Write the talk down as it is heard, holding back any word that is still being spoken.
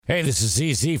Hey, this is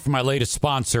EZ from my latest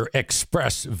sponsor,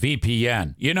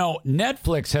 ExpressVPN. You know,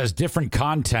 Netflix has different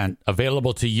content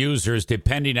available to users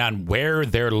depending on where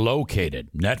they're located.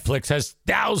 Netflix has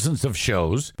thousands of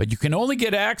shows, but you can only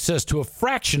get access to a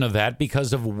fraction of that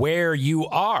because of where you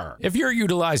are. If you're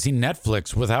utilizing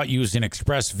Netflix without using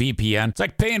ExpressVPN, it's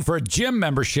like paying for a gym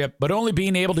membership, but only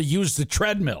being able to use the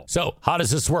treadmill. So, how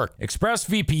does this work?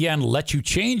 ExpressVPN lets you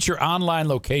change your online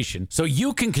location so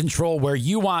you can control where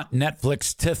you want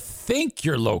Netflix to think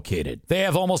you're located. They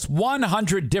have almost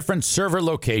 100 different server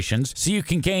locations, so you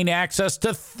can gain access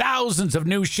to thousands of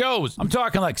new shows. I'm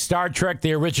talking like Star Trek,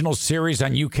 the original series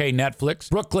on UK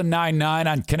Netflix, Brooklyn Nine-Nine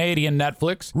on Canadian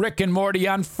Netflix, Rick and Morty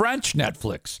on French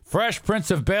Netflix, Fresh Prince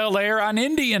of Bel-Air on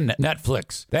Indian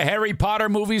Netflix, the Harry Potter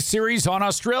movie series on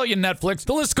Australian Netflix.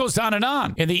 The list goes on and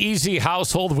on. In the EZ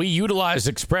household, we utilize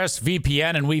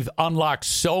ExpressVPN, and we've unlocked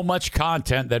so much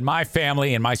content that my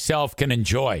family and myself can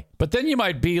enjoy. But then you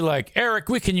might be like, Eric,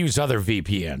 we can use other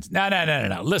VPNs. No.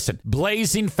 Listen,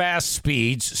 blazing fast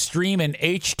speeds, stream in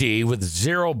HD with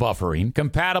zero buffering,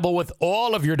 compatible with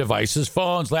all of your devices,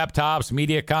 phones, laptops,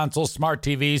 media consoles, smart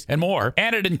TVs, and more,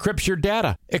 and it encrypts your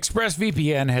data.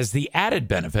 ExpressVPN has the added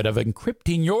benefit of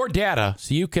encrypting your data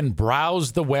so you can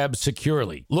browse the web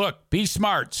securely. Look, be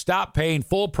smart. Stop paying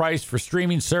full price for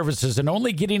streaming services and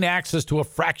only getting access to a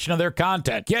fraction of their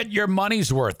content. Get your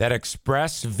money's worth at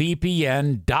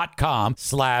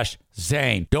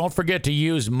expressvpn.com/Zane. Don't forget to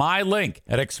use my link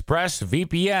at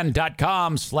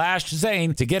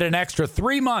expressvpn.com/Zane to get an extra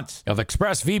 3 months of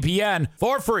ExpressVPN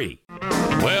for free.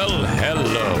 Well,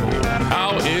 hello.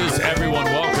 How is everyone?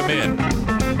 Welcome in to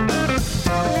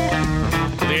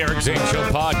the Eric Zane Show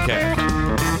podcast.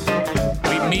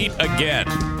 We meet again.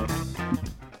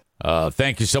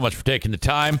 Thank you so much for taking the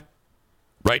time.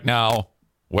 Right now,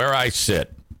 where I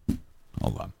sit.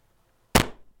 Hold on.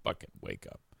 Fucking wake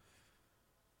up.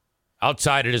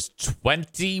 Outside it is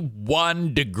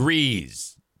 21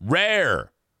 degrees.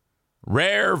 Rare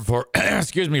for,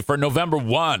 for November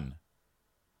 1.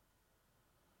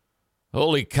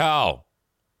 Holy cow.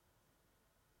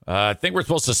 I think we're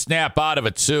supposed to snap out of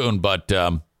it soon, but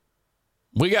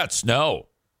we got snow.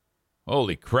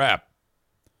 Holy crap.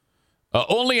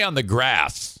 Only on the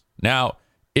grass. Now,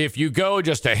 if you go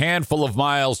just a handful of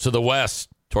miles to the west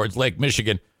towards Lake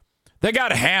Michigan, they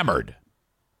got hammered.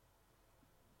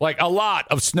 Like a lot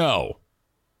of snow.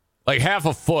 Like half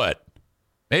a foot.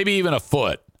 Maybe even a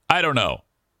foot. I don't know.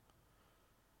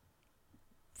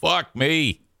 Fuck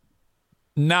me.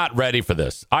 Not ready for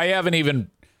this. I haven't even...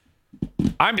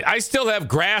 I still have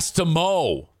grass to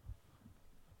mow.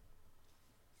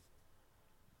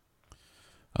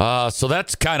 So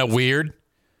that's kind of weird.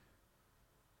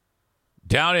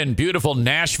 Down in beautiful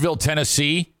Nashville,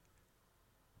 Tennessee,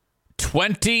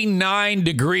 29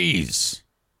 degrees.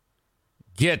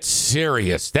 Get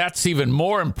serious. That's even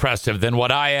more impressive than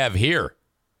what I have here.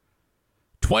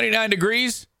 29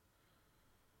 degrees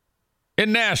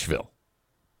in Nashville.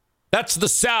 That's the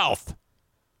South.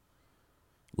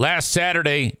 Last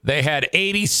Saturday, they had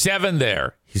 87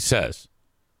 there, he says.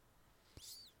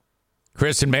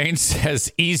 Chris in Maine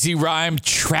says, easy rhyme,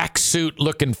 tracksuit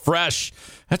looking fresh.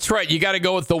 That's right. You got to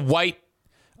go with the white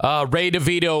Ray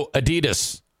DeVito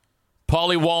Adidas.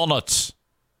 Pauly Walnuts.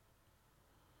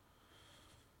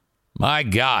 My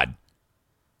God.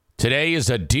 Today is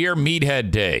a Dear Meathead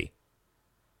Day.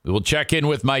 We will check in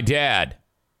with my dad.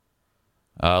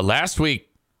 Last week,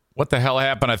 what the hell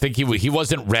happened? I think he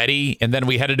wasn't ready, and then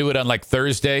we had to do it on like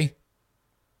Thursday.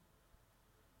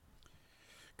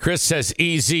 Chris says,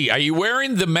 easy. Are you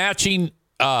wearing the matching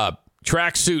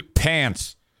tracksuit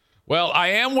pants? Well, I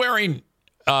am wearing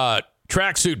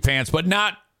tracksuit pants, but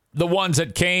not the ones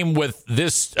that came with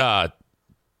this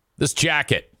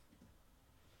jacket.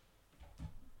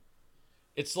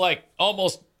 It's like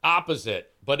almost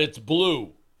opposite, but it's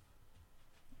blue.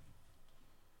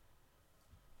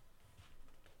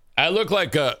 I look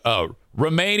like a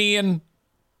Romanian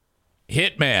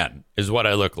hitman is what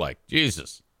I look like.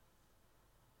 Jesus.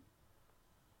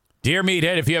 Dear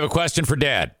Meathead, if you have a question for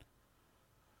Dad,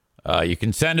 you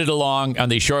can send it along on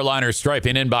the Shoreliner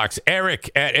Striping inbox,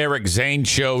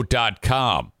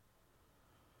 eric@ericzaneshow.com.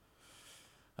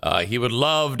 He would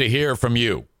love to hear from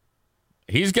you.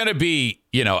 He's going to be,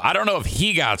 I don't know if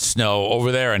he got snow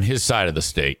over there on his side of the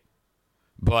state,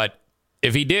 but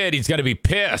if he did, he's going to be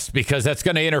pissed because that's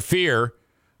going to interfere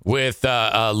with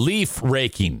leaf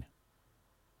raking.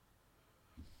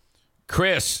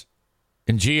 Chris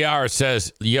in GR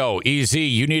says, yo, EZ,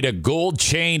 you need a gold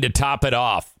chain to top it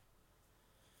off.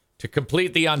 To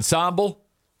complete the ensemble?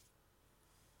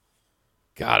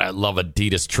 God, I love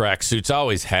Adidas tracksuits. I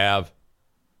always have.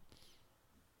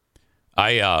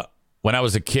 When I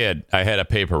was a kid, I had a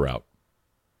paper route.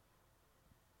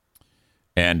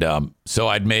 And so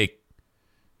I'd make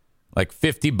like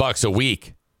 $50 a week.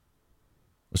 It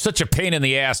was such a pain in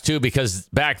the ass, too, because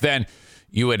back then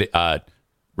you would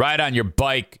ride on your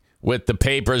bike with the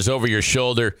papers over your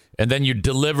shoulder, and then you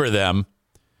deliver them.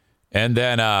 And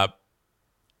then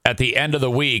at the end of the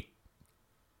week,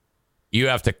 you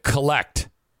have to collect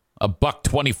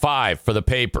 $1.25 for the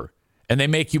paper. And they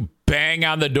make you bang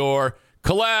on the door,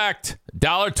 collect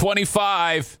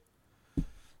 $1.25.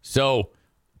 So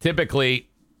typically,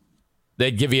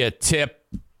 they'd give you a tip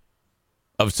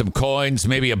of some coins,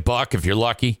 maybe $1 if you're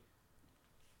lucky.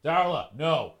 Darla,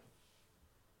 no.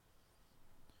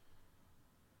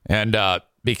 And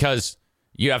because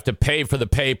you have to pay for the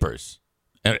papers.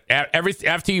 And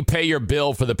after you pay your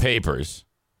bill for the papers,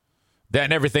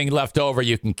 then everything left over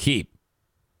you can keep.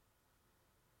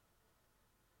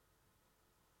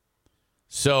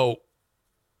 So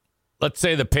let's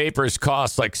say the papers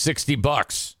cost like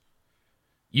 $60.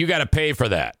 You got to pay for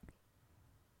that.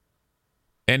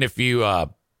 And if you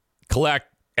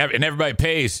collect and everybody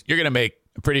pays, you're going to make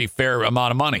a pretty fair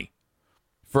amount of money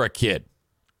for a kid.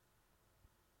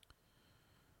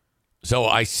 So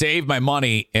I saved my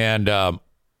money, and I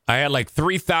had like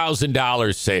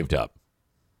 $3,000 saved up.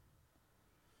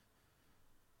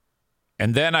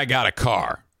 And then I got a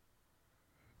car,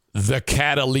 the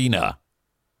Catalina.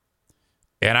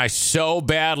 And I so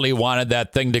badly wanted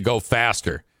that thing to go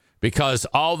faster because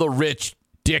all the rich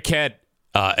dickhead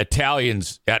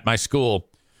Italians at my school,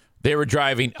 they were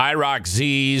driving IROC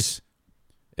Zs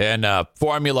and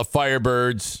Formula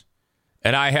Firebirds.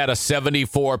 And I had a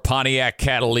 74 Pontiac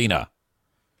Catalina.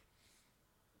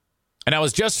 And I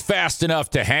was just fast enough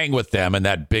to hang with them in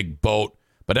that big boat,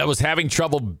 but I was having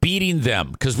trouble beating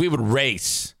them because we would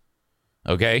race.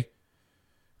 Okay?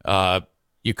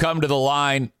 You come to the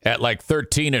line at like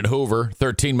 13 at Hoover,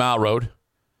 13 Mile Road,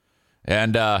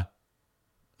 and the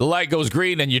light goes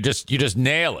green and you just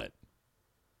nail it.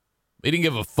 They didn't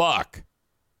give a fuck.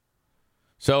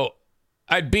 So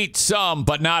I'd beat some,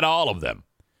 but not all of them.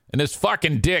 And this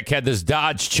fucking dick had this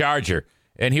Dodge Charger,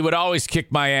 and he would always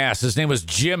kick my ass. His name was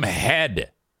Jim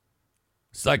Head.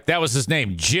 It's like that was his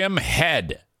name, Jim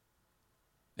Head.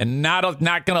 And not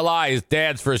going to lie, his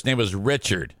dad's first name was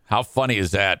Richard. How funny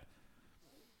is that?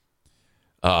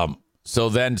 So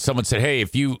then someone said, hey,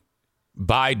 if you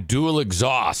buy dual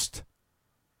exhaust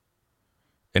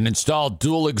and install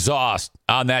dual exhaust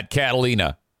on that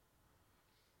Catalina,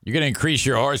 you're going to increase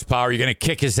your horsepower. You're going to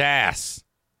kick his ass.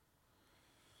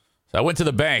 So I went to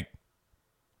the bank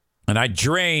and I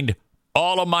drained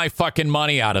all of my fucking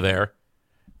money out of there.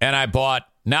 And I bought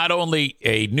not only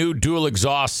a new dual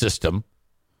exhaust system.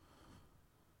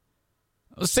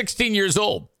 I was 16 years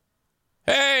old.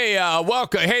 Hey,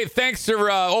 welcome. Hey, thanks for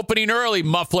opening early,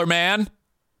 muffler man.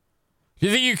 Do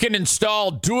you think you can install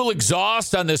dual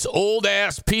exhaust on this old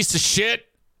ass piece of shit?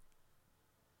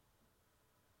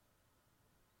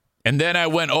 And then I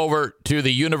went over to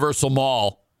the Universal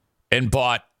Mall and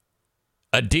bought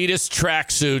Adidas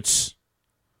tracksuits,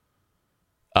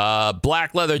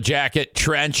 black leather jacket,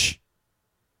 trench,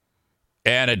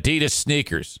 and Adidas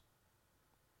sneakers.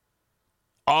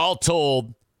 All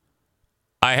told,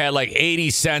 I had like 80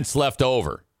 cents left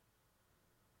over.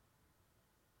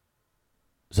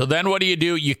 So then what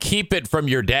do? You keep it from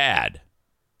your dad.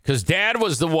 Because dad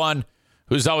was the one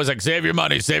who's always like, save your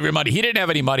money, save your money. He didn't have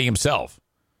any money himself.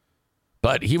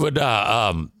 But he would,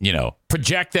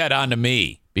 project that onto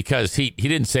me because he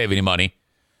didn't save any money.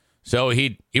 So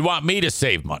he'd want me to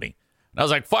save money. And I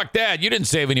was like, fuck dad, you didn't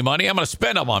save any money. I'm going to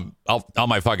spend all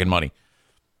my fucking money.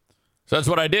 So that's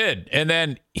what I did. And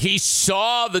then he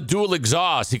saw the dual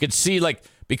exhaust. He could see, like,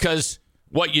 because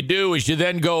what you do is you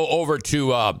then go over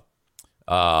to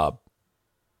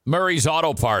Murray's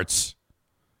Auto Parts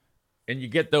and you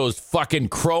get those fucking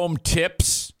chrome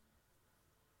tips.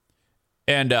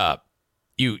 And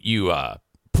you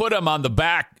put them on the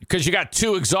back because you got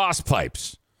two exhaust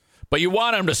pipes. But you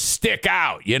want them to stick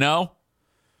out, you know?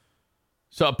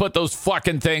 So I put those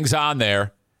fucking things on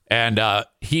there. And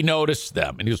he noticed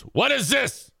them. And he goes, what is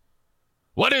this?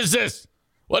 What is this?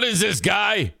 What is this,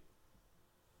 guy?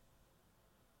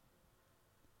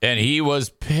 And he was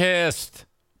pissed.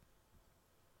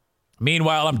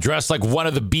 Meanwhile, I'm dressed like one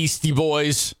of the Beastie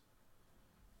Boys.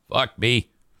 Fuck me.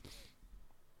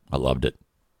 I loved it.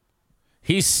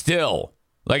 He's still,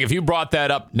 like, if you brought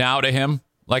that up now to him,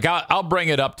 like, I'll bring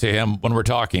it up to him when we're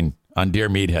talking on Dear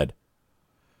Meathead.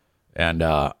 And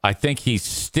I think he's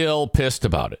still pissed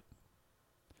about it.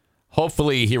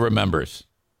 Hopefully he remembers.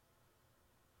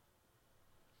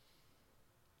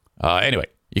 Anyway,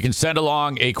 you can send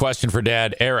along a question for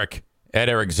Dad, Eric at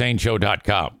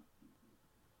ericzaneshow.com.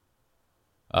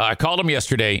 I called him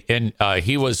yesterday, and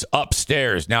he was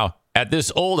upstairs. Now, at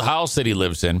this old house that he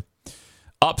lives in,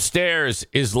 upstairs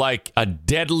is like a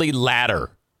deadly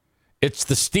ladder. It's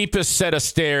the steepest set of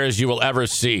stairs you will ever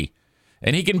see.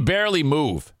 And he can barely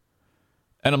move.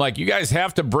 And I'm like, you guys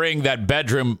have to bring that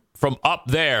bedroom from up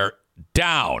there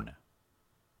down.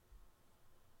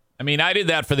 I mean, I did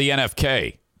that for the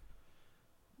NFK.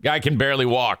 Guy can barely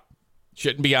walk.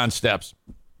 Shouldn't be on steps.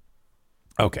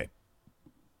 Okay.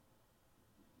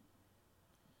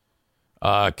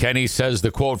 Kenny says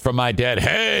the quote from my dad,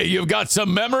 "Hey, you've got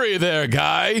some memory there,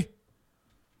 guy."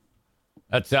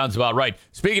 That sounds about right.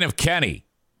 Speaking of Kenny,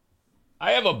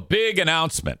 I have a big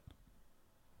announcement.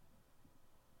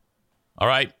 All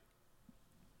right.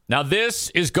 Now,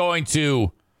 this is going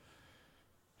to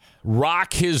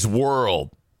rock his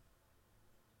world.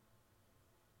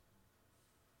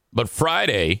 But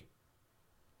Friday,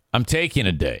 I'm taking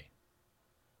a day.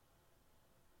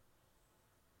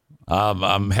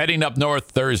 I'm heading up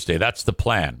north Thursday. That's the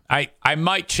plan. I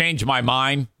might change my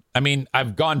mind. I mean,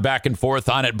 I've gone back and forth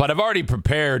on it, but I've already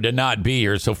prepared to not be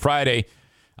here. So Friday,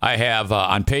 I have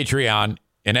on Patreon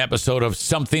an episode of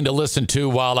Something to Listen to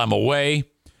While I'm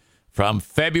Away from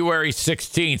February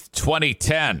 16th,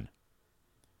 2010.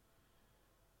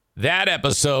 That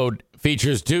episode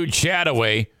features Dude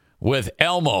Chataway with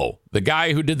Elmo, the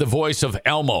guy who did the voice of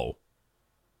Elmo.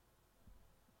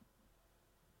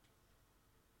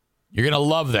 You're going to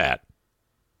love that.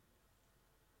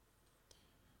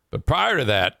 But prior to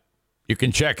that, you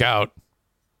can check out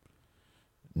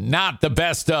not the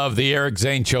best of the Eric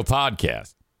Zane Show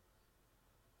podcast,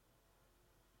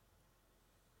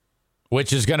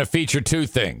 which is going to feature two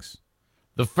things.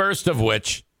 The first of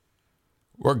which,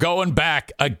 we're going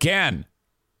back again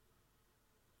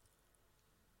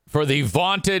for the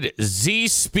vaunted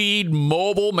Z-Speed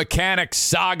mobile mechanic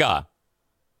saga.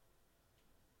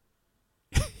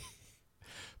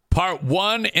 Part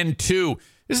 1 and 2.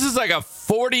 This is like a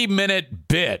 40-minute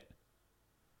bit.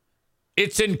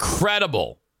 It's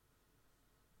incredible.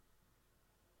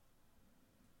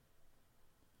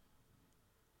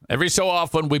 Every so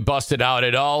often we bust it out.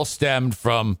 It all stemmed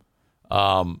from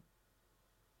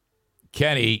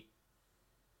Kenny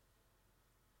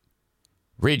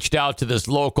reached out to this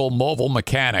local mobile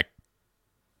mechanic.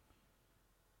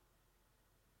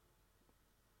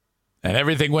 And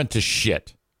everything went to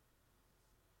shit.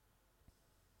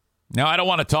 Now, I don't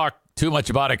want to talk too much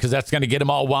about it because that's going to get him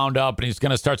all wound up and he's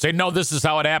going to start saying, no, this is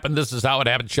how it happened. This is how it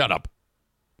happened. Shut up.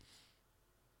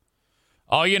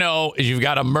 All you know is you've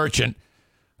got a merchant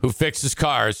who fixes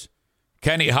cars.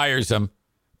 Kenny hires him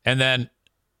and then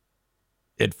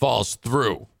it falls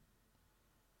through.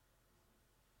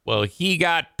 Well, he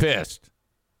got pissed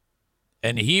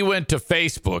and he went to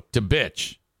Facebook to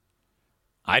bitch.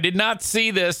 I did not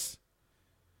see this.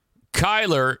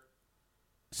 Kyler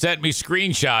sent me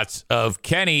screenshots of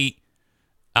Kenny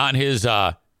on his,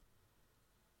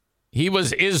 he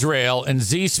was Israel and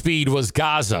Z-Speed was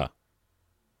Gaza.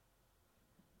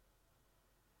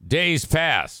 Days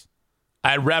pass.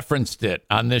 I referenced it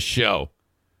on this show.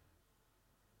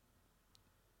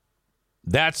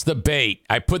 That's the bait.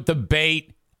 I put the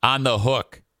bait on the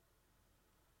hook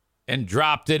and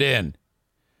dropped it in.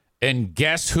 And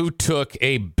guess who took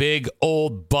a big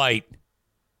old bite?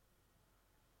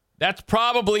 That's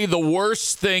probably the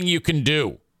worst thing you can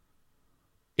do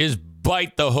is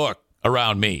bite the hook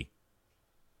around me.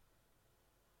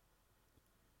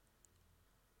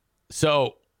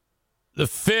 So the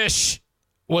fish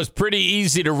was pretty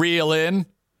easy to reel in,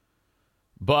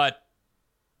 but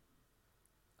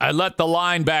I let the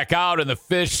line back out and the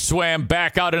fish swam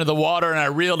back out into the water and I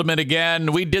reeled him in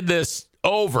again. We did this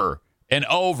over and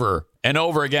over and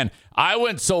over again. I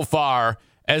went so far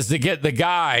as to get the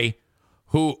guy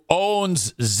who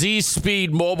owns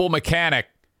Z-Speed Mobile Mechanic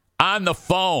on the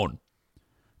phone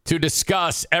to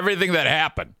discuss everything that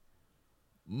happened.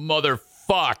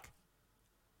 Motherfuck.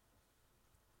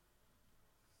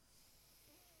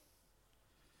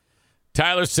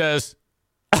 Tyler says,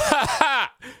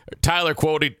 Tyler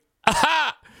quoting,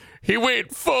 he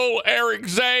went full Eric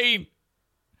Zane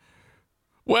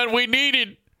when we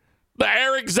needed the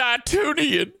Eric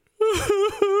Zatunian.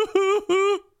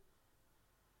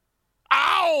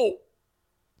 Ow!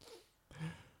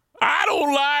 I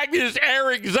don't like this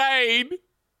Eric Zane.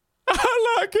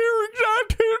 I like Eric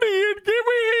Zatunian. Give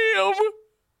me him.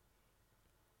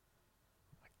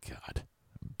 My God.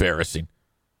 Embarrassing.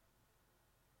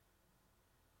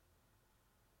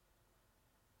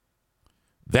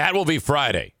 That will be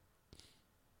Friday.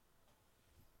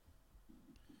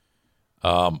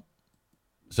 So,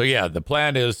 yeah, the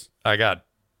plan is I got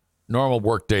normal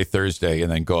work day Thursday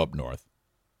and then go up north.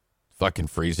 Fucking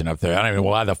freezing up there. I don't even know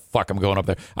why the fuck I'm going up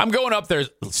there. I'm going up there,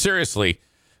 seriously.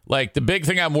 Like, the big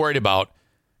thing I'm worried about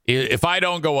is if I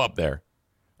don't go up there,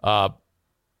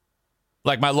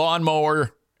 like my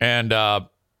lawnmower and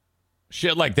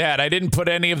shit like that, I didn't put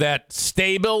any of that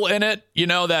stable in it,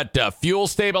 that fuel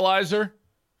stabilizer.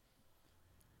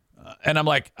 And I'm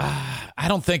like, I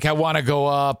don't think I want to go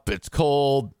up. It's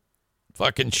cold.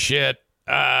 Fucking shit.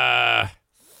 But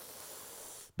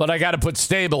I got to put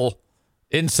stable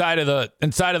inside of the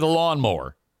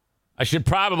lawnmower. I should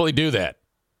probably do that.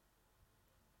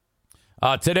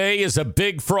 Today is a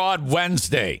Big Fraud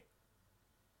Wednesday.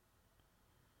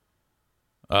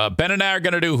 Ben and I are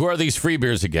going to do Who Are These Free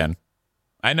Beers again.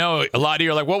 I know a lot of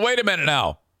you are like, well, wait a minute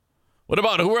now. What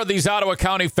about Who Are These Ottawa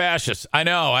County Fascists? I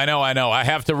know. I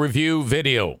have to review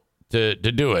video to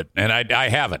do it, and I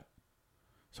haven't.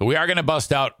 So we are going to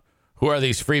bust out Who Are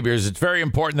These Free Beers. It's very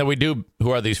important that we do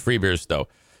Who Are These Free Beers, though.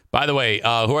 By the way,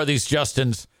 Who Are These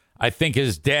Justins, I think,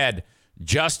 is dead.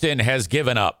 Justin has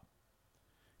given up.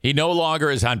 He no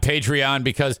longer is on Patreon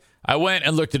because I went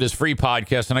and looked at his free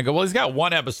podcast, and I go, well, he's got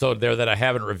one episode there that I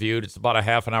haven't reviewed. It's about a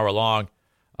half an hour long.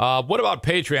 What about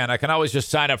Patreon? I can always just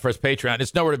sign up for his Patreon.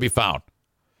 It's nowhere to be found.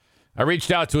 I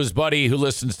reached out to his buddy who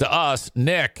listens to us,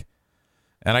 Nick,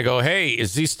 and I go, hey,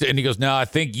 is he and he goes, no, I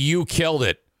think you killed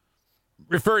it.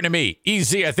 Referring to me,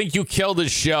 EZ, I think you killed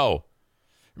his show.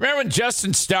 Remember when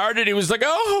Justin started? He was like,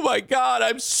 oh, my God,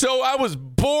 I was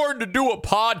born to do a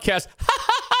podcast.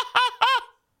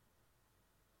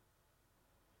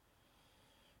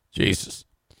 Jesus.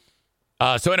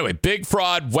 So anyway, Big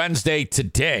Fraud Wednesday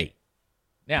today.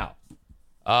 Now,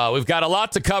 we've got a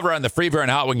lot to cover on the Free Beer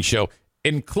and Hot Wings show,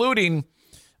 including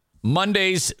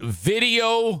Monday's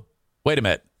virtual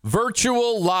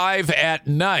live at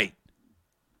night.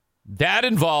 That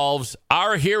involves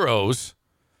our heroes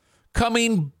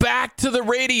coming back to the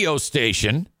radio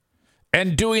station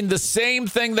and doing the same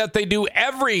thing that they do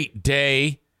every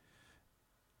day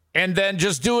and then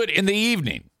just do it in the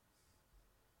evening.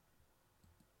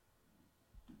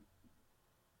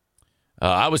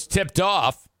 I was tipped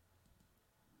off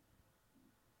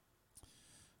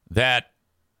that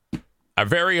our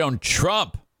very own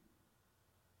Trump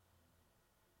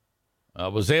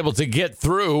was able to get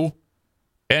through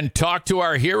and talk to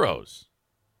our heroes.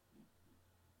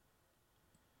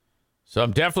 So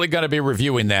I'm definitely going to be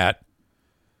reviewing that.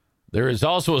 There is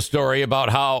also a story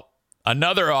about how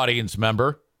another audience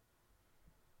member,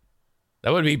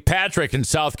 that would be Patrick in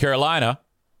South Carolina,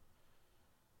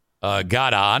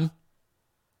 got on.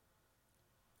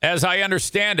 As I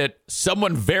understand it,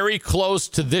 someone very close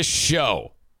to this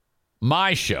show,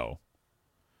 my show,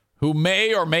 who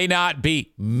may or may not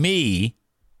be me,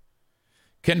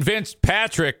 convinced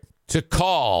Patrick to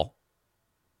call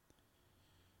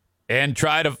and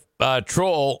try to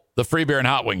troll the Free Beer and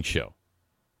Hot Wings show.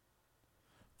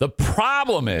 The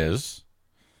problem is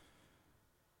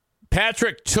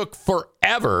Patrick took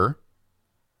forever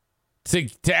to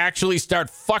actually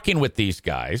start fucking with these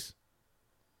guys.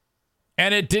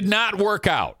 And it did not work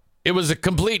out. It was a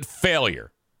complete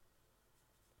failure.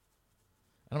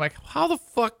 And I'm like, how the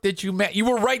fuck did you You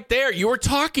were right there. You were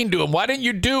talking to him. Why didn't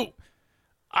you do...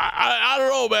 I don't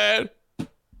know, man.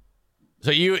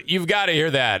 So you've got to hear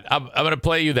that. I'm going to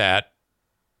play you that.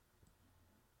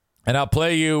 And I'll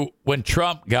play you when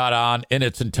Trump got on in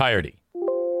its entirety. In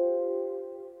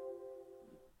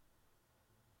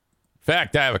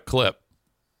fact, I have a clip.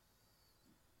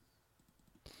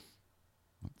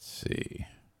 See.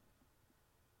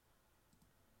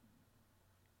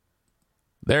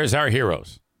 There's our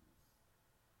heroes.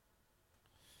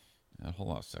 Now, hold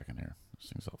on a second here. This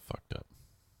thing's all fucked up.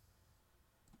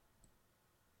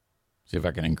 See if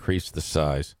I can increase the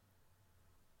size.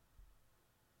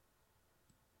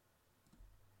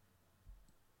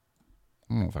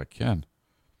 I don't know if I can.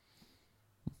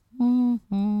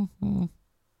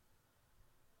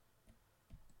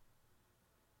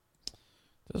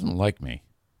 Doesn't like me.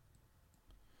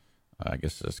 I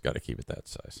guess I just got to keep it that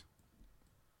size.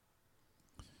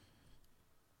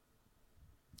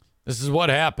 This is what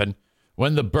happened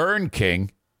when the Burn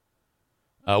King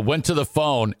went to the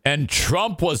phone and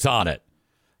Trump was on it.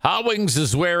 Hot Wings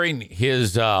is wearing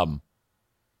his drum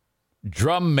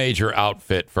major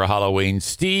outfit for Halloween.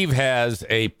 Steve has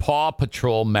a Paw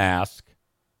Patrol mask.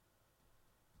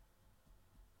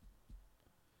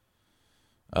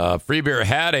 Free Beer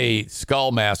had a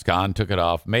skull mask on, took it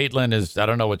off. Maitland is, I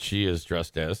don't know what she is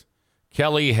dressed as.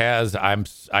 Kelly has,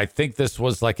 I think this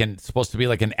was supposed to be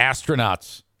like an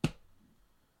astronaut's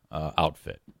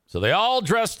outfit. So they all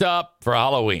dressed up for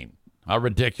Halloween. How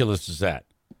ridiculous is that?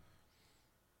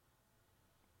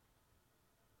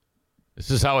 This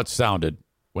is how it sounded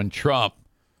when Trump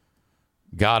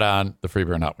got on the Free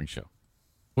Beer and Hot Wings show.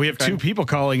 We have two people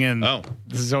calling in. Oh.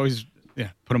 This is always,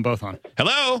 put them both on.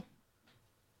 Hello?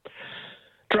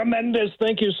 Tremendous.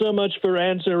 Thank you so much for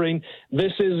answering.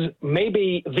 This is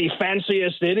maybe the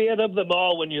fanciest idiot of them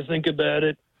all when you think about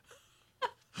it.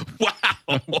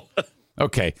 Wow.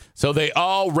 Okay, so they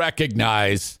all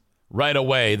recognize right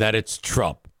away that it's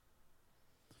Trump.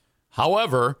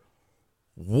 However,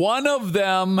 one of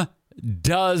them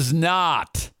does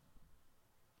not.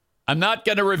 I'm not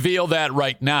going to reveal that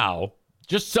right now.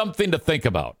 Just something to think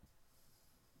about.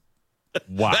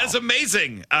 Wow. That's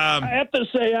amazing. I have to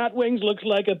say, Hot Wings looks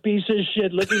like a piece of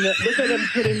shit. Look at him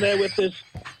sitting there with this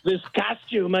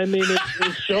costume. I mean,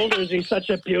 his shoulders. He's such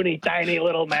a puny, tiny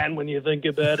little man when you think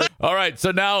about it. All right,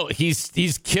 so now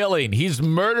he's killing. He's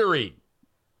murdering.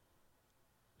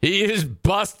 He is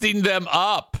busting them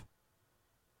up.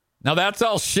 Now, that's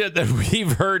all shit that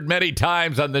we've heard many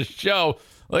times on the show.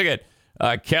 Look at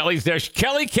Kelly's there.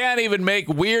 Kelly can't even make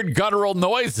weird guttural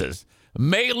noises.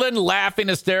 Maitland laughing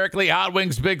hysterically. Hot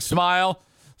Wings big smile.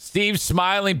 Steve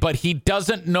smiling, but he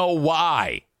doesn't know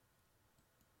why.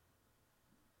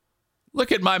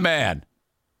 Look at my man.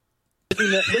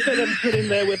 Look at him sitting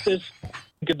there with this.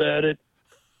 Think about it.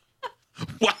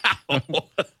 Wow.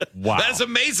 Wow. That's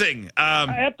amazing.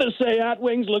 I have to say, Hot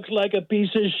Wings looks like a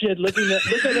piece of shit. Look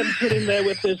at him sitting there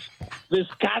with this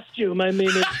costume. I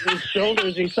mean, his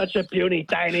shoulders. He's such a puny,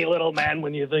 tiny little man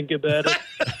when you think about it.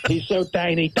 He's so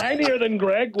tiny, tinier than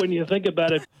Greg when you think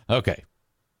about it. Okay.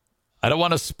 I don't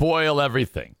want to spoil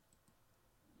everything.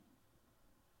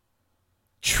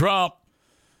 Trump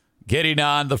getting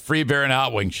on the Free Beer and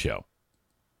Hot Wings show.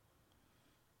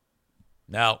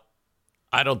 Now,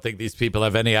 I don't think these people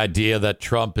have any idea that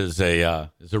Trump is a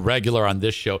regular on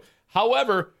this show.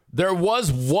 However, there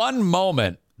was one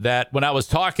moment that when I was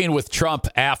talking with Trump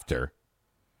after,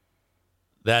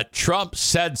 that Trump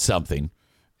said something.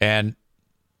 And,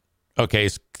 okay,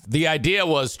 the idea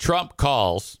was Trump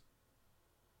calls.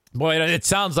 Boy, it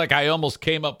sounds like I almost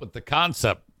came up with the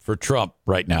concept for Trump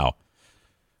right now.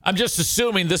 I'm just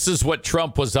assuming this is what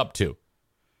Trump was up to.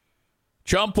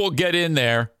 Trump will get in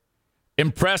there,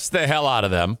 impress the hell out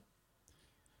of them,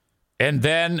 and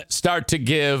then start to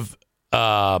give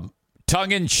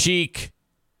tongue-in-cheek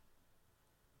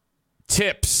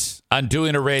tips on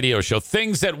doing a radio show.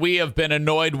 Things that we have been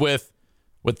annoyed with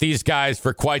these guys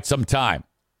for quite some time.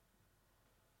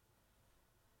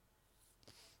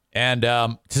 And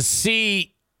to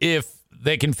see if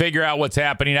they can figure out what's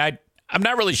happening, I'm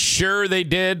not really sure they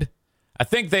did. I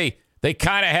think they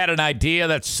kind of had an idea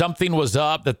that something was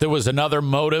up, that there was another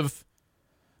motive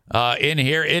in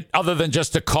here, other than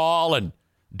just to call and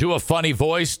do a funny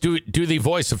voice, do the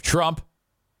voice of Trump.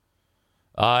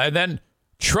 And then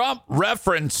Trump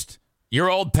referenced your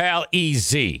old pal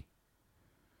EZ.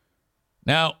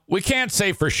 Now, we can't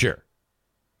say for sure.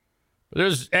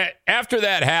 But after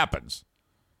that happens,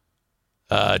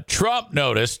 Trump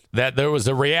noticed that there was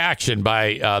a reaction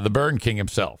by the Burn King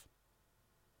himself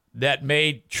that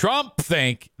made Trump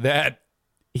think that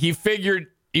he figured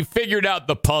out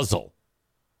the puzzle.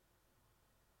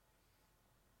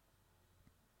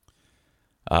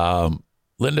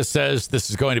 Linda says this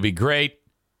is going to be great.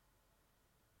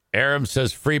 Aram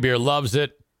says Free Beer loves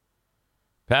it.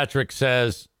 Patrick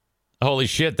says, holy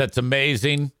shit, that's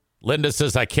amazing. Linda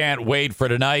says, I can't wait for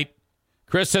tonight.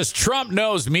 Chris says Trump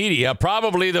knows media,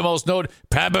 probably the most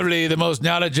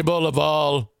knowledgeable of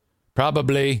all.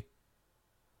 Probably.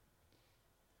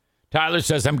 Tyler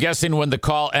says, I'm guessing when the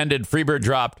call ended, Free Beer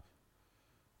dropped.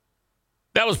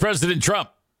 That was President Trump.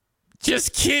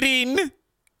 Just kidding.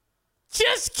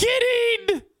 Just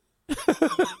kidding.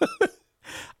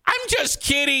 I'm just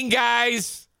kidding,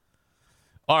 guys.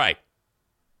 All right.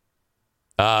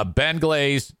 Ben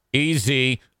Glaze,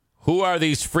 EZ, who are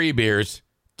these free beers?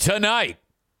 Tonight,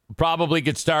 probably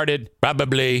get started, at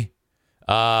around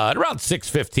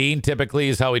 6:15, typically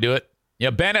is how we do it.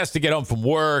 Ben has to get home from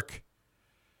work,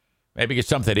 maybe get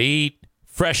something to eat,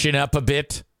 freshen up a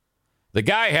bit. The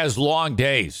guy has long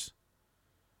days.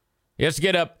 He has to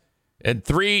get up at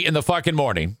 3 in the fucking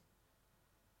morning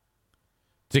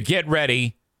to get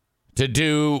ready to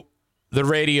do the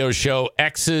radio show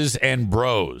X's and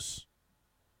Bros.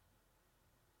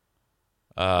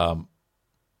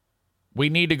 We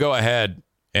need to go ahead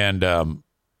and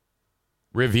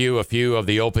review a few of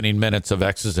the opening minutes of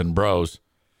X's and Bros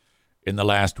in the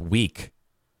last week.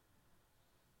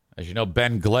 As you know,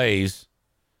 Ben Glaze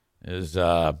is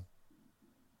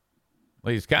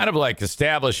he's kind of like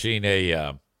establishing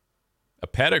a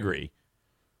pedigree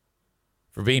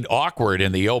for being awkward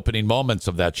in the opening moments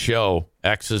of that show,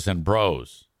 X's and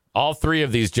Bros. All three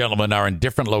of these gentlemen are in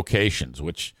different locations,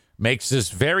 which makes this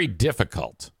very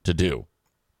difficult to do.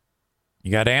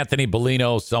 You got Anthony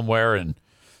Bellino somewhere in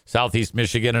Southeast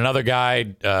Michigan, another guy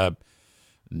to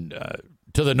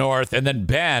the north, and then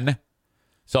Ben.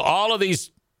 So all of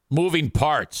these moving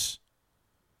parts.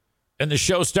 And the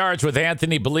show starts with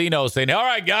Anthony Bellino saying, all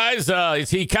right, guys,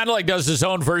 he kind of like does his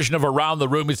own version of Around the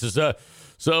Room. He says,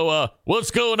 so what's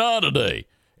going on today?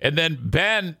 And then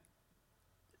Ben,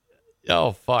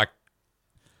 oh, fuck.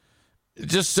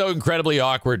 Just so incredibly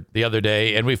awkward the other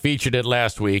day. And we featured it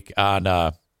last week on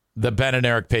the Ben and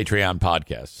Eric Patreon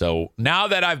podcast. So now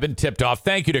that I've been tipped off,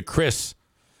 thank you to Chris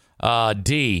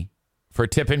D for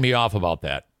tipping me off about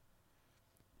that.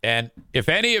 And if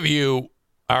any of you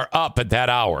are up at that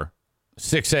hour,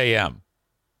 6 a.m.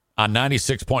 on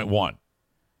 96.1,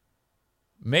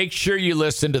 make sure you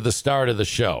listen to the start of the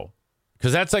show,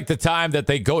 because that's like the time that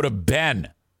they go to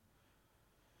Ben.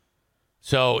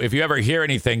 So if you ever hear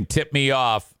anything, tip me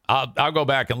off. I'll go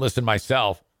back and listen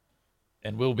myself,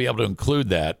 and we'll be able to include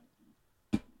that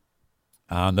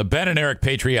on the Ben and Eric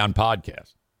Patreon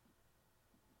podcast.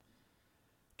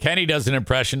 Kenny does an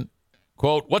impression.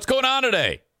 Quote, what's going on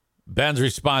today? Ben's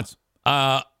response,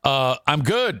 I'm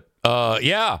good.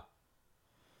 Yeah.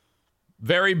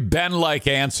 Very Ben-like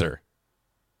answer.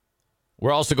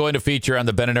 We're also going to feature on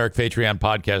the Ben and Eric Patreon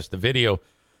podcast the video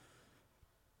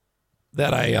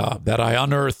that I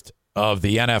unearthed of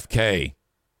the NFK.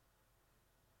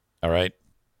 All right.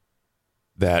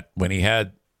 That when he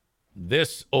had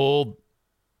this old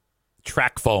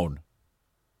track phone,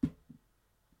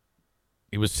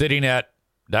 he was sitting at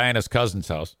Diana's cousin's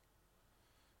house,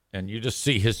 and you just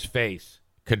see his face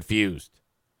confused.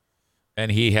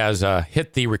 And he has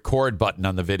hit the record button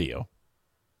on the video.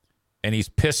 And he's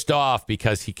pissed off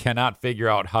because he cannot figure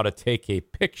out how to take a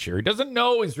picture. He doesn't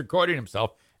know he's recording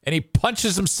himself, and he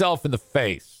punches himself in the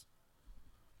face.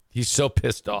 He's so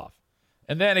pissed off.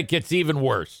 And then it gets even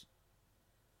worse.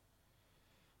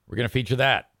 We're going to feature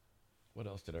that. What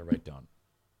else did I write down?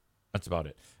 That's about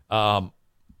it.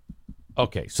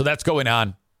 Okay, so that's going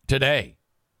on today.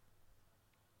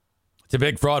 It's a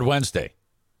Big Fraud Wednesday.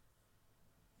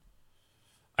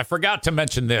 I forgot to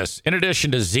mention this. In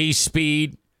addition to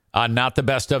Z-Speed, Not the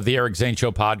Best of the Eric Zane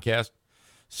Show podcast,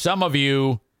 some of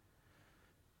you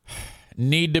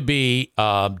need to be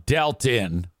dealt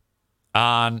in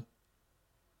on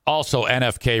also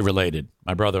NFK related.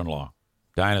 My brother-in-law,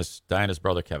 Dinah's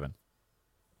brother, Kevin.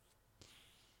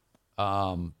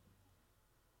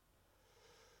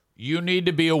 You need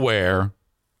to be aware,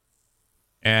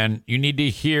 and you need to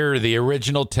hear the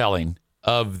original telling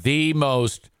of the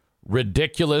most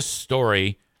ridiculous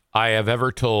story I have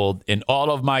ever told in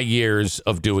all of my years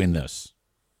of doing this.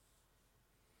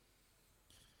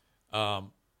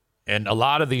 And a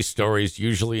lot of these stories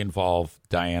usually involve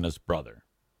Diana's brother.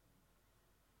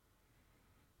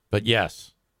 But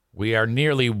yes, we are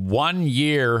nearly 1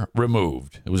 year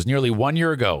removed. It was nearly 1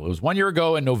 year ago. It was 1 year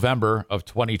ago in November of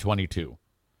 2022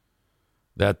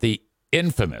 that the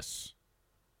infamous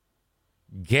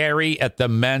Gary at the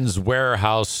Men's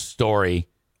Warehouse story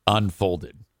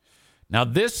unfolded. Now,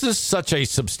 this is such a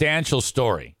substantial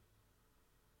story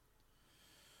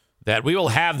that we will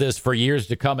have this for years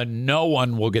to come, and no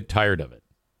one will get tired of it.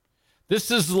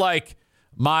 This is like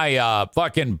my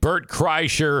fucking Bert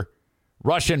Kreischer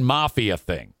Russian mafia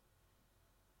thing.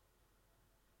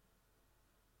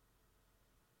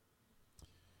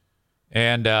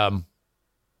 And,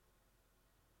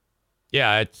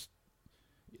 yeah, it's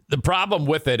the problem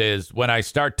with it is when I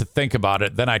start to think about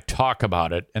it, then I talk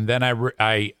about it, and then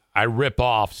I rip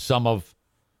off some of.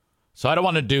 So I don't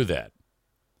want to do that.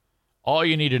 All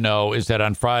you need to know is that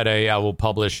on Friday, I will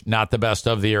publish Not the Best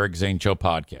of the Eric Zane Show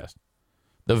podcast.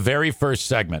 The very first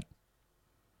segment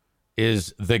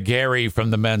is the Gary from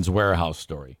the Men's Warehouse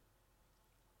story.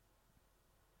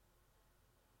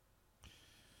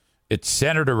 It's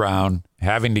centered around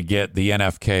having to get the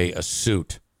NFK a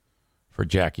suit for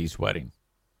Jackie's wedding.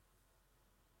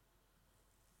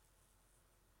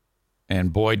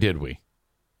 And boy, did we.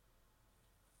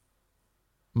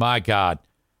 My God.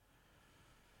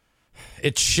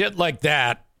 It's shit like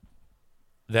that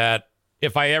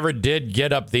if I ever did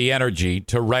get up the energy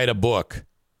to write a book,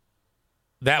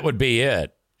 that would be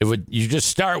it. You just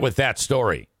start with that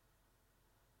story.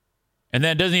 And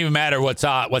then it doesn't even matter what's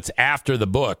after the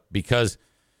book, because,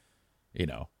 you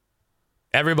know,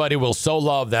 everybody will so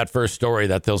love that first story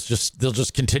that they'll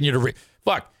just continue to read.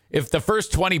 Fuck, if the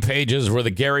first 20 pages were the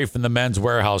Gary from the Men's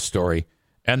Warehouse story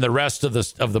and the rest of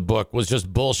the book was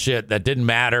just bullshit that didn't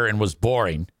matter and was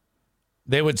boring,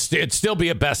 it'd still be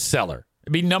a bestseller.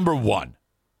 It'd be number one.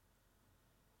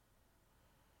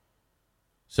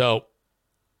 So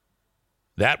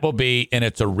that will be in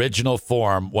its original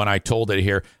form when I told it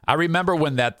here. I remember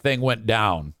when that thing went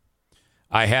down,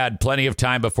 I had plenty of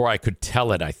time before I could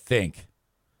tell it, I think.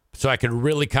 So I could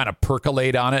really kind of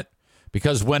percolate on it.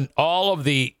 Because when all of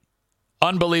the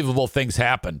unbelievable things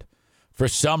happened, for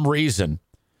some reason,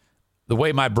 the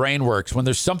way my brain works, when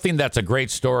there's something that's a great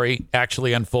story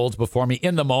actually unfolds before me,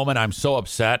 in the moment, I'm so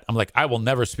upset. I'm like, I will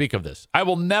never speak of this. I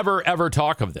will never, ever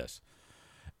talk of this.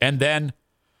 And then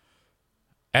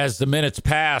as the minutes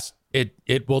pass,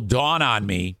 it will dawn on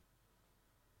me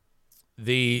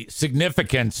the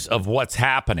significance of what's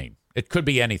happening. It could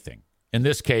be anything. In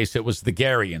this case, it was the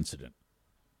Gary incident.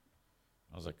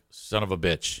 I was like, son of a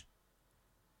bitch.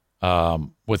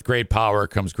 With great power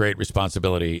comes great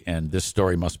responsibility, and this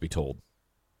story must be told.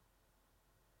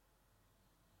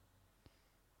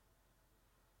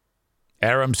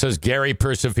 Aram says Gary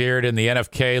persevered, and the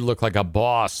NFK looked like a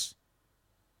boss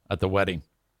at the wedding.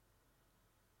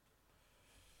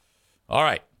 All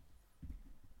right.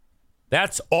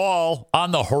 That's all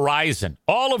on the horizon.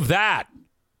 All of that.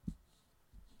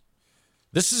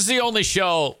 This is the only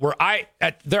show where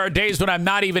there are days when I'm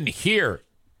not even here,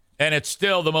 and it's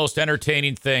still the most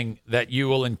entertaining thing that you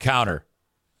will encounter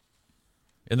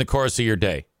in the course of your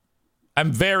day.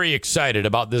 I'm very excited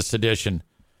about this edition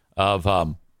of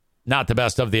Not the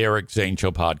Best of the Eric Zane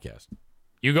Show podcast.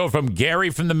 You go from Gary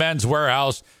from the Men's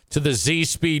Warehouse to the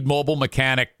Z-Speed mobile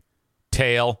mechanic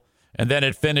tale, and then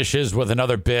it finishes with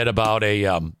another bit about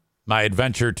my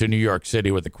adventure to New York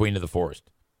City with the Queen of the Forest.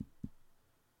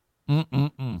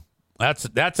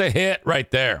 That's a hit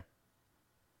right there.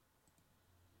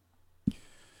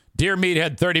 Dear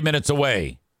Meathead, 30 minutes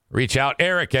away. Reach out,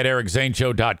 Eric at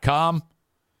ericzaneshow.com.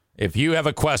 If you have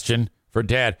a question for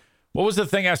Dad. What was the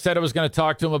thing I said I was going to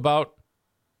talk to him about?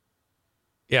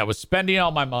 Yeah, it was spending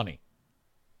all my money.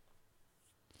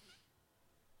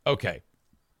 Okay.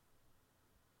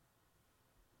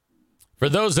 For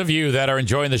those of you that are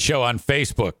enjoying the show on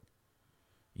Facebook,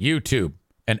 YouTube,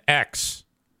 and X,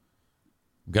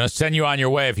 I'm going to send you on your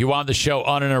way. If you want the show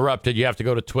uninterrupted, you have to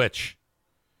go to Twitch.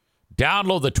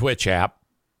 Download the Twitch app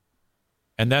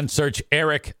and then search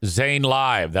Eric Zane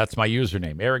Live. That's my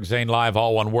username. Eric Zane Live,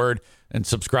 all one word, and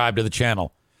subscribe to the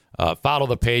channel. Follow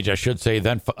the page, I should say,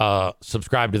 then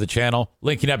subscribe to the channel,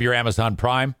 linking up your Amazon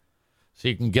Prime so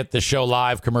you can get the show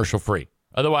live commercial free.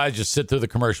 Otherwise, just sit through the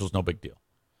commercials, no big deal.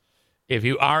 If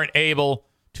you aren't able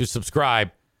to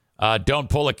subscribe, don't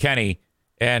pull a Kenny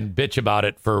and bitch about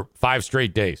it for 5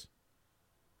 straight days.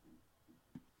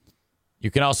 You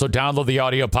can also download the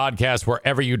audio podcast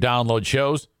wherever you download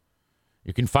shows.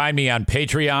 You can find me on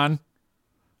Patreon,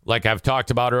 like I've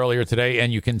talked about earlier today,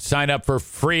 and you can sign up for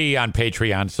free on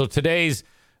Patreon. So today's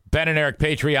Ben and Eric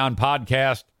Patreon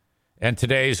podcast and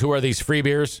today's Who Are These Free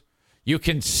Beers? You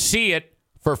can see it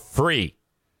for free.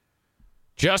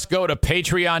 Just go to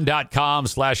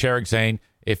patreon.com/Eric Zane.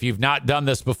 If you've not done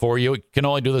this before, you can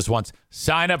only do this once.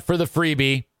 Sign up for the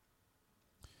freebie,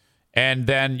 and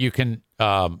then you can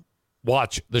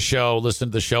watch the show, listen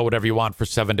to the show, whatever you want for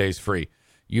 7 days free.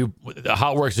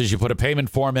 How it works is you put a payment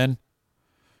form in,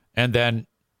 and then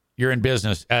you're in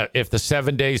business. If the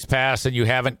 7 days pass and you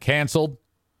haven't canceled,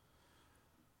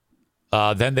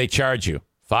 then they charge you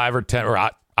 5 or 10, or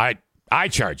I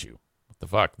charge you. What the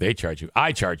fuck? They charge you.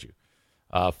 I charge you.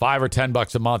 $5 or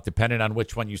 $10 a month, depending on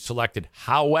which one you selected.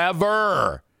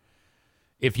 However,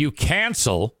 if you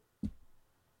cancel,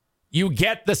 you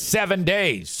get the 7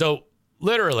 days. So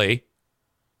literally,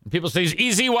 people say,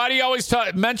 "Easy, why do you always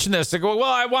mention this?" I go,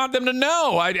 well, I want them to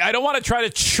know. I don't want to try to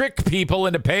trick people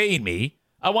into paying me.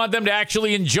 I want them to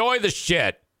actually enjoy the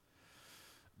shit.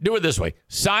 Do it this way.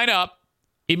 Sign up,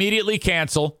 immediately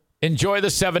cancel, enjoy the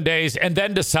 7 days, and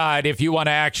then decide if you want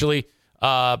to actually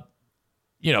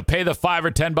pay the $5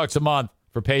 or $10 a month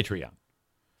for Patreon.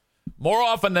 More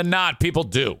often than not, people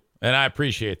do, and I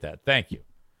appreciate that. Thank you.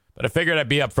 But I figured I'd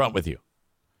be upfront with you.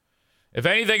 If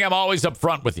anything, I'm always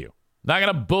upfront with you. Not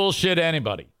going to bullshit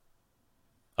anybody.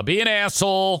 I'll be an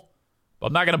asshole, but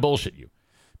I'm not going to bullshit you.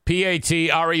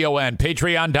 Patreon,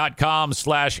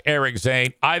 patreon.com/Eric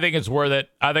Zane. I think it's worth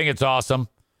it. I think it's awesome,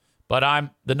 but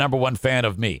I'm the number one fan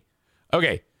of me.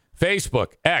 Okay,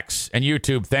 Facebook, X, and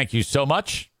YouTube, thank you so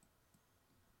much.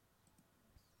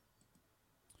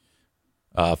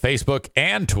 Facebook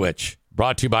and Twitch,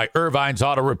 brought to you by Irvine's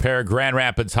Auto Repair, Grand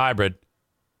Rapids Hybrid,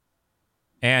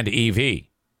 and EV.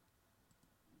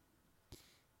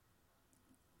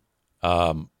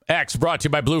 X, brought to you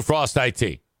by Blue Frost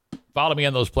IT. Follow me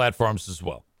on those platforms as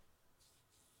well.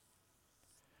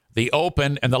 The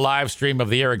open and the live stream of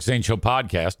the Eric Zane Show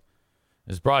podcast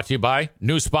is brought to you by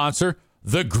new sponsor,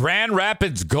 the Grand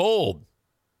Rapids Gold.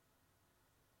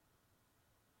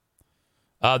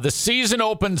 The season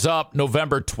opens up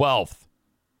November 12th.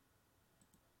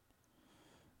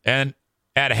 And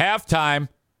at halftime,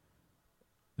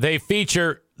 they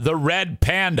feature the Red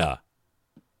Panda.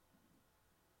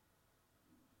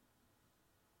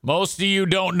 Most of you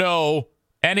don't know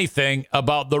anything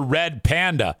about the Red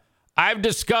Panda. I've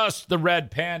discussed the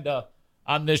Red Panda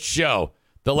on this show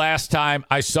the last time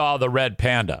I saw the Red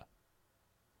Panda.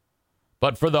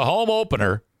 But for the home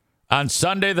opener on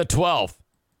Sunday the 12th,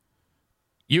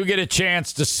 you get a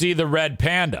chance to see the Red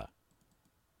Panda.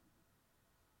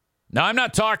 Now, I'm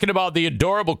not talking about the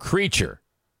adorable creature.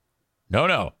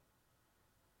 No.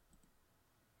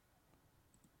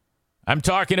 I'm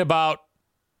talking about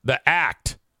the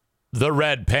act, the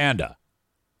Red Panda.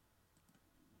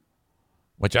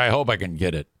 Which I hope I can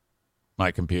get it.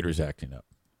 My computer's acting up.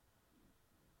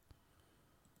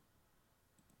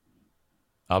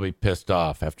 I'll be pissed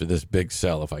off after this big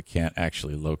sell if I can't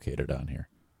actually locate it on here.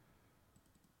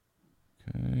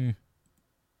 Okay.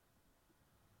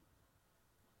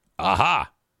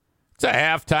 Aha. It's a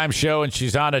halftime show, and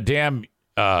she's on a damn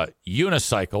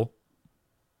unicycle.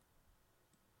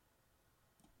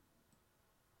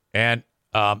 And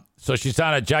so she's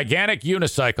on a gigantic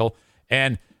unicycle,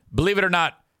 and believe it or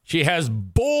not, she has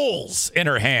bowls in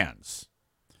her hands.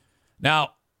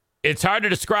 Now, it's hard to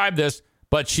describe this,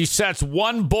 but she sets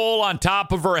one bowl on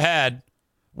top of her head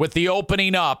with the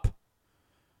opening up,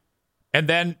 and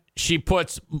then she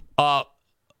puts a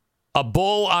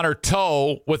bowl on her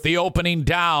toe with the opening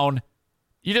down.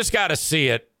 You just got to see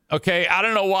it, okay? I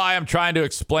don't know why I'm trying to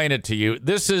explain it to you.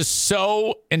 This is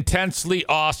so intensely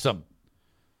awesome.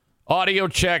 Audio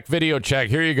check, video check.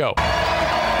 Here you go.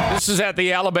 This is at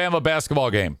the Alabama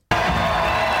basketball game.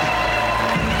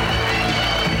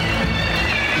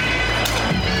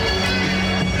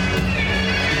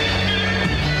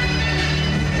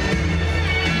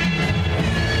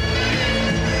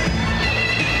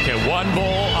 Okay, one bowl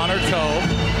on her toe,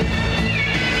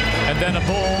 and then a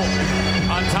bowl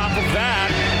on top of that,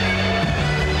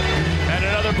 and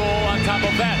another bowl on top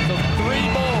of that. So 3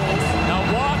 bowls. Now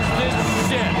watch this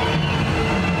shit.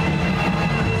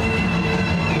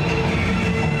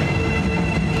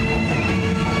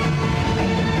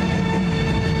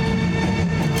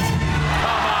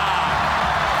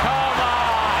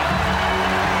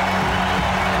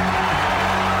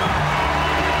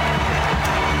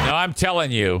 I'm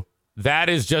telling you, that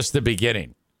is just the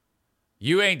beginning.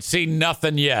 You ain't seen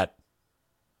nothing yet.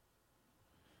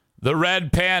 The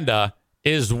Red Panda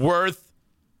is worth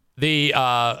the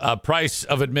price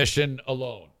of admission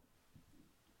alone.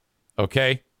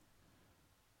 Okay?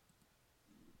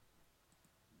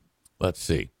 Let's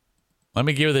see. Let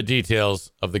me give you the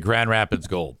details of the Grand Rapids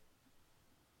Gold.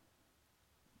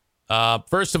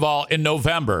 First of all, in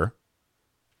November,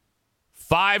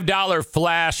 $5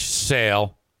 flash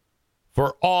sale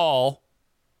for all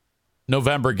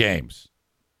November games.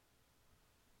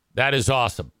 That is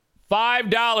awesome.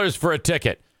 $5 for a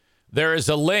ticket. There is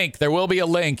a link. There will be a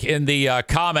link in the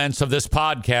comments of this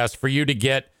podcast for you to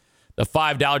get the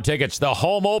 $5 tickets. The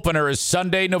home opener is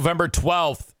Sunday, November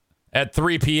 12th at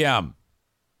 3 p.m.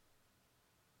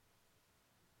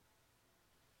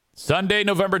 Sunday,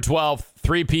 November 12th,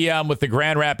 3 p.m. with the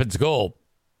Grand Rapids Gold.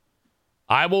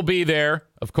 I will be there,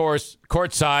 of course,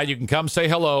 courtside. You can come say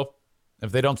hello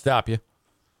if they don't stop you.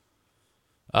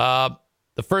 The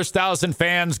first 1,000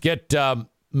 fans get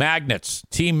magnets,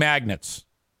 team magnets.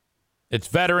 It's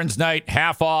Veterans Night,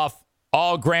 half off,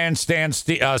 all grandstand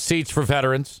seats for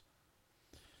veterans.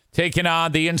 Taking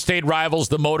on the in-state rivals,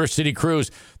 the Motor City Cruise.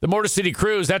 The Motor City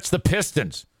Cruise, that's the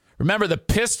Pistons. Remember, the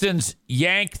Pistons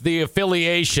yanked the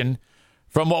affiliation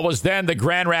from what was then the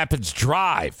Grand Rapids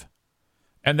Drive.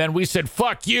 And then we said,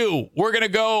 fuck you. We're going to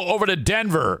go over to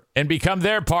Denver and become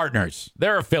their partners,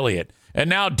 their affiliate. And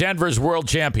now Denver's world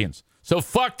champions. So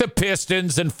fuck the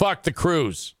Pistons and fuck the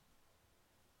Cruise.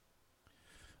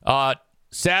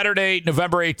 Saturday,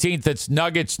 November 18th, it's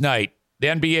Nuggets night. The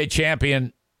NBA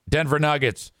champion, Denver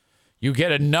Nuggets. You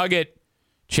get a Nugget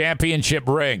championship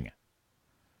ring.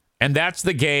 And that's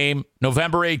the game,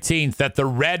 November 18th, that the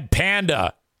Red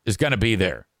Panda is going to be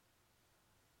there.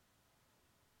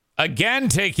 Again,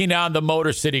 taking on the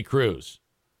Motor City Cruise.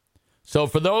 So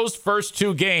for those first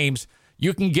 2 games,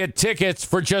 you can get tickets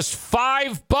for just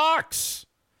 $5.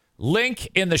 Link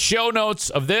in the show notes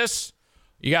of this.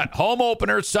 You got home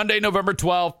opener Sunday, November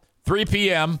 12th, 3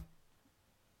 p.m.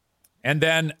 And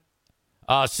then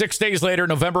 6 days later,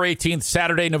 November 18th,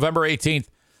 Saturday, November 18th,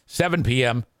 7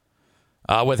 p.m.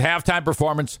 With halftime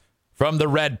performance from the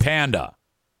Red Panda.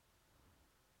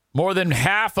 More than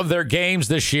half of their games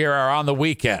this year are on the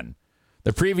weekend.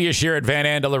 The previous year at Van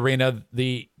Andel Arena,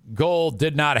 the Gold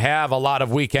did not have a lot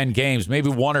of weekend games, maybe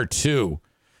one or two,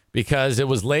 because it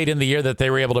was late in the year that they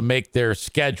were able to make their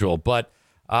schedule. But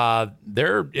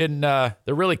they're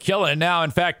really killing it now.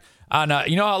 In fact, on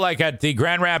you know how like at the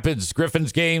Grand Rapids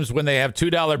Griffins games when they have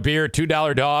 $2 beer,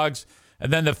 $2 dogs,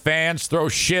 and then the fans throw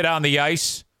shit on the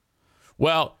ice?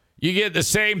 Well, you get the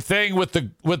same thing with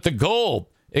the Gold,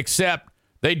 except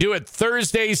they do it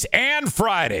Thursdays and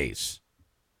Fridays.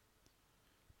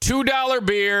 $2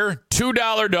 beer,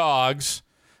 $2 dogs,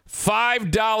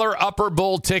 $5 upper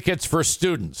bowl tickets for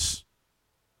students.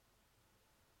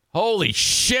 Holy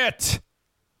shit.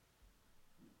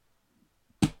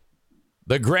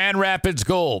 The Grand Rapids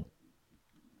Gold.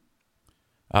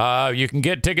 You can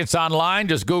get tickets online.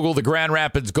 Just Google the Grand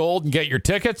Rapids Gold and get your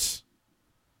tickets.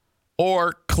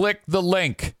 Or click the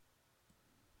link.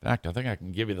 In fact, I think I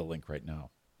can give you the link right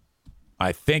now.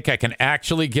 I think I can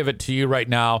actually give it to you right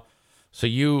now so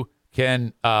you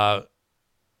can go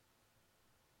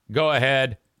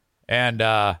ahead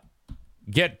and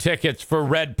get tickets for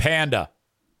Red Panda.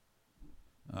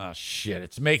 Oh, shit.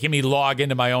 It's making me log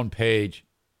into my own page.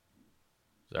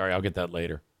 Sorry, I'll get that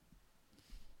later.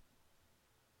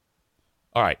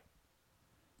 All right.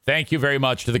 Thank you very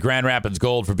much to the Grand Rapids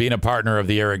Gold for being a partner of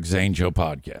the Eric Zane Show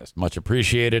podcast. Much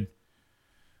appreciated.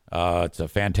 It's a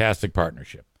fantastic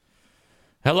partnership.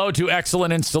 Hello to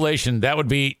Excellent Installation. That would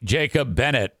be Jacob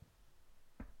Bennett.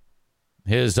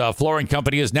 His flooring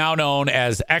company is now known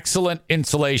as Excellent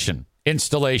Insulation.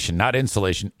 Installation, not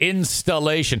insulation.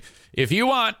 Installation. If you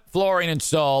want flooring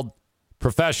installed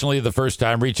professionally the first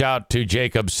time, reach out to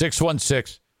Jacob,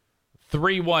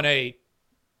 616-318.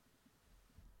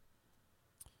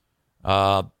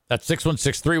 That's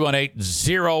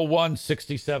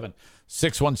 616-318-0167.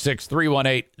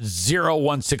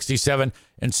 616-318-0167.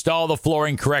 Install the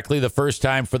flooring correctly the first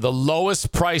time for the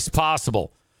lowest price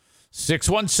possible.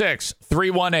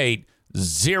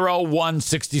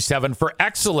 616-318-0167 for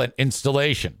excellent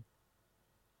installation.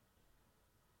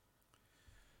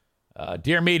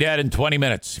 Dear Meathead in 20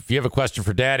 minutes. If you have a question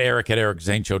for Dad, Eric at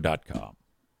ericzaneshow.com.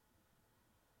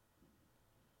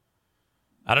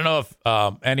 I don't know if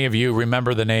any of you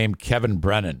remember the name Kevin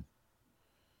Brennan.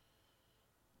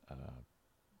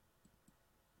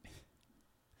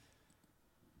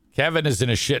 Kevin is in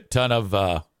a shit ton of,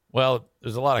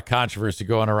 there's a lot of controversy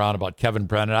going around about Kevin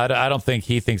Brennan. I don't think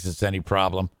he thinks it's any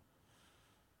problem.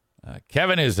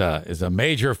 Kevin is a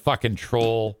major fucking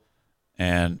troll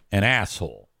and an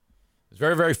asshole. It's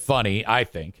very, very funny, I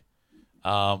think,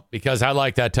 because I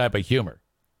like that type of humor.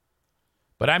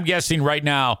 But I'm guessing right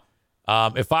now,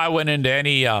 if I went into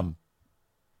any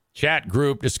chat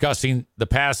group discussing the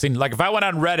passing, like if I went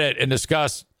on Reddit and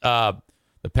discussed the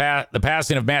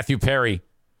passing of Matthew Perry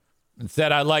and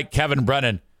said I like Kevin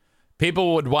Brennan,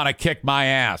 people would want to kick my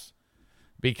ass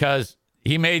because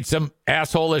he made some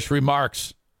asshole-ish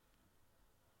remarks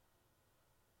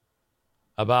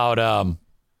about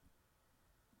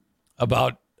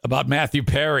Matthew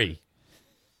Perry.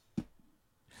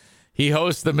 He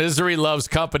hosts the Misery Loves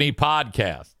Company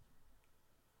podcast.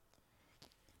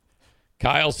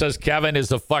 Kyle says Kevin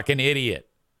is a fucking idiot.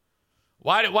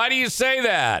 Why do you say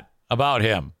that about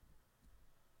him?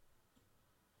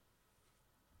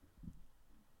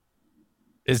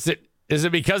 Is it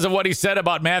because of what he said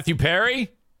about Matthew Perry?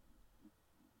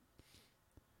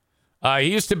 He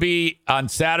used to be on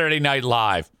Saturday Night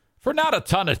Live for not a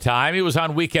ton of time. He was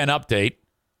on Weekend Update.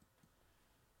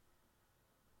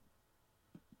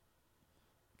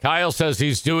 Kyle says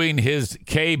he's doing his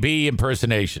KB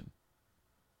impersonation.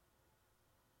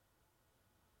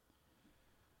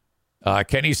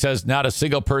 Kenny says not a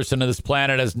single person on this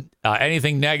planet has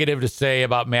anything negative to say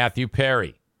about Matthew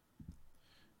Perry.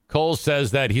 Cole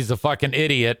says that he's a fucking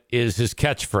idiot is his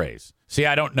catchphrase. See,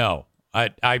 I don't know.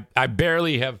 I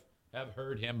barely have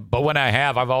heard him, but when I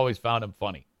have, I've always found him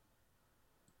funny.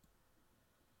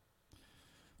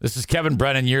 This is Kevin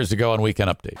Brennan years ago on Weekend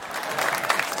Update.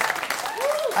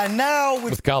 And now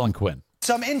with Colin Quinn.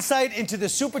 Some insight into the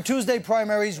Super Tuesday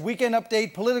primaries. Weekend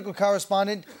Update political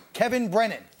correspondent Kevin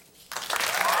Brennan.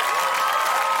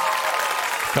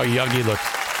 How young he looks.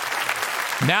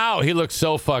 Now he looks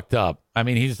so fucked up. I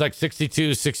mean, he's like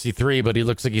 62, 63, but he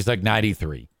looks like he's like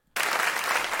 93.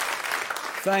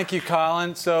 Thank you,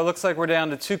 Colin. So it looks like we're down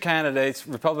to two candidates,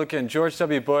 Republican George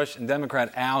W. Bush and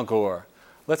Democrat Al Gore.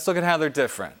 Let's look at how they're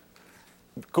different.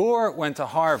 Gore went to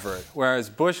Harvard, whereas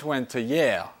Bush went to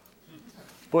Yale.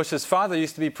 Bush's father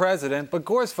used to be president, but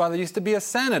Gore's father used to be a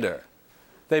senator.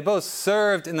 They both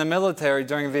served in the military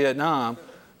during Vietnam.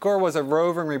 Gore was a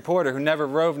roving reporter who never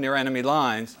roved near enemy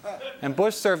lines. And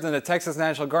Bush served in the Texas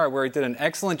National Guard, where he did an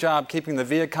excellent job keeping the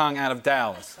Viet Cong out of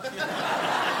Dallas.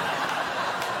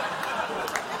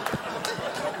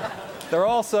 They're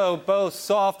also both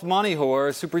soft money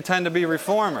whores who pretend to be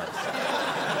reformers.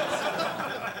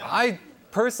 I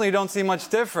personally don't see much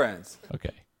difference.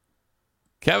 Okay.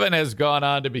 Kevin has gone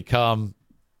on to become,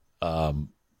 not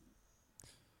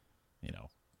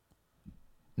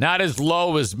as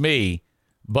low as me,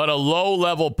 but a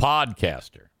low-level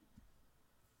podcaster.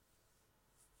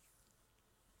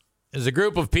 There's a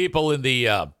group of people in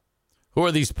the who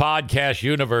are these podcast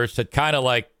universe that kind of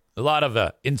like a lot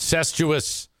of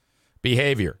incestuous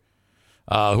behavior.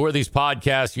 Who are these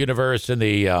podcast universe in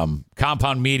the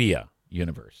compound media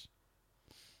universe?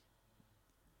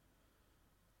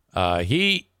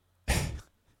 He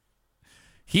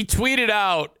tweeted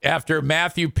out after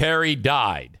Matthew Perry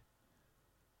died.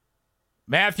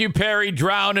 Matthew Perry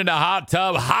drowned in a hot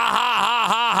tub. Ha, ha, ha,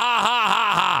 ha, ha, ha,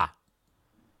 ha, ha.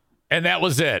 And that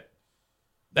was it.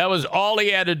 That was all he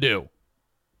had to do.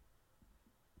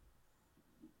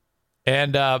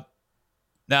 And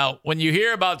now, when you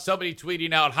hear about somebody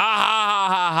tweeting out, ha, ha,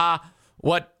 ha, ha,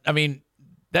 ha,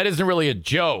 that isn't really a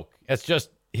joke. It's just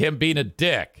him being a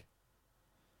dick.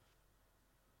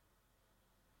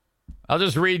 I'll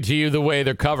just read to you the way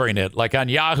they're covering it. Like on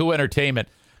Yahoo Entertainment,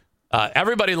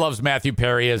 everybody loves Matthew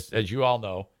Perry, as you all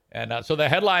know. And so the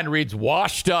headline reads,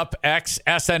 washed up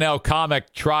ex-SNL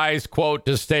comic tries, quote,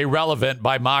 to stay relevant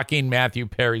by mocking Matthew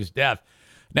Perry's death.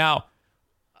 Now,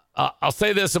 I'll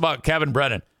say this about Kevin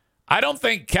Brennan. I don't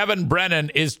think Kevin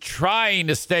Brennan is trying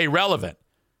to stay relevant.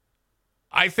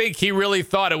 I think he really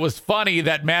thought it was funny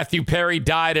that Matthew Perry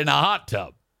died in a hot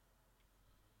tub.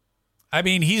 I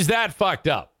mean, he's that fucked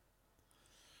up.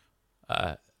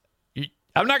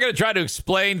 I'm not going to try to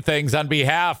explain things on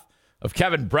behalf of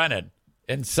Kevin Brennan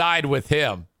and side with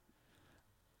him.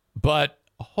 But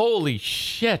holy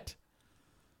shit.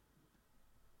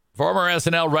 Former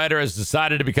SNL writer has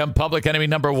decided to become public enemy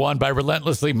number one by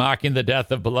relentlessly mocking the death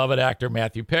of beloved actor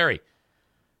Matthew Perry.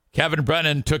 Kevin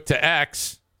Brennan took to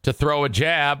X to throw a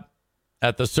jab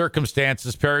at the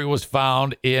circumstances Perry was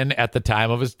found in at the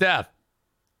time of his death.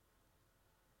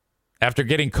 After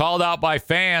getting called out by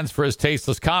fans for his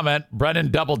tasteless comment, Brennan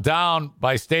doubled down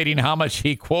by stating how much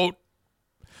he, quote,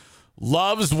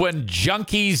 loves when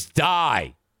junkies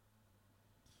die.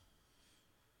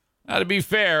 Now, to be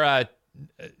fair,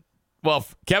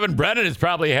 Kevin Brennan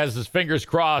probably has his fingers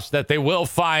crossed that they will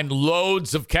find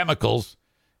loads of chemicals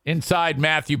inside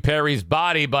Matthew Perry's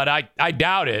body, but I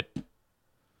doubt it.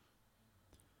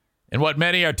 And what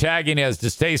many are tagging as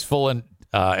distasteful and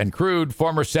crude,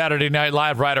 former Saturday Night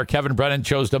Live writer Kevin Brennan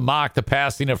chose to mock the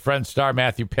passing of Friends star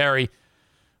Matthew Perry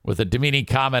with a demeaning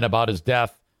comment about his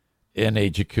death in a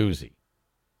jacuzzi.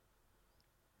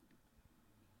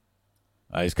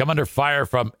 He's come under fire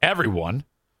from everyone,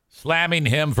 slamming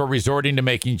him for resorting to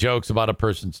making jokes about a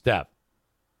person's death.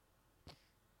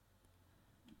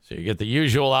 So you get the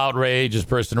usual outrage. This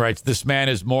person writes, this man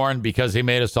is mourned because he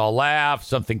made us all laugh.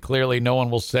 Something clearly no one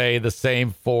will say the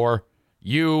same for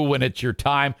you when it's your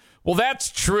time. Well,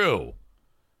 that's true.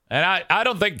 And I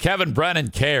don't think Kevin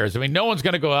Brennan cares. I mean, no one's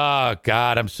going to go, oh,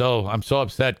 God, I'm so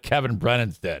upset Kevin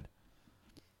Brennan's dead.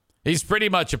 He's pretty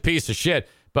much a piece of shit,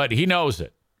 but he knows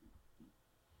it.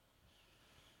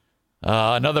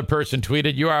 Another person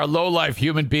tweeted, you are a low-life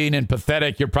human being and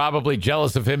pathetic. You're probably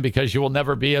jealous of him because you will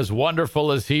never be as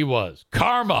wonderful as he was.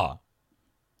 Karma.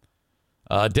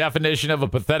 Definition of a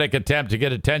pathetic attempt to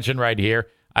get attention right here.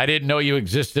 I didn't know you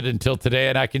existed until today,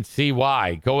 and I can see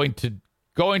why. Going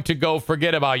to go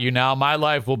forget about you now. My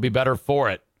life will be better for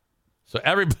it. So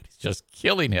everybody's just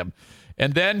killing him.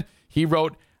 And then he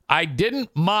wrote, I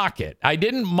didn't mock it. I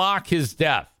didn't mock his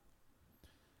death.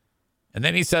 And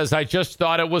then he says, I just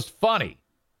thought it was funny.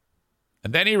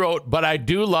 And then he wrote, but I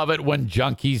do love it when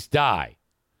junkies die.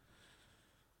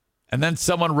 And then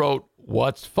someone wrote,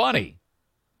 what's funny?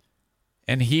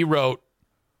 And he wrote,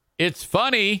 it's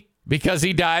funny because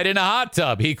he died in a hot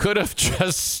tub. He could have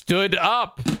just stood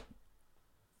up.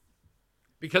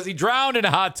 Because he drowned in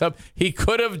a hot tub, he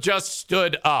could have just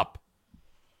stood up.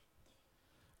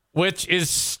 Which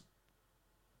is,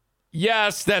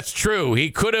 yes, that's true. He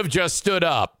could have just stood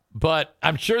up. But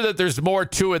I'm sure that there's more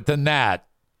to it than that.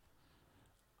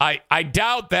 I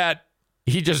doubt that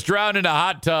he just drowned in a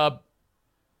hot tub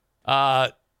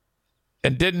and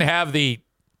didn't have the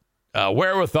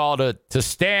wherewithal to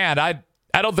stand. I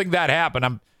don't think that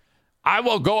happened. I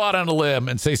will go out on a limb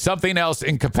and say something else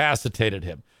incapacitated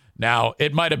him. Now,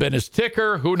 it might have been his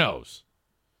ticker. Who knows?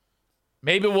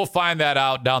 Maybe we'll find that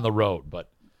out down the road. But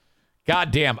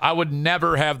goddamn, I would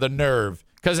never have the nerve,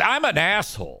 because I'm an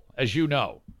asshole, as you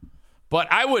know. But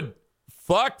I would,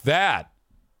 fuck that.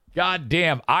 God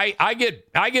damn. I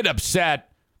get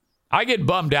upset I get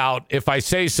bummed out if I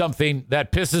say something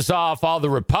that pisses off all the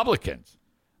Republicans,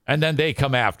 and then they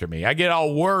come after me. I get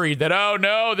all worried that, oh,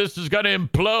 no, this is going to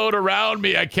implode around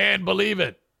me. I can't believe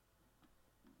it.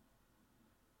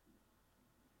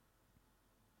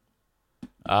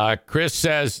 Chris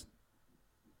says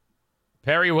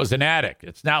Perry was an addict.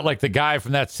 It's not like the guy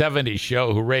from that 70s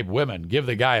show who raped women. Give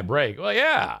the guy a break. Well,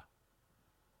 yeah.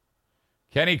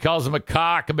 Kenny calls him a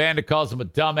cock. Amanda calls him a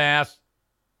dumbass.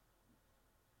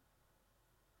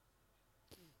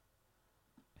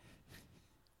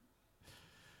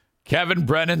 Kevin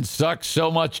Brennan sucks so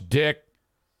much dick.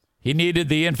 He needed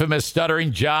the infamous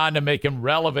Stuttering John to make him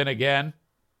relevant again.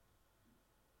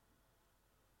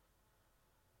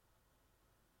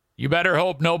 You better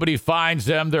hope nobody finds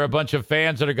them. There are a bunch of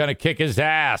fans that are going to kick his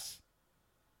ass.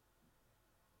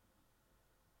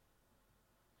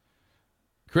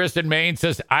 Kristen Main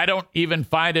says, I don't even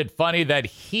find it funny that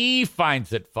he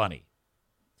finds it funny.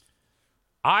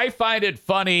 I find it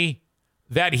funny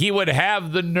that he would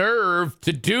have the nerve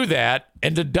to do that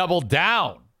and to double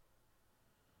down.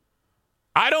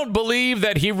 I don't believe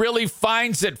that he really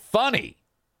finds it funny.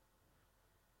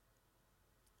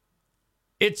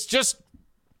 It's just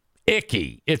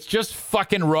icky. It's just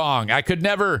fucking wrong. I could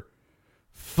never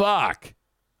fuck.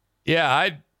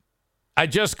 Yeah, I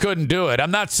just couldn't do it.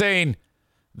 I'm not saying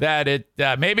that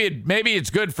maybe it's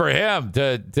good for him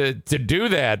to do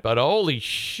that, but holy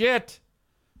shit.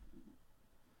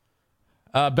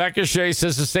 Becca Shea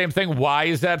says the same thing. Why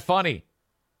is that funny?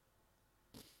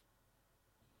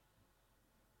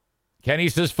 Kenny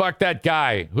says, fuck that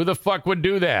guy. Who the fuck would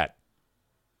do that?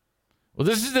 Well,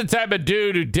 this is the type of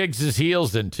dude who digs his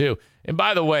heels in, too. And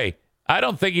by the way, I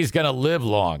don't think he's going to live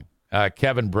long,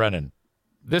 Kevin Brennan.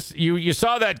 You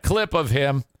saw that clip of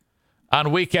him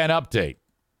on Weekend Update.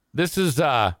 This is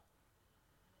an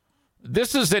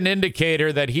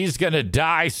indicator that he's going to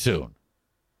die soon.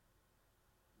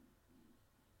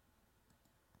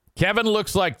 Kevin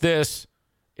looks like this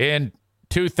in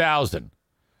 2000.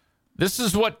 This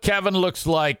is what Kevin looks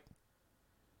like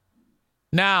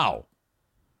now.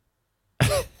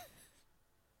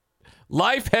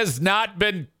 Life has not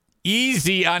been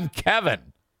easy on Kevin.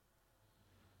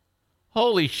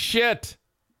 Holy shit.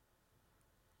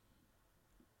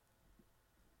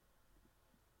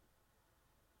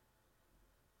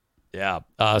 Yeah.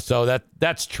 So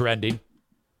that's trending.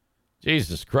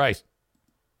 Jesus Christ.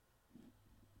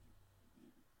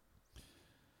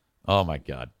 Oh, my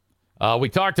God. We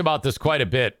talked about this quite a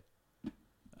bit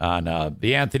on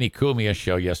the Anthony Cumia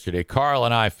show yesterday. Carl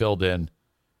and I filled in,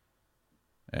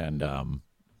 and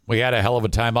we had a hell of a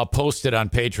time. I'll post it on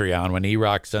Patreon when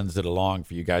E-Rock sends it along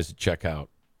for you guys to check out.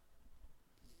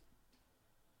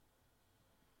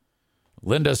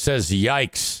 Linda says,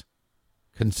 yikes,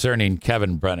 concerning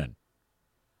Kevin Brennan.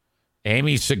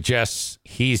 Amy suggests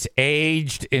he's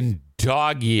aged in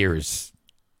dog years,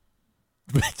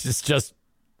 which is just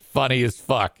funny as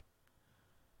fuck.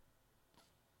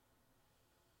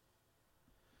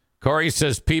 Corey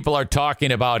says people are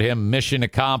talking about him, mission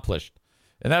accomplished.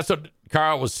 And that's what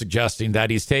Carl was suggesting, that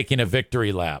he's taking a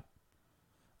victory lap.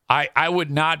 I would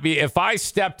not be, if I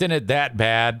stepped in it that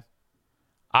bad,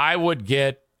 I would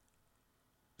get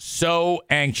so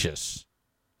anxious,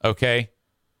 okay,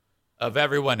 of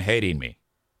everyone hating me.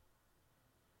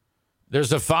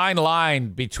 There's a fine line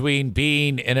between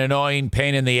being an annoying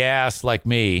pain in the ass like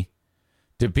me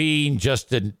to being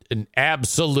just an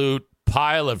absolute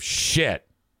pile of shit.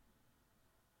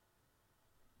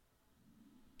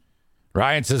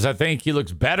 Ryan says, I think he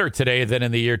looks better today than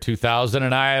in the year 2000,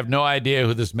 and I have no idea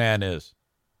who this man is.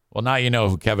 Well, now you know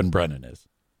who Kevin Brennan is.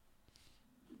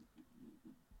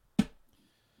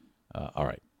 All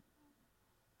right.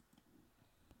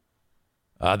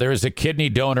 There is a kidney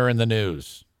donor in the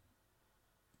news.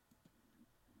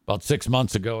 About 6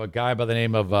 months ago, a guy by the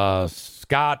name of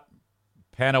Scott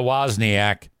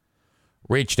Panawazniak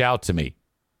reached out to me.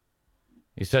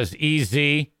 He says,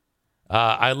 EZ,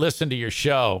 I listened to your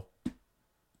show.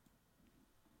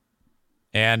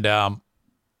 And I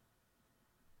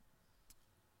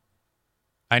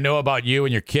know about you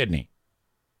and your kidney.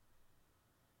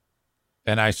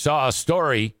 And I saw a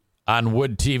story on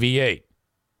Wood TV8.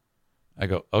 I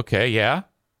go, okay, yeah,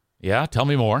 tell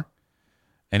me more.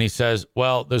 And he says,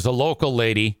 well, there's a local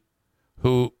lady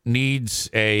who needs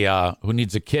a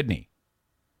kidney,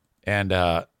 and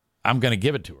I'm going to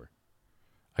give it to her.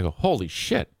 I go, holy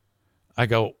shit. I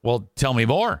go, well, tell me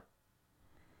more.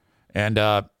 And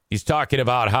he's talking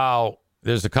about how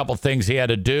there's a couple things he had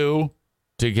to do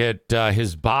to get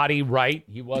his body right.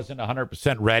 He wasn't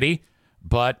 100% ready,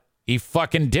 but he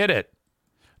fucking did it.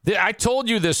 I told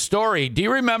you this story. Do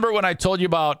you remember when I told you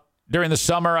about during the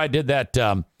summer, I did that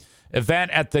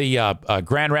event at the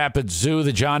Grand Rapids Zoo,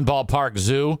 the John Ballpark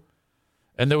Zoo.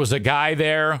 And there was a guy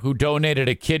there who donated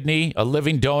a kidney, a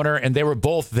living donor, and they were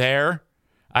both there.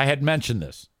 I had mentioned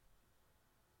this.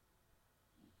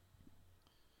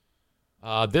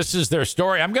 This is their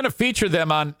story. I'm going to feature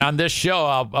them on this show.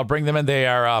 I'll bring them in. They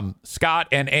are Scott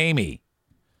and Amy,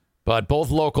 but both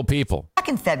local people. Back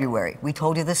in February, we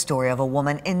told you the story of a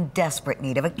woman in desperate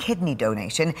need of a kidney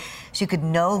donation. She could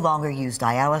no longer use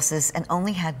dialysis and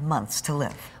only had months to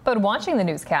live. But watching the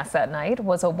newscast that night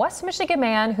was a West Michigan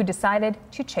man who decided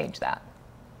to change that.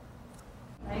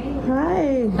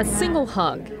 Hi. A single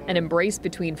hug, an embrace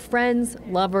between friends,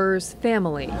 lovers,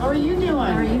 family. How are you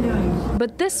doing?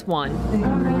 But this one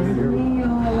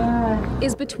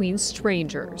is between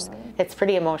strangers. It's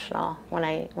pretty emotional when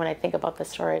I think about the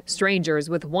story. Strangers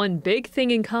with one big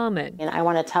thing in common. And I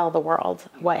want to tell the world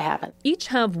what happened. Each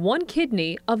have one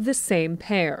kidney of the same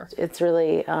pair. It's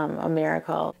really a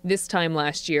miracle. This time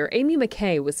last year, Amy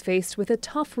McKay was faced with a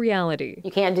tough reality.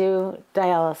 You can't do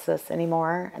dialysis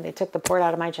anymore. And they took the port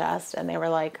out of my chest and they were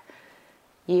like,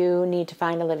 you need to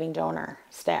find a living donor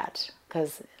stat,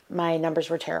 because my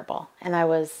numbers were terrible. And I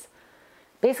was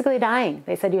basically dying.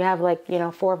 They said you have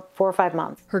 4 or 5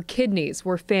 months. Her kidneys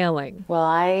were failing. Well,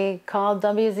 I called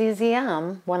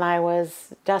WZZM when I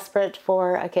was desperate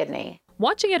for a kidney.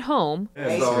 Watching at home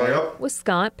was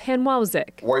Scott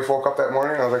Panwowzik. Wife woke up that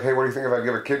morning. I was like, hey, what do you think if I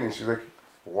give a kidney? She's like,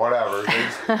 whatever.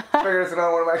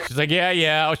 She's like,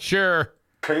 yeah, sure.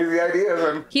 Crazy ideas.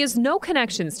 And he has no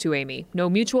connections to Amy, no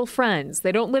mutual friends.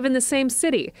 They don't live in the same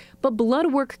city. But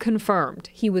blood work confirmed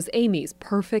he was Amy's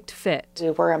perfect fit. We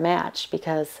were a match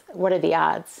because what are the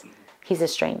odds? He's a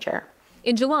stranger.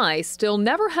 In July, still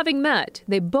never having met,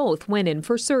 they both went in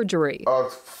for surgery.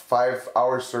 5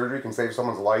 hours surgery can save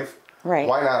someone's life. Right.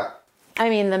 Why not? I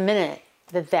mean, the minute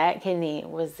that kidney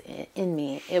was in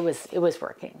me, it was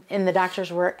working. And the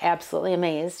doctors were absolutely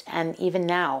amazed. And even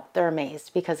now, they're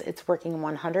amazed because it's working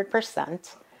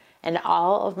 100%. And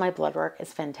all of my blood work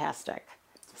is fantastic.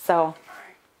 So,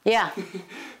 yeah.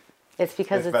 It's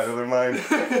because it's better than mine.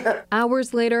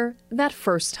 Hours later, that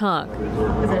first hug.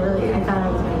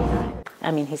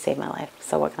 I mean, he saved my life.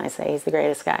 So what can I say? He's the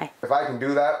greatest guy. If I can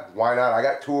do that, why not? I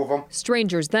got 2 of them.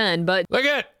 Strangers then, but... Look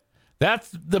at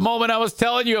that's the moment I was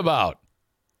telling you about.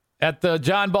 At the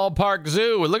John Ballpark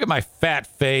Zoo. Look at my fat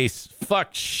face.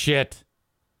 Fuck shit.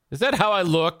 Is that how I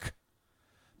look?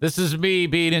 This is me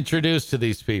being introduced to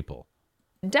these people.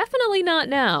 Definitely not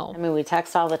now. I mean, we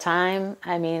text all the time.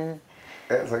 I mean...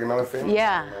 Yeah, it's like another family.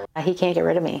 Yeah. He can't get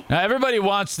rid of me. Now, everybody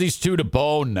wants these two to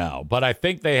bone now, but I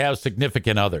think they have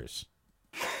significant others.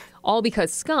 All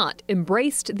because Scott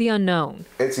embraced the unknown.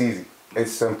 It's easy.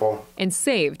 It's simple. And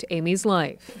saved Amy's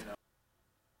life.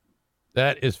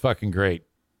 That is fucking great.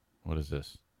 What is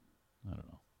this? I don't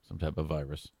know. Some type of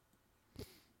virus.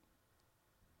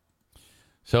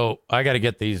 So I got to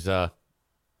get these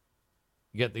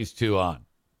two on.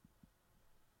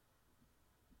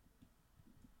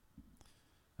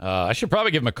 I should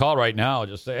probably give him a call right now.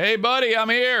 Just say, hey, buddy, I'm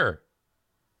here.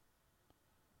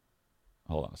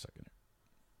 Hold on a second.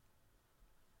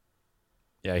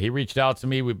 Yeah, he reached out to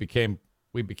me. We became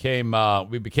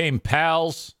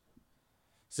pals.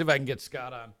 See if I can get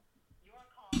Scott on.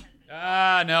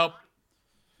 Nope.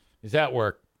 He's at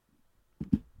work.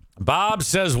 Bob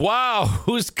says, wow,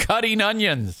 who's cutting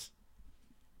onions?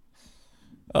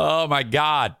 Oh, my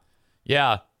God.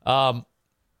 Yeah,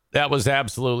 that was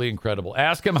absolutely incredible.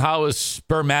 Ask him how his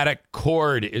spermatic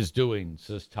cord is doing,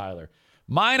 says Tyler.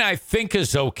 Mine, I think,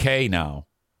 is okay now.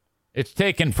 It's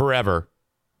taken forever.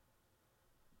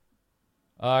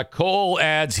 Cole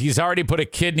adds, he's already put a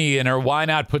kidney in her. Why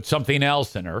not put something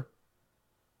else in her?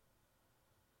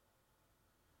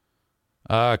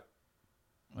 Let's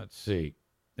see.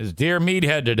 Is Dear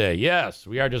Meathead today? Yes,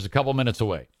 we are just a couple minutes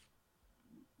away.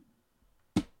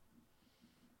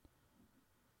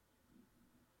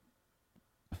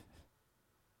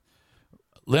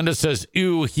 Linda says,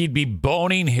 ew, he'd be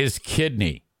boning his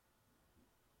kidney.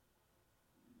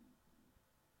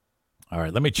 All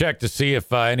right, let me check to see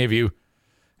if any of you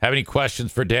have any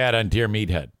questions for Dad on Dear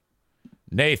Meathead.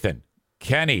 Nathan,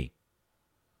 Kenny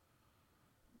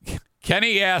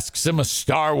asks him a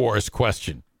Star Wars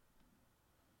question.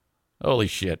 Holy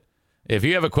shit. If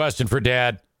you have a question for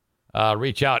Dad,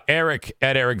 reach out, Eric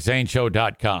at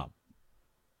ericzaneshow.com.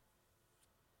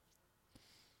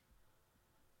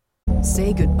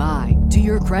 Say goodbye to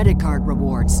your credit card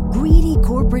rewards. Greedy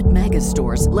corporate mega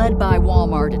stores, led by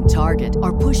Walmart and Target,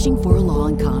 are pushing for a law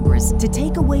in Congress to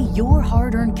take away your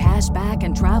hard-earned cash back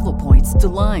and travel points to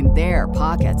line their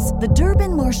pockets. The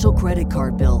Durbin-Marshall credit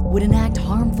card bill would enact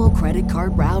harmful credit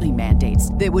card routing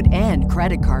mandates that would end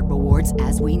credit card rewards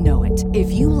as we know it.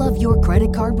 If you love your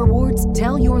credit card rewards,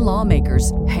 tell your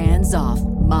lawmakers, hands off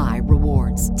my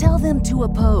rewards. Tell them to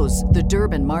oppose the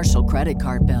Durbin-Marshall credit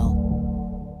card bill.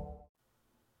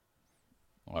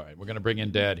 All right, we're going to bring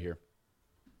in Dad here.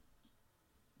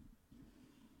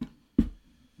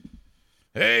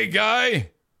 Hey, Guy.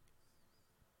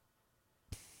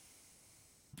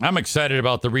 I'm excited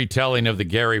about the retelling of the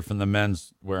Gary from the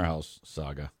Men's Warehouse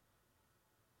saga.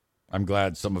 I'm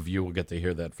glad some of you will get to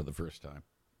hear that for the first time.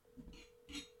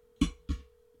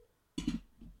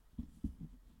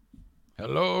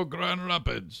 Hello, Grand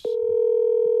Rapids.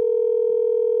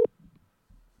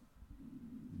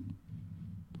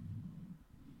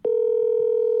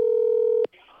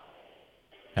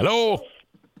 Hello.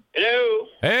 Hello.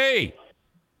 Hey.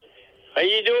 How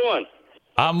you doing?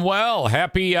 I'm well.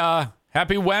 Happy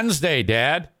Wednesday,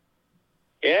 Dad.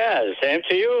 Yeah, same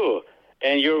to you.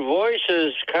 And your voice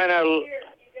is kind of.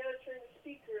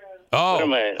 Oh. Wait a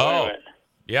minute.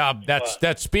 Yeah, that's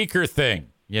that speaker thing,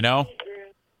 you know?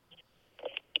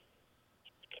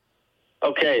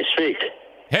 Okay, speak.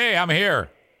 Hey, I'm here.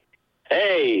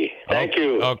 Hey, thank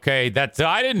you. Okay,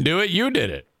 I didn't do it. You did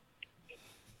it.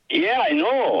 Yeah, I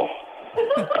know.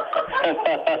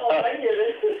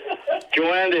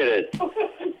 Joanne did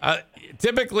it.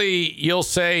 Typically, you'll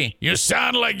say, you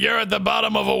sound like you're at the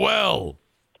bottom of a well.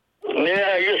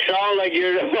 Yeah, you sound like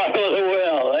you're at the bottom of the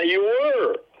well. You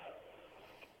were.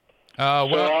 Well,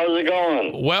 so how's it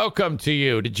going? Welcome to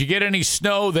you. Did you get any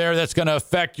snow there that's going to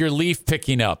affect your leaf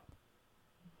picking up?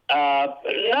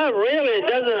 Not really. It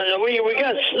doesn't. We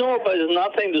got snow, but it's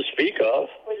nothing to speak of.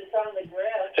 But it's on the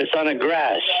grass. It's on the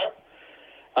grass.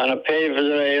 On a paved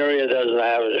area, doesn't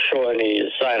have to show any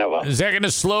sign of it. Is that going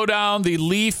to slow down the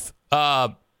leaf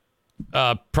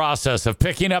process of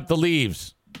picking up the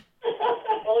leaves?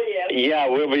 Oh yeah. Yeah,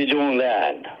 we'll be doing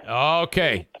that.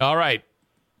 Okay. All right.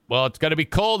 Well, it's going to be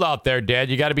cold out there, Dad.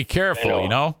 You got to be careful, you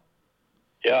know?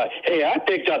 Yeah. Hey, I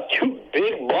picked up 2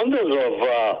 big bundles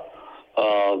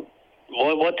of,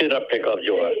 what did I pick up,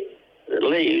 George?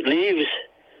 Leaves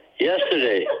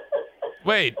yesterday.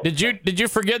 Wait, did you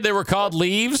forget they were called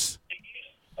leaves?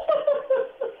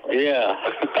 Yeah.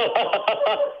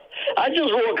 I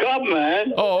just woke up,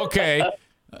 man. Oh, okay.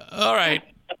 All right.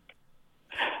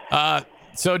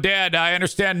 So, Dad, I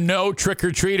understand no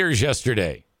trick-or-treaters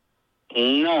yesterday.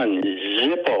 None.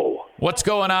 Zippo. What's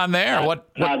going on there?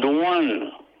 Not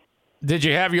one. Did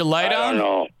you have your light on? I don't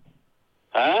know.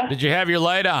 Huh? Did you have your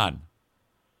light on?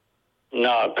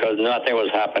 No, because nothing was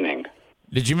happening.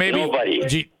 Did you maybe?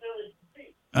 Nobody.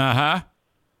 Uh-huh.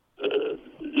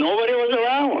 Nobody was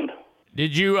around.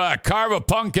 Did you carve a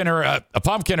pumpkin or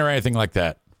anything like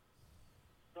that?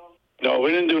 No,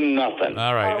 we didn't do nothing.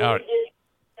 All right.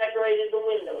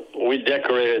 We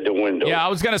decorated the window. Yeah, I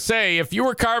was going to say, if you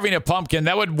were carving a pumpkin,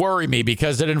 that would worry me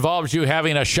because it involves you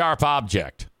having a sharp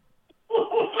object.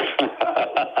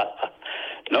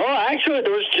 No, actually, it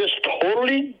was just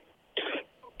totally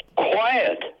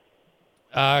quiet.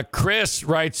 Chris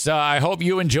writes, I hope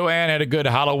you and Joanne had a good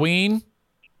Halloween.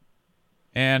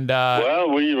 And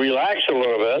well, we relaxed a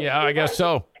little bit. Yeah, I guess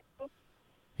so.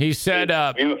 He said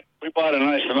we bought a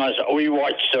nice we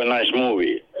watched a nice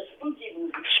movie.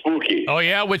 Spooky. Oh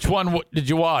yeah, which one did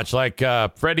you watch? Like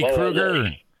Freddy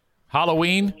Krueger,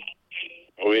 Halloween?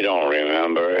 We don't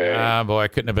remember. Boy, it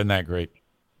couldn't have been that great.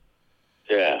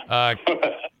 Yeah.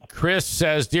 Chris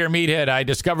says, Dear Meathead, I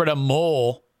discovered a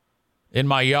mole in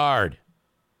my yard.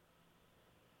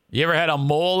 You ever had a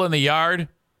mole in the yard?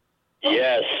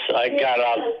 Yes, I got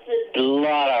a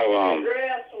lot of them.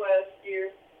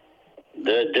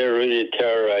 They're really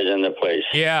terrorizing the place.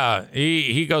 Yeah,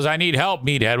 he goes, I need help,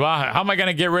 Meathead. Well, how am I going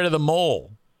to get rid of the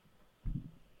mole?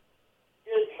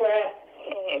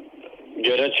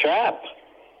 Get a trap.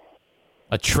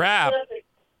 A trap?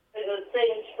 The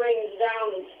thing springs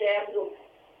down and stabs them.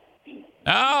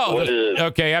 Oh,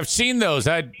 okay. I've seen those.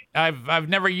 I've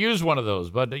never used one of those,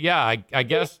 but yeah, I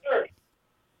guess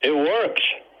it works.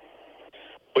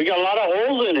 We got a lot of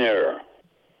holes in here.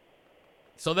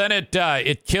 So then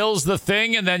it kills the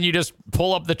thing, and then you just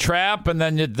pull up the trap, and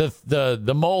then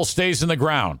the mole stays in the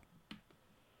ground.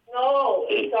 No,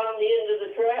 it's on the end of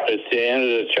the trap. It's the end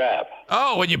of the trap.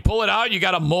 Oh, when you pull it out, you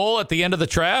got a mole at the end of the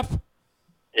trap?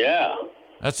 Yeah.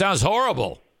 That sounds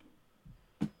horrible.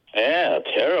 Yeah,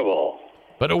 terrible.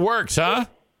 But it works, huh?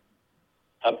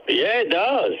 Yeah, it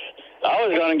does. I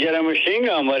was going to get a machine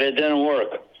gun, but it didn't work.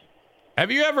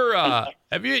 Have you ever?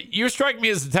 You strike me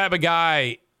as the type of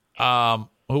guy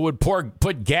who would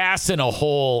put gas in a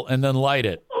hole and then light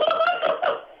it.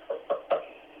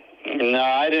 No,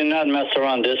 I did not mess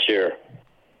around this year.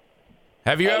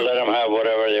 Have you ever let them have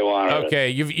whatever they want?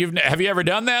 Okay, have you ever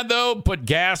done that though? Put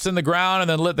gas in the ground and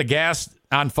then lit the gas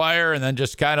on fire and then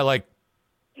just kind of like.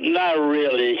 Not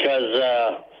really,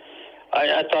 because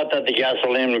I thought that the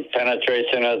gasoline penetrates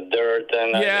in the dirt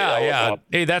and yeah.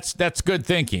 Hey, that's good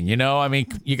thinking. You know, I mean,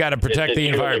 you got to protect the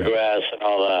environment, the grass and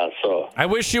all that. So I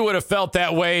wish you would have felt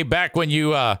that way back when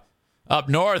you up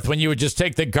north when you would just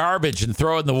take the garbage and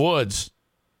throw it in the woods.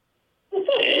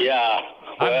 Yeah.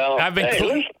 Well, I've been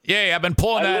pulling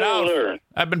that out.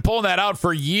 I've been pulling that out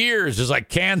for years. There's like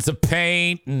cans of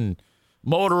paint and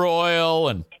motor oil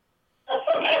and.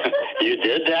 You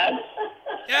did that?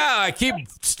 Yeah, I keep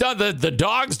the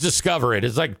dogs discover it.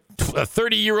 It's like a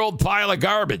 30-year-old pile of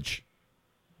garbage.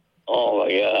 Oh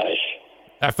my gosh!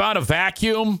 I found a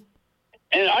vacuum.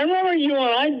 And I remember you and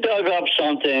I dug up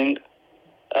something,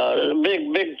 a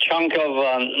big chunk of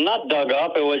not dug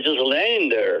up. It was just laying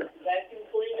there. Vacuum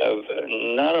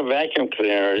cleaner? Not a vacuum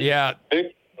cleaner. Yeah.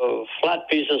 Big flat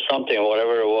piece of something,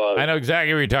 whatever it was. I know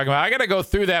exactly what you're talking about. I got to go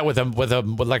through that with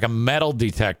like a metal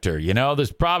detector. You know,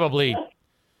 there's probably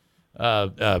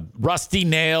rusty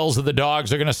nails that the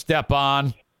dogs are going to step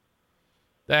on.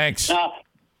 Thanks. Now,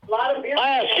 I'll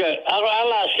ask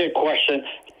you a question.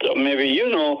 Maybe you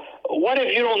know. What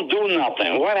if you don't do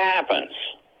nothing? What happens?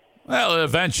 Well,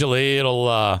 eventually it'll,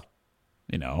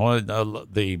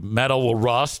 the metal will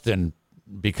rust and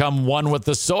become one with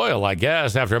the soil, I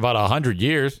guess, after about 100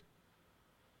 years.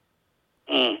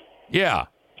 Yeah.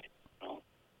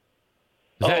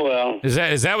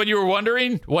 Is that what you were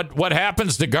wondering? What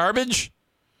happens to garbage?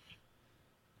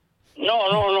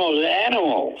 No, the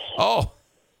animals. Oh,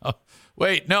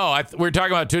 wait, no, we're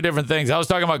talking about two different things. I was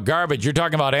talking about garbage. You're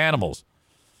talking about animals.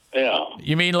 Yeah.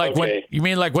 You mean like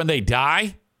when they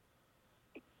die?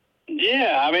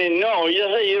 Yeah, I mean, no, you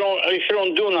say if you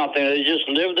don't do nothing, they just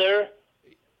live there.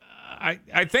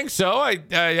 I think so.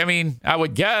 I mean, I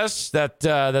would guess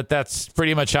that's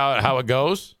pretty much how it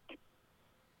goes.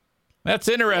 That's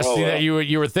interesting that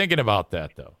you were thinking about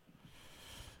that, though.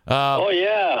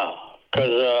 Yeah,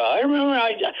 because I remember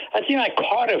I think I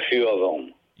caught a few of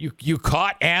them. You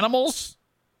caught animals?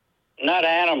 Not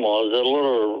animals, the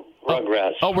little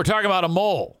rugrats. Oh, we're talking about a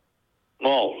mole.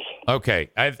 Moles. Okay,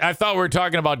 I thought we were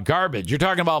talking about garbage. You're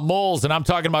talking about moles, and I'm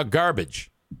talking about garbage.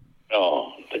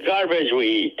 Oh, the garbage we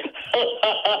eat.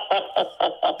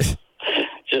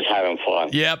 Just having fun.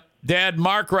 Yep. Dad,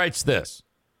 Mark writes this.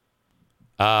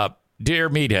 Dear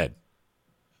Meathead,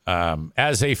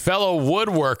 as a fellow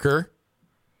woodworker,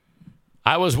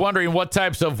 I was wondering what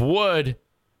types of wood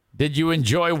did you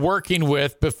enjoy working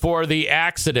with before the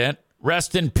accident?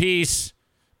 Rest in peace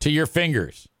to your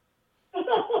fingers. God,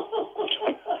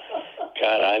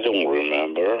 I don't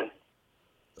remember.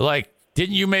 Like,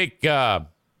 didn't you make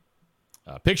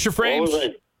picture frames? What was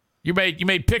it? You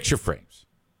made picture frames.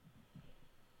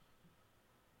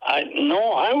 I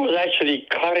was actually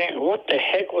cutting. What the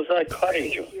heck was I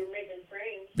cutting? You were making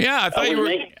frames. Yeah, I thought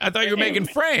you were making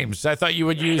frames. I thought you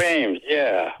would use frames.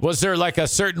 Yeah. Was there like a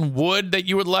certain wood that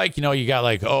you would like? You know, you got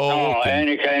like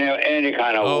any kind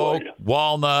of oak, wood,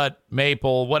 walnut,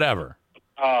 maple, whatever.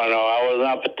 Oh no, I was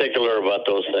not particular about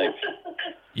those things.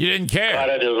 You didn't care. Cut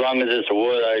it as long as it's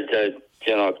wood. I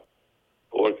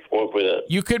work with it.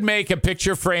 You could make a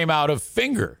picture frame out of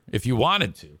finger if you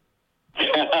wanted to.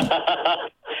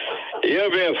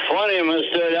 You're being funny,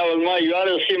 mister. That was you ought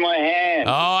to see my hand.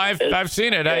 Oh, I've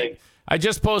seen it. Okay. I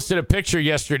just posted a picture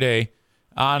yesterday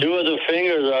on. 2 of the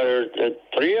fingers are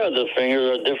 3 of the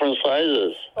fingers are different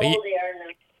sizes.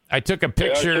 I took a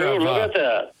picture of. Look at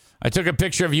that. I took a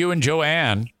picture of you and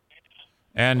Joanne,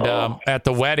 and at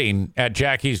the wedding, at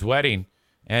Jackie's wedding,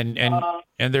 and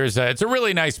there's it's a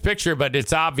really nice picture, but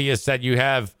it's obvious that you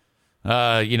have,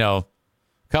 a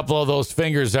couple of those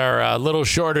fingers are a little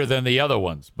shorter than the other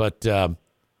ones. But hey,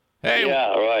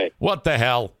 yeah, right. What the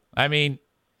hell? I mean,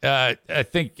 I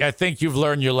think you've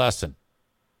learned your lesson.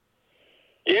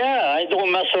 Yeah, I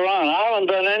don't mess around. I haven't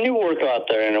done any work out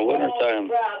there in the wintertime.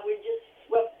 We just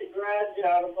swept the garage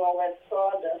out of all that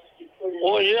sawdust you put in.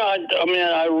 Well, yeah, I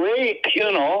rake,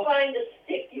 Find a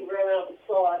stick, you run out and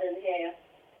saw it in half.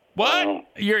 What?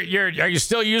 Are you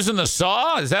still using the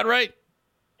saw? Is that right?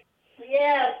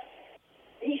 Yes.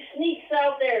 He sneaks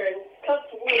out there and cuts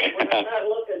wood when I'm not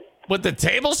looking. With the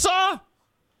table saw?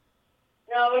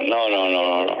 No.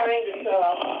 No. Kind of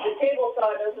saw. The table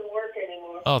saw doesn't work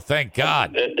anymore. Oh, thank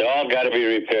God. They all got to be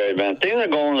repaired, man. Things are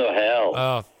going to hell.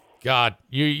 Oh, God,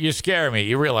 you scare me.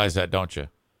 You realize that, don't you?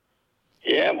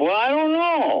 Yeah, well, I don't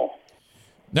know.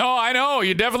 No, I know.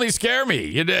 You definitely scare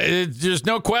me. There's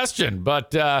no question.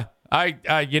 But it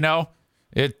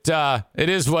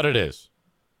is what it is.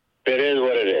 It is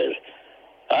what it is.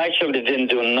 I actually didn't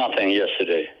do nothing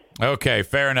yesterday. Okay,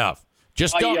 fair enough.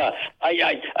 Just don't. I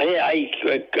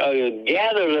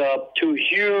gathered up 2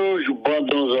 huge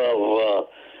bundles of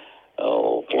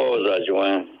what was that,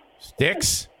 Joanne?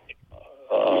 Sticks?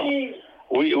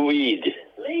 Weed.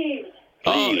 Leave.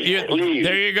 Oh, Leave.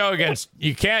 there you go again.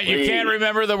 You can't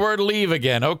remember the word leave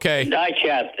again. Okay. I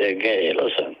can't. Okay,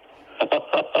 listen.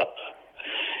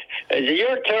 It's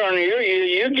your turn.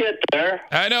 You get there.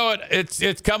 I know it.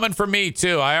 It's coming for me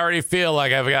too. I already feel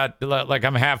like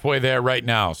I'm halfway there right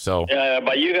now. So. Yeah,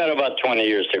 but you got about 20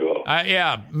 years to go.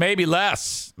 Yeah, maybe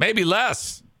less. Maybe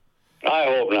less. I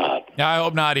hope not. I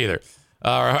hope not either.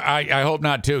 I hope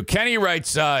not too. Kenny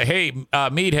writes, "Hey,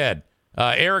 Meathead.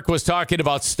 Eric was talking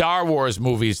about Star Wars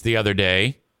movies the other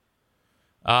day.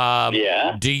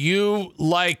 Yeah. Do you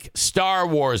like Star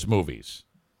Wars movies?"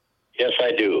 Yes,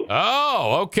 I do.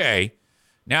 Oh, okay.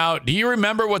 Now, do you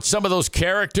remember what some of those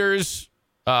characters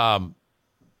are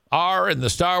in the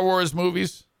Star Wars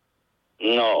movies?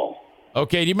 No.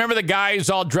 Okay. Do you remember the guy who's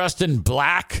all dressed in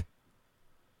black?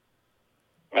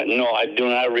 No, I do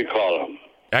not recall him.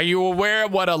 Are you aware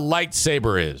of what a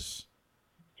lightsaber is?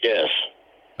 Yes.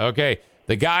 Okay.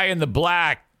 The guy in the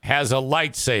black has a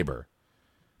lightsaber.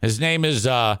 His name is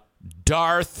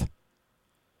Darth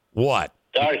what?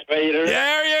 Darth Vader.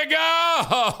 There you go.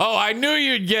 I knew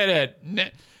you'd get it.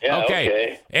 Yeah,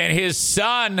 okay. And his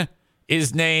son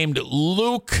is named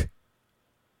Luke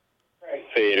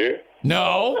Vader.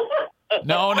 No,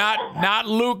 not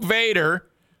Luke Vader,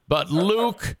 but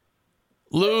Luke.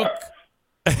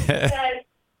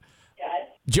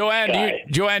 Joanne,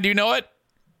 do you know it?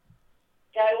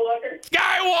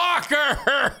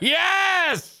 Skywalker.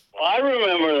 Yes. I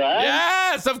remember that.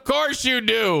 Yes, of course you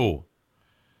do.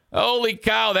 Holy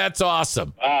cow, that's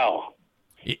awesome. Wow.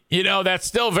 You know, that's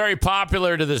still very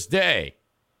popular to this day.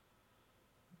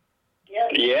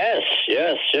 Yes.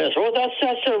 Well, that's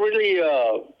a really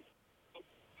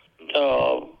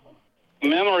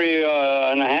memory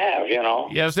and a half, you know.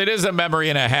 Yes, it is a memory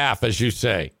and a half, as you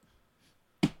say.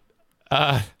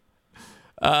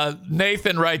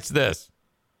 Nathan writes this.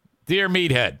 Dear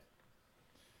Meathead,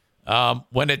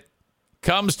 when it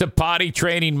comes to potty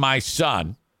training my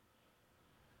son,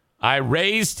 I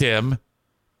raised him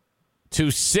to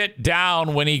sit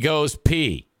down when he goes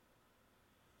pee.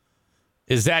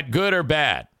 Is that good or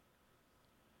bad?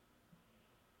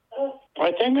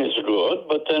 I think it's good,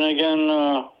 but then again,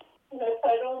 I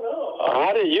don't know.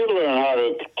 How did you learn how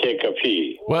to take a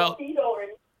pee? Well,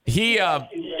 he,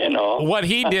 what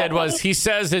he did was he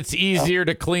says it's easier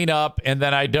to clean up, and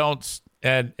then I don't,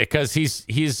 and because he's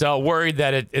worried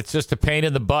that it's just a pain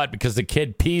in the butt because the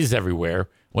kid pees everywhere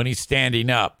when he's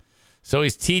standing up. So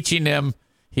he's teaching him.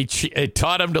 He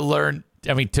taught him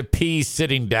to pee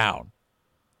sitting down.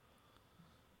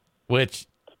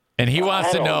 And he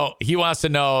wants to know. He wants to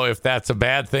know if that's a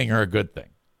bad thing or a good thing.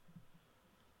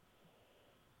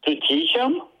 To teach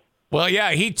him? Well,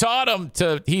 yeah, he taught him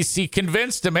to. He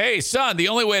convinced him, hey, son, the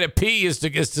only way to pee is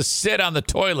to sit on the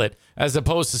toilet as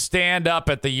opposed to stand up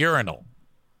at the urinal.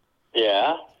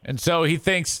 Yeah. And so he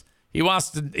thinks he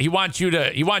wants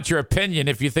your opinion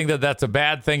if you think that that's a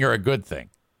bad thing or a good thing.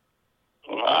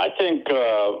 I think.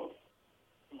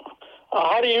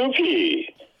 How do you pee?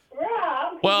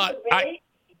 Well,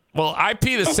 I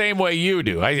pee the same way you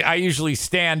do. I usually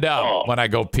stand up when I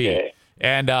go pee. Okay.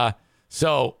 And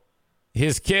so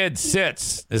his kid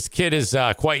sits. This kid is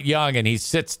quite young, and he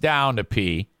sits down to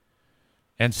pee.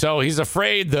 And so he's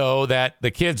afraid, though, that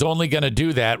the kid's only going to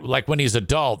do that like when he's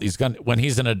adult. When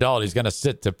he's an adult, he's going to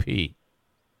sit to pee.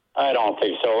 I don't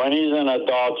think so. When he's an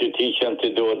adult, you teach him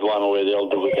to do it one way, they'll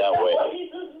do it that way.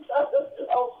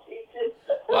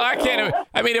 Well, I can't.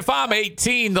 I mean, if I'm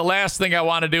 18, the last thing I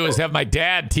want to do is have my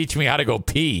dad teach me how to go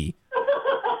pee.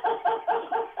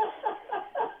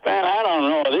 Man, I don't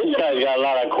know. This guy's got a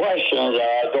lot of questions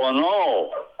I don't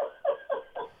know.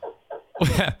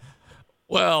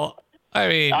 Well, I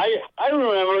mean, I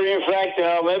remember, in fact,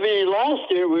 maybe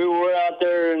last year we were out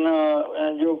there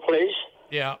in your place.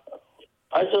 Yeah.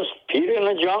 I just peed in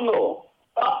the jungle.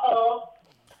 Uh-oh.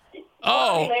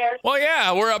 Oh, well,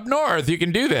 yeah, we're up north. You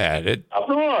can do that. Up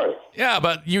north. Yeah,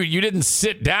 but you didn't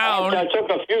sit down. I took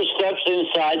a few steps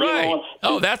inside. Right. You know,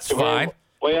 Oh, that's fine.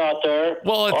 Way out there.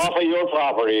 Well, off of your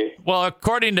property. Well,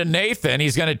 according to Nathan,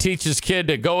 he's going to teach his kid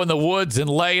to go in the woods and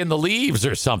lay in the leaves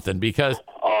or something because.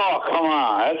 Oh, come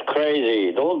on. That's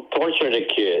crazy. Don't torture the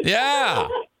kid. Yeah.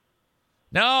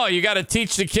 No, you got to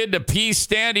teach the kid to pee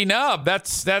standing up.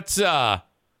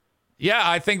 Yeah,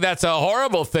 I think that's a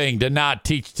horrible thing to not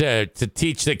teach to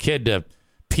teach the kid to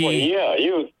pee. Well,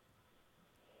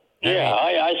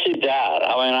 I see that.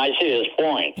 I mean, I see his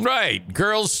point. Right.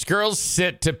 Girls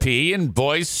sit to pee and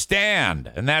boys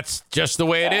stand, and that's just the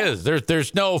way it is.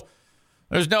 There's no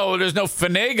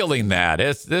finagling that.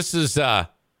 It's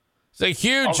a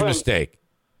huge mistake.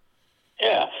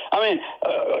 Yeah, I mean,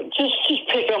 just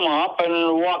pick them up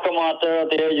and walk them out there at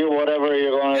the edge or whatever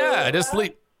you're going to do. Yeah, just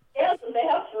leave. Yes, the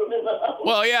bathroom is up.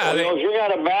 Well, yeah. If you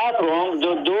got a bathroom,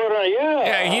 do it.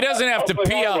 Yeah, he doesn't have to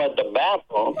pee out. About the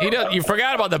bathroom. You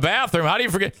forgot about the bathroom. How do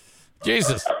you forget?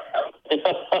 Jesus.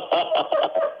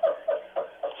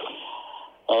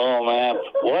 Oh man,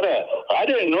 I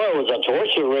didn't know it was a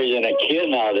torture raising a kid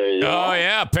nowadays. Oh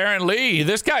yeah, apparently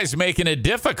this guy's making it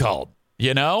difficult.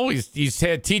 You know, he's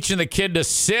teaching the kid to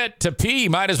sit to pee.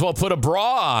 Might as well put a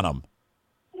bra on him.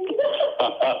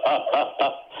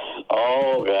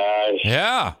 Oh gosh.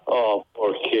 Yeah. Oh,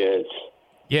 poor kids.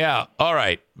 Yeah. All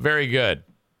right. Very good.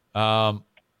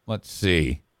 Let's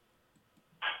see.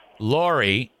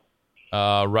 Lori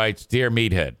writes, "Dear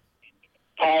Meathead."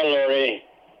 Hi, Lori.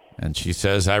 And she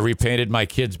says, "I repainted my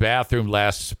kid's bathroom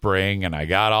last spring, and I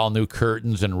got all new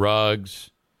curtains and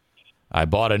rugs. I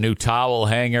bought a new towel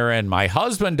hanger, and my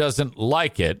husband doesn't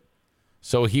like it,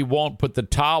 so he won't put the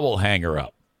towel hanger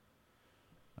up.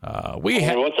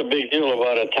 What's the big deal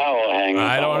about a towel hanger?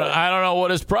 I don't know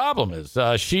what his problem is."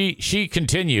 She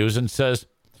continues and says,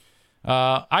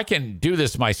 "I can do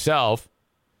this myself,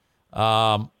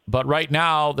 but right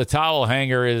now the towel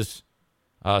hanger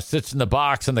sits in the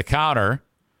box on the counter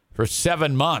for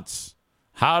 7 months.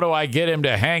 How do I get him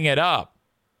to hang it up?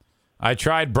 I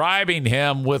tried bribing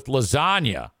him with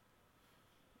lasagna."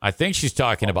 I think she's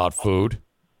talking about food.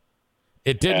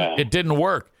 It didn't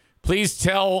work. "Please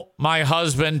tell my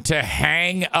husband to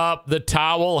hang up the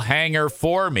towel hanger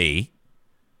for me."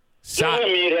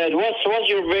 Meathead, what's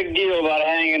your big deal about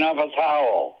hanging up a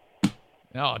towel?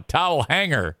 No, a towel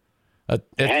hanger.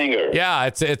 Hanger. Yeah,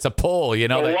 it's a pull, you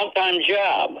know. A one-time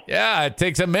job. Yeah, it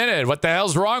takes a minute. What the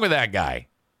hell's wrong with that guy?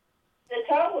 The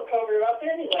towel will cover it up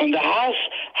anyway. And the house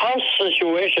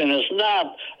situation is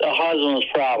not the husband's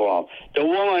problem. The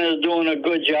woman is doing a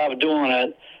good job doing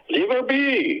it. Leave her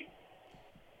be.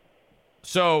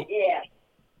 So,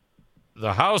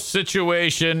 the house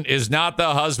situation is not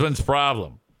the husband's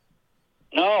problem.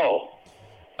 No.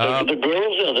 The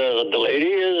girls, the lady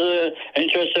is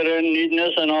interested in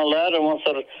neatness and all that and wants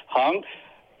her hung.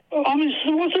 I mean,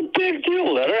 what's the big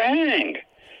deal? Let her hang.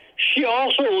 She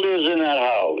also lives in that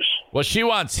house. Well, she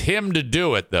wants him to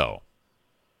do it, though.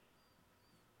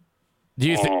 Do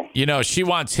you think, she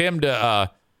wants him to,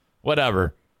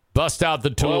 bust out the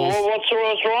tools? Well, what's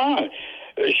wrong?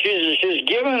 She's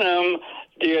given him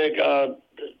the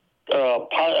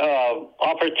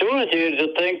opportunity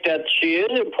to think that she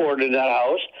is important in that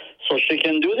house, so she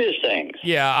can do these things.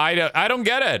 Yeah, I don't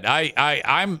get it.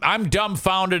 I'm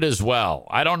dumbfounded as well.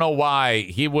 I don't know why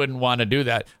he wouldn't want to do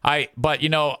that. But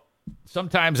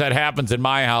sometimes that happens in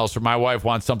my house where my wife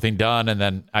wants something done, and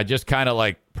then I just kind of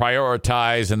like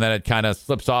prioritize, and then it kind of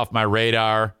slips off my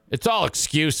radar. It's all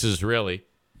excuses, really.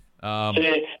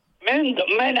 See,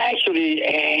 men actually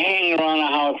hang around the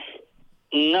house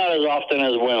not as often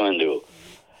as women do.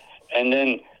 And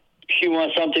then she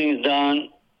wants something done,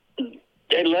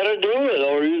 they let her do it,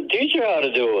 or you teach her how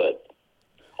to do it,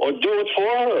 or do it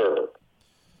for her.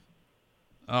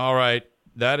 All right.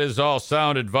 That is all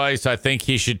sound advice. I think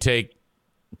he should take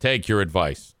your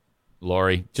advice,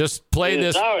 Lori. Just play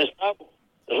this. It's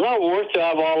not worth to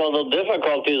have all of the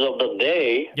difficulties of the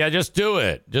day. Yeah, just do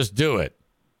it. Just do it.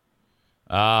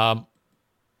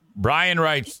 Brian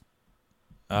writes,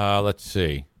 let's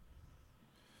see.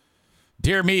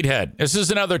 Dear Meathead, this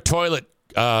is another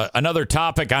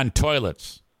topic on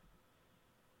toilets.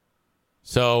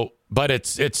 So, but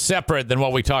it's separate than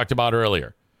what we talked about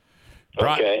earlier.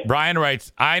 Okay. Brian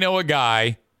writes, I know a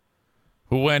guy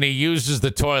who, when he uses the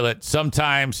toilet,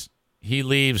 sometimes he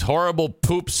leaves horrible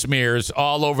poop smears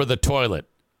all over the toilet.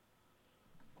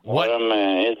 What a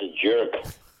man. He's a jerk.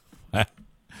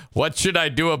 What should I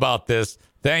do about this?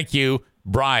 Thank you,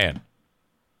 Brian.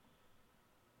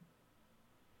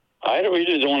 I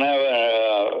really don't have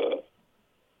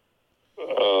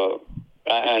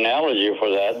an analogy for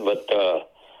that, but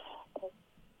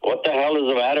what the hell is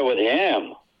the matter with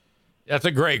him? That's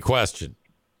a great question.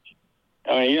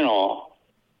 I mean,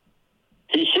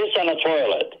 he sits on a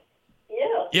toilet.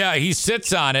 Yeah, he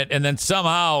sits on it, and then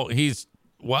somehow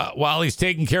while he's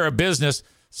taking care of business,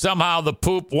 somehow the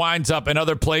poop winds up in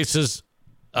other places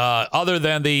other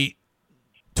than the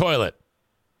toilet.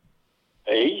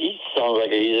 He sounds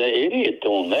like he's an idiot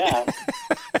doing that.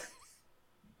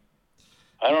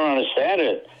 I don't understand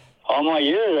it. All my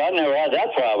years, I've never had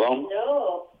that problem.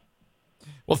 No.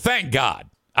 Well, thank God.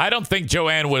 I don't think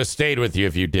Joanne would have stayed with you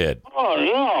if you did. Oh,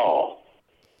 no.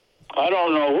 I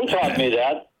don't know who taught me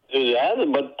that,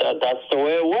 but that's the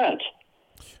way it went.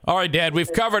 All right, Dad,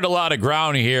 we've covered a lot of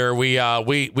ground here. We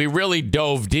really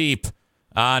dove deep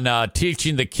on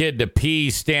teaching the kid to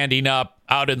pee standing up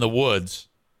out in the woods.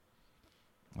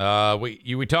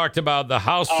 We talked about the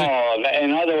house.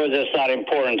 In other words, it's not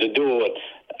important to do it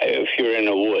if you're in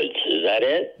the woods. Is that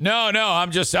it? No. I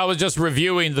was just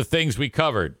reviewing the things we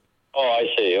covered. Oh, I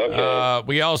see. Okay.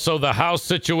 We also, the house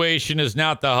situation is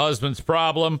not the husband's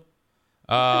problem.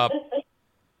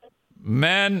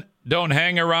 Men don't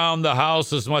hang around the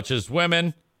house as much as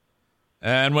women.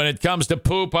 And when it comes to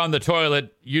poop on the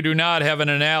toilet, you do not have an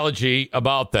analogy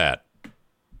about that.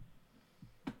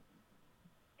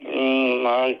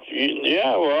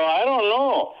 Yeah, well, I don't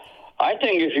know. I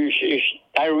think if you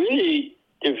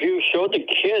show the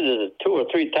kid 2 or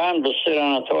 3 times to sit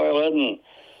on a toilet and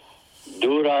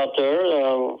do it out there,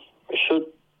 it should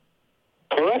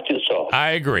correct itself.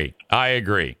 I agree.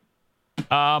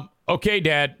 Okay,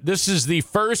 Dad, this is the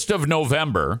 1st of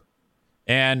November,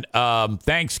 and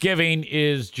Thanksgiving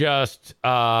is just,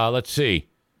 let's see,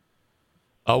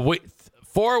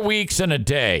 4 weeks and a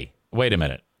day. Wait a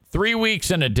minute. 3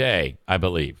 weeks and a day, I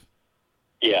believe.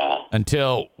 Yeah.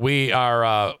 Until we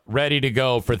are ready to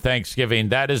go for Thanksgiving.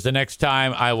 That is the next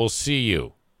time I will see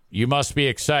you. You must be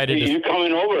excited. You're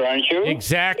coming over, aren't you?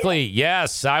 Exactly.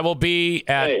 Yes, I will be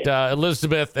at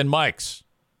Elizabeth and Mike's.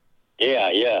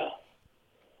 Yeah.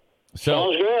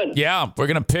 So, sounds good. Yeah, we're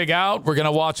going to pig out. We're going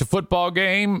to watch a football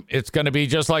game. It's going to be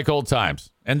just like old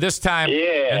times. And this time,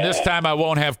 I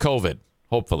won't have COVID,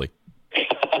 hopefully.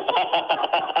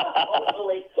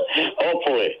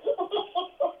 Hopefully.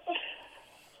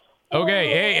 Okay.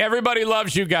 Hey, everybody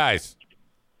loves you guys.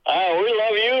 We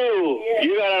love you. Yeah.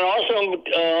 You got an awesome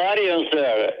audience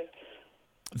there.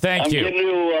 Thank you. I'm getting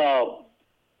to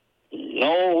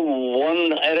know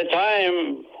one at a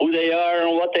time who they are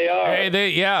and what they are. Hey,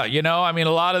 a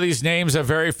lot of these names are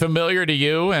very familiar to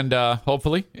you, and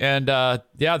hopefully, and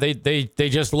they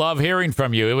just love hearing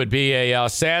from you. It would be a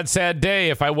sad day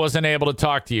if I wasn't able to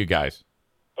talk to you guys.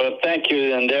 Well, thank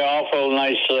you, and they're awful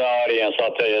nice audience.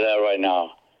 I'll tell you that right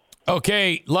now.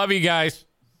 Okay, love you guys.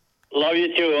 Love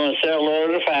you too, and say hello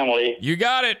to the family. You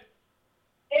got it.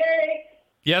 Eric.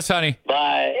 Yes, honey.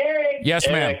 Bye. Eric. Yes,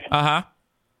 ma'am. Uh-huh.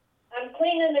 I'm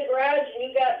cleaning the garage, and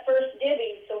you got first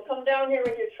dibby, so come down here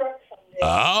with your truck someday.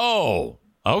 Oh,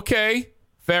 okay.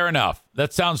 Fair enough.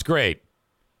 That sounds great.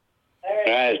 All right.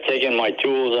 I was taking my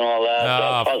tools and all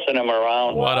that, fussing them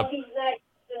around. Well, he's not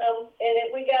using them,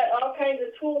 and we got all kinds of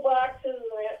toolboxes and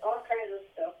all kinds of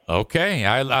stuff. Okay,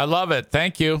 I love it.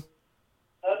 Thank you.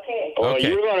 Okay. Well,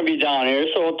 you're going to be down here,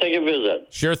 so we'll take a visit.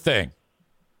 Sure thing.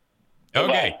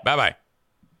 Okay, bye-bye.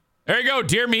 There you go,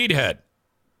 dear Meathead.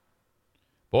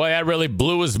 Boy, that really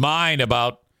blew his mind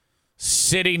about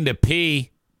sitting to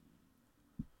pee.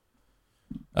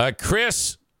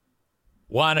 Chris,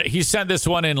 he sent this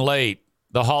one in late,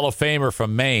 the Hall of Famer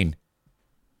from Maine.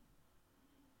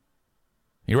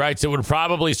 He writes, it would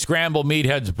probably scramble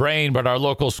Meathead's brain, but our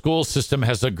local school system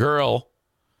has a girl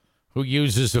who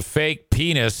uses a fake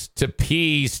penis to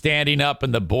pee standing up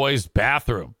in the boys'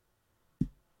 bathroom.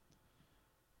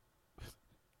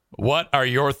 What are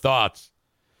your thoughts?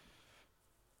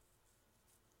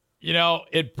 You know,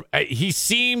 he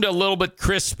seemed a little bit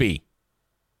crispy.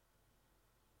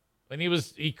 And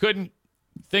he couldn't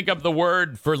think of the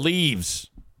word for leaves.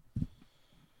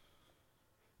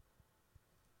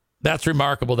 That's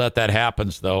remarkable that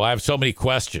happens, though. I have so many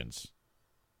questions.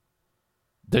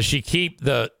 Does she keep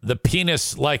the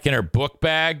penis like in her book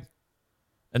bag?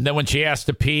 And then when she has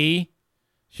to pee,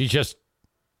 she just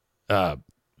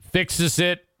fixes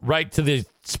it right to the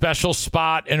special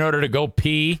spot in order to go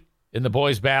pee in the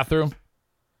boys' bathroom?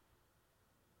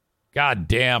 God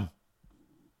damn.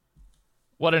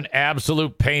 What an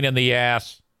absolute pain in the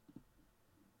ass.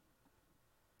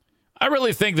 I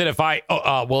really think that if I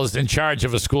was in charge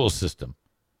of a school system,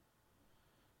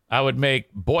 I would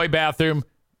make boy bathroom,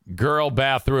 girl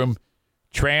bathroom,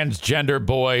 transgender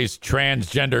boys,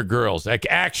 transgender girls. Like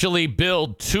actually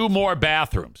build 2 more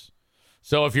bathrooms.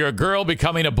 So if you're a girl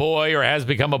becoming a boy or has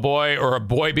become a boy or a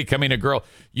boy becoming a girl,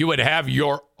 you would have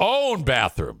your own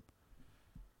bathroom.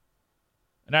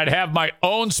 And I'd have my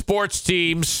own sports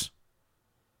teams.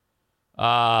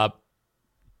 And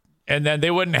then they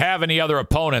wouldn't have any other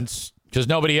opponents because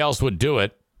nobody else would do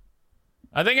it.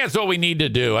 I think that's what we need to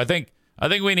do. I think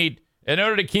we need, in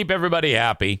order to keep everybody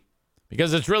happy,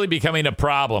 because it's really becoming a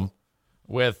problem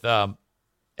with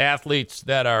athletes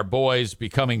that are boys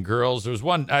becoming girls. There was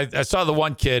one, I saw the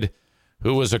one kid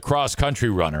who was a cross-country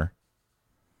runner,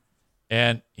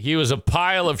 and he was a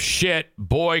pile of shit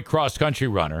boy cross-country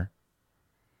runner,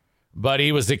 but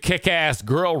he was a kick-ass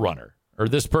girl runner, or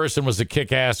this person was a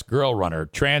kick-ass girl runner,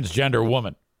 transgender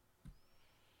woman.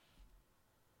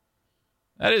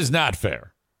 That is not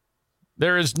fair.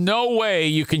 There is no way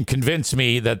you can convince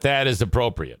me that that is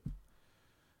appropriate.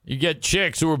 You get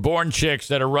chicks who were born chicks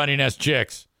that are running as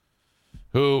chicks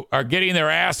who are getting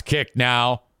their ass kicked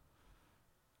now.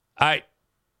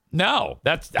 No,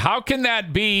 how can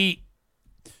that be?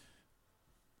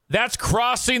 That's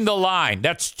crossing the line.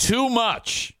 That's too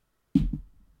much.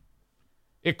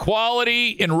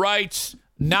 Equality and rights,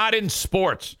 not in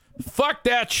sports. Fuck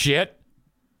that shit.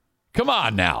 Come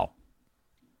on now.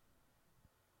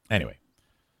 Anyway,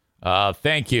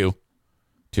 thank you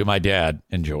to my dad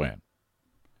and Joanne.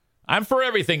 I'm for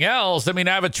everything else. I mean,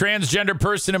 I have a transgender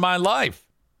person in my life.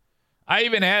 I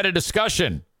even had a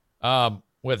discussion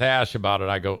with Ash about it.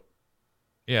 I go,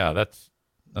 yeah, that's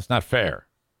not fair.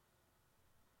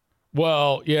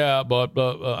 Well, yeah, but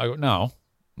I go, no,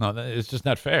 it's just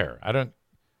not fair.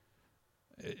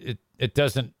 It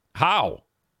doesn't. How?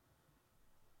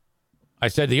 I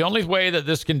said the only way that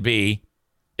this can be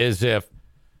is if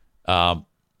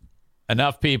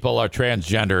enough people are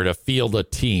transgender to field a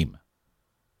team.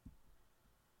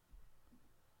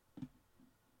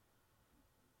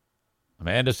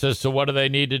 Amanda says, so what do they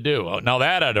need to do? Oh, now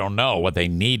that I don't know what they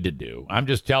need to do. I'm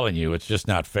just telling you, it's just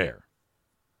not fair.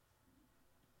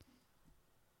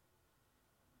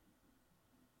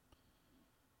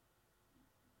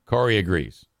 Corey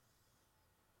agrees.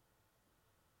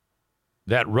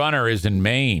 That runner is in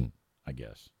Maine, I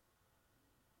guess.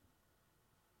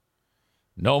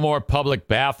 No more public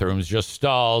bathrooms, just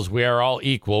stalls. We are all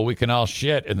equal. We can all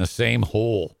shit in the same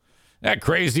hole. Isn't that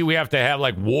crazy? We have to have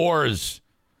like wars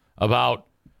about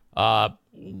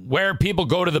where people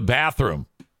go to the bathroom.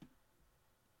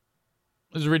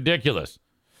 This is ridiculous.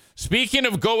 Speaking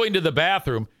of going to the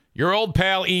bathroom, your old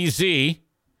pal EZ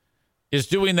is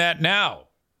doing that now.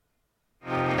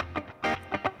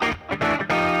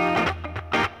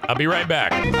 I'll be right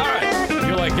back. All right.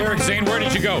 You're like, Eric Zane, where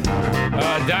did you go?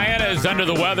 Diana is under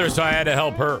the weather, so I had to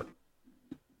help her.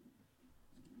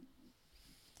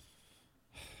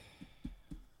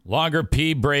 Longer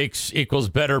pee breaks equals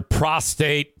better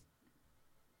prostate.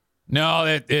 No,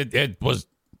 it was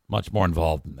much more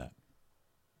involved than that.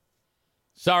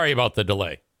 Sorry about the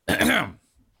delay. But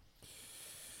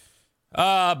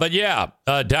yeah,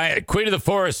 Queen of the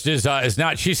Forest is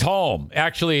not. She's home.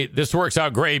 Actually, this works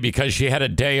out great because she had a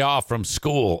day off from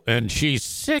school and she's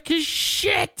sick as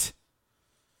shit.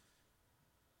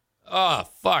 Oh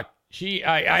fuck!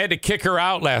 I had to kick her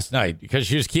out last night because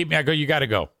she was keeping me. I go, you got to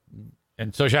go.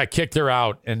 And so I kicked her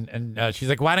out, and she's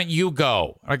like, why don't you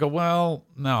go? I go, well,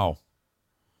 no.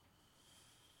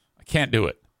 I can't do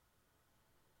it.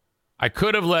 I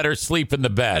could have let her sleep in the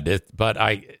bed, but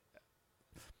I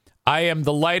am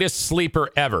the lightest sleeper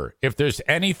ever. If there's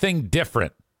anything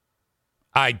different,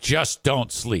 I just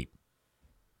don't sleep.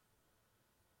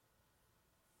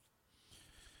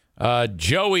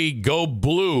 Joey Go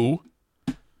Blue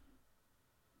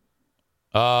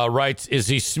writes, is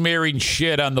he smearing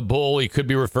shit on the bull? He could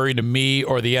be referring to me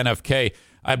or the NFK.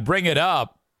 I bring it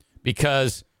up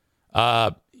because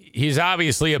he's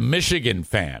obviously a Michigan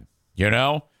fan. You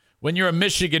know, when you're a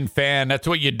Michigan fan, that's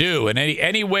what you do. And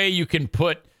any way you can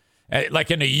put,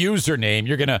 like in a username,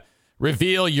 you're going to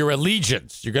reveal your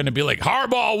allegiance. You're going to be like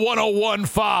Harbaugh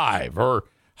 1015 or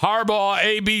Harbaugh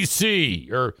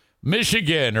ABC or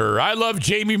Michigan or I love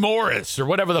Jamie Morris or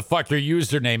whatever the fuck your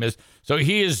username is. So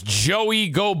he is Joey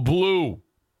Go Blue,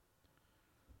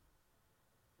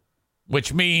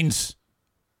 which means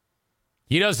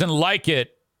he doesn't like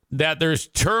it that there's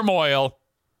turmoil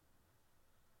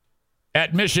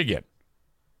at Michigan.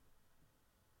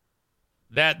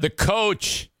 That the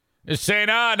coach is saying,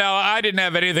 no, I didn't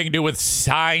have anything to do with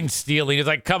sign stealing. He's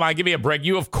like, come on, give me a break.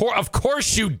 You, of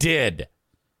course you did.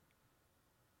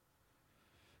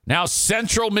 Now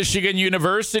Central Michigan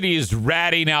University is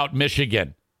ratting out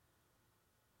Michigan.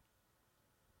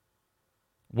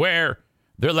 Where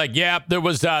they're like, yeah, there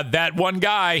was that one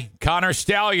guy, Connor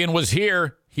Stallion, was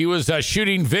here. He was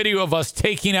shooting video of us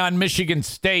taking on Michigan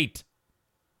State.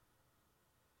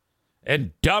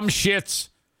 And dumb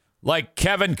shits like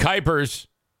Kevin Kuiper's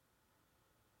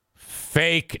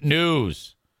fake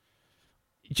news.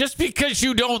 Just because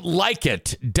you don't like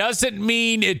it doesn't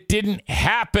mean it didn't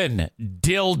happen,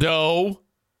 dildo.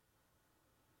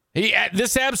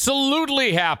 This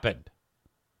absolutely happened.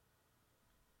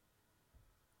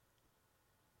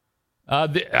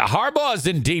 Harbaugh's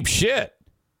in deep shit.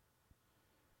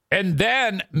 And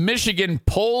then Michigan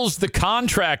pulls the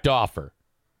contract offer.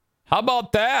 How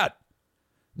about that?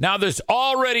 Now there's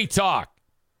already talk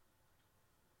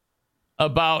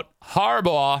about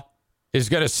Harbaugh is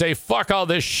going to say, fuck all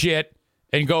this shit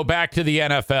and go back to the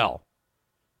NFL.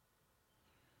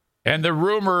 And the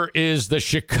rumor is the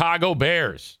Chicago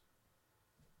Bears.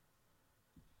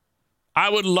 I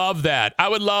would love that. I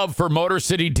would love for Motor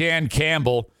City Dan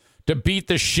Campbell to beat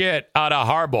the shit out of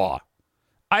Harbaugh.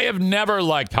 I have never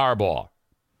liked Harbaugh.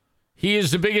 He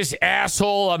is the biggest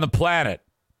asshole on the planet.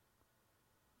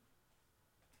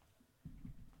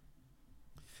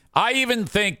 I even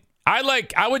think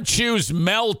I would choose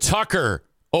Mel Tucker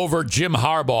over Jim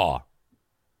Harbaugh.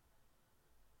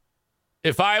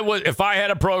 If I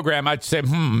had a program, I'd say,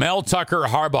 Mel Tucker or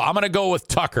Harbaugh. I'm going to go with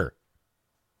Tucker.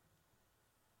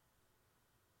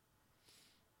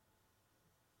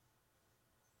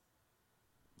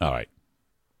 All right.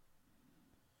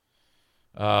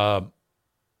 There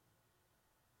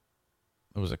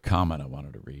was a comment I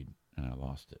wanted to read, and I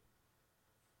lost it.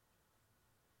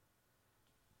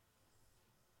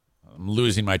 I'm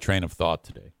losing my train of thought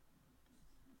today.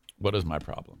 What is my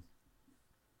problem?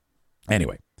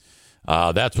 Anyway,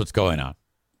 that's what's going on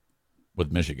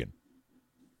with Michigan.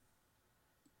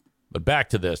 But back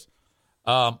to this.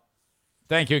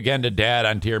 Thank you again to Dad,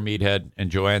 Antir, Meathead, and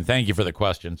Joanne. Thank you for the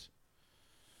questions.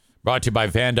 Brought to you by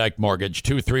Van Dyke Mortgage,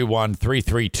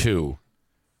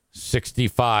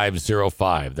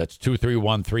 231-332-6505. That's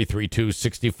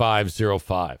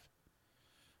 231-332-6505.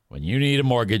 When you need a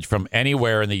mortgage from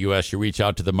anywhere in the U.S., you reach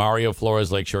out to the Mario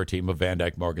Flores Lakeshore team of Van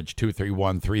Dyke Mortgage,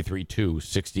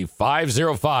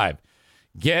 231-332-6505.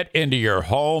 Get into your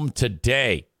home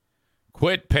today.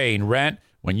 Quit paying rent.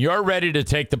 When you're ready to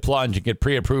take the plunge and get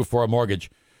pre-approved for a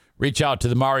mortgage, reach out to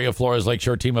the Mario Flores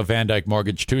Lakeshore team of Van Dyke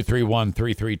Mortgage,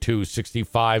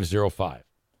 231-332-6505.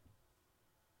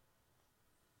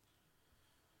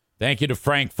 Thank you to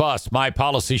Frank Fuss, My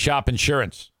Policy Shop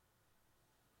Insurance.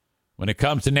 When it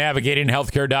comes to navigating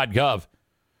healthcare.gov,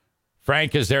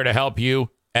 Frank is there to help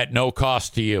you at no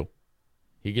cost to you.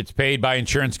 He gets paid by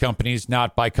insurance companies,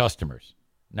 not by customers,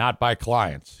 not by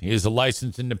clients. He is a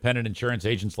licensed independent insurance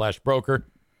agent / broker.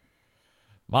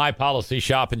 My Policy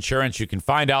Shop Insurance. You can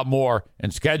find out more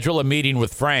and schedule a meeting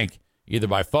with Frank, either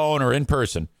by phone or in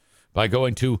person, by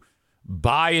going to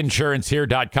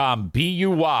buyinsurancehere.com,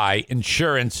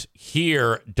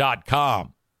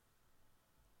 buyinsurancehere.com.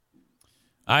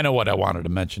 I know what I wanted to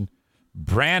mention.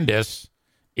 Brandis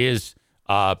has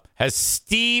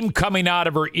steam coming out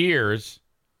of her ears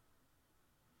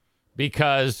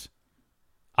because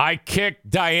I kicked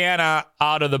Diana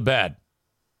out of the bed.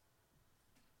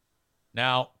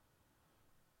 Now,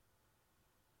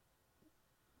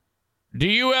 do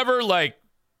you ever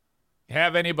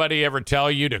have anybody ever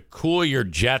tell you to cool your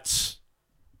jets?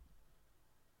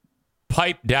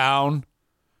 Pipe down?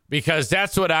 Because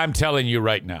that's what I'm telling you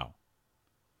right now.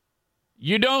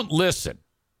 You don't listen.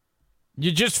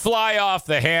 You just fly off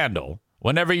the handle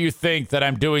whenever you think that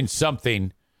I'm doing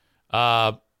something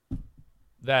it's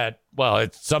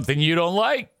something you don't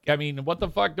like. I mean, what the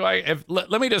fuck do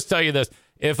let me just tell you this.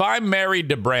 If I'm married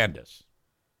to Brandis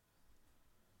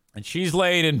and she's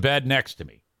laying in bed next to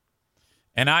me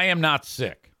and I am not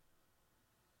sick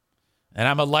and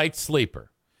I'm a light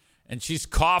sleeper and she's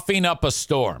coughing up a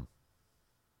storm,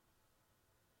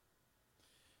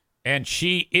 and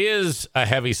she is a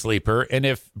heavy sleeper, and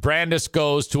if Brandis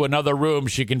goes to another room,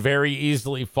 she can very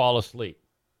easily fall asleep.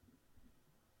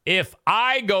 If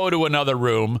I go to another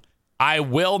room, I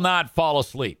will not fall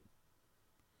asleep.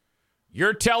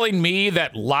 You're telling me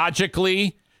that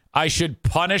logically I should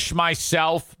punish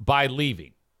myself by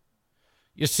leaving.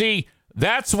 You see,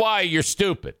 that's why you're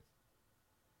stupid.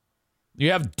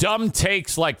 You have dumb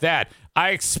takes like that.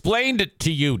 I explained it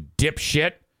to you,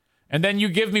 dipshit. And then you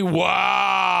give me,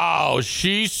 wow,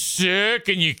 she's sick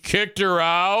and you kicked her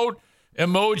out.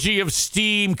 Emoji of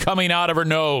steam coming out of her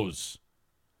nose.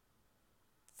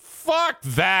 Fuck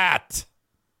that.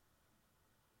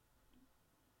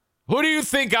 Who do you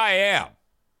think I am?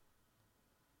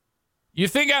 You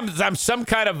think I'm some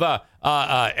kind of a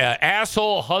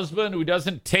asshole husband who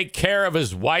doesn't take care of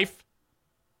his wife?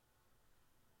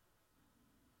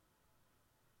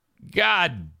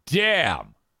 God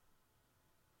damn.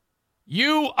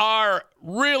 You are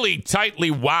really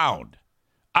tightly wound.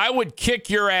 I would kick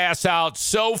your ass out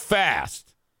so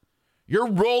fast. Your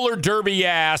roller derby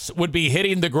ass would be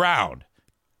hitting the ground.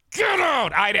 Get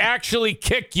out! I'd actually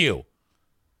kick you.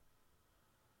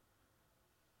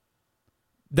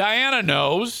 Diana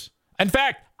knows. In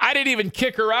fact, I didn't even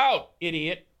kick her out,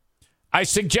 idiot. I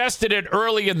suggested it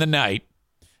early in the night,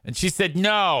 and she said,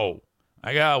 no.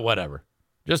 I go, whatever.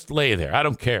 Just lay there. I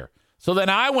don't care. So then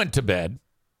I went to bed,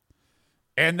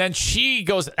 and then she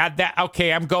goes,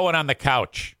 okay, I'm going on the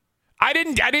couch. I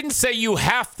didn't say you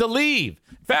have to leave.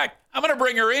 In fact, I'm going to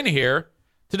bring her in here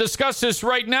to discuss this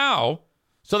right now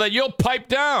so that you'll pipe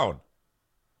down.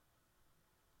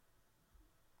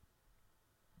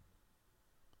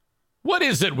 What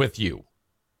is it with you?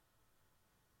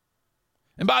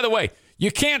 And by the way,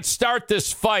 you can't start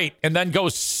this fight and then go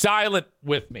silent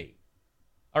with me.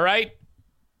 All right?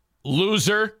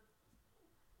 Loser.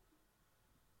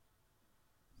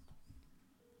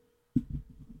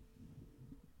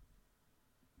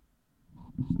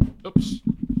 Oops.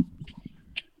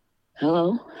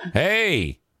 Hello.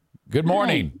 Hey. Good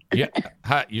morning. Yeah,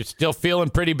 you're still feeling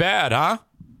pretty bad, huh?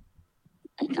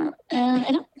 I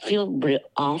don't feel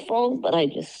awful, but I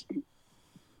just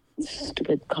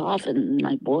stupid cough in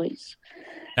my voice.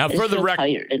 Now, for the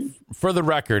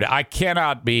record, I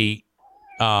cannot be.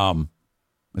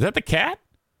 Is that the cat?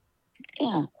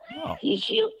 Yeah. Oh.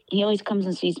 He always comes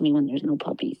and sees me when there's no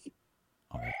puppies.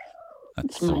 Oh,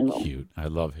 that's so cute. I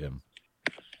love him.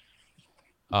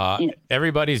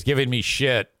 Everybody's giving me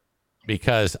shit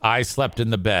because I slept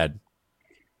in the bed,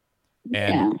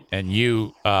 and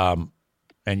you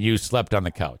slept on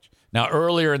the couch. Now,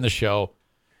 earlier in the show,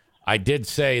 I did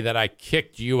say that I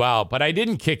kicked you out, but I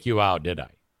didn't kick you out, did I?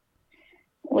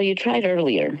 Well, you tried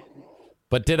earlier.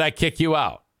 But did I kick you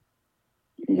out?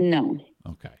 No.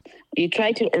 Okay. You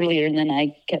tried to earlier, and then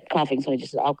I kept coughing, so I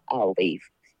just said, I'll leave,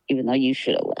 even though you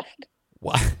should have left.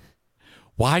 Why?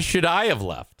 Why should I have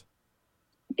left?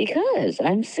 Because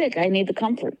I'm sick. I need the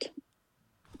comfort.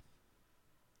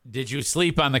 Did you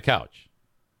sleep on the couch?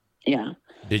 Yeah.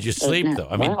 Did you sleep, though?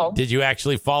 I mean, did you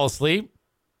actually fall asleep?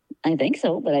 I think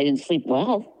so, but I didn't sleep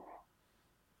well.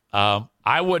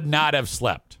 I would not have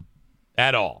slept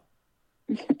at all.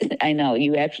 I know.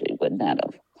 You actually would not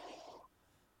have.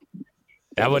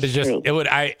 I would have just, true. It would,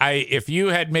 if you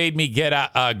had made me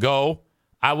go,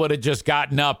 I would have just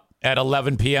gotten up at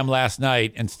 11 p.m. last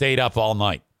night and stayed up all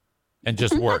night and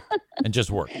just worked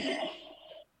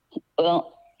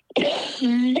Well,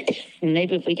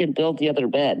 maybe if we could build the other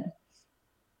bed.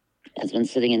 It's been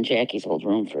sitting in Jackie's old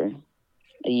room for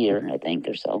a year, I think,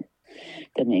 or so.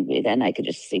 Then maybe then I could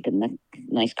just sleep in the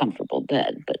nice, comfortable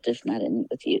bed, but just not in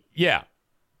with you. Yeah,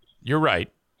 you're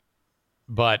right.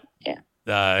 But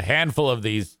a handful of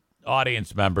these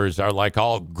audience members are like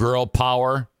all girl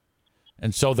power,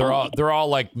 and so they're all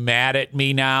like mad at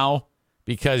me now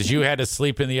because you had to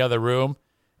sleep in the other room,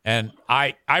 and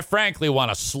I frankly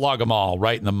want to slug them all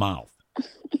right in the mouth.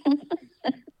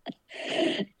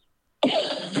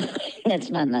 That's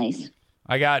not nice.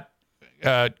 I got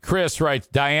Chris writes,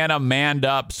 Diana manned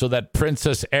up so that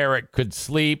Princess Eric could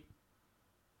sleep.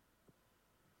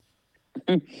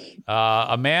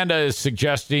 Amanda is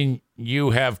suggesting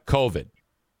you have COVID.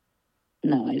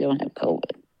 No, I don't have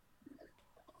COVID.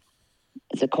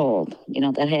 It's a cold. You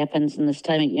know, that happens in this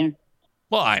time of year.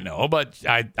 Well, I know, but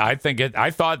I think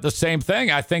I thought the same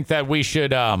thing. I think that we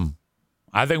should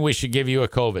give you a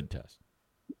COVID test.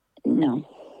 No.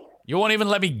 You won't even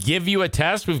let me give you a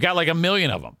test? We've got like 1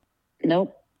 million of them.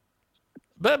 Nope.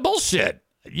 But bullshit.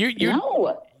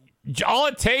 No. All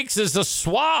it takes is a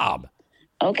swab.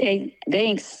 Okay,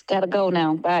 thanks. Gotta go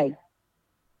now. Bye.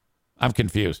 I'm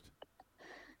confused.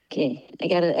 Okay,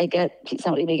 I got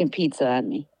somebody making pizza on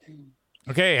me.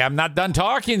 Okay, I'm not done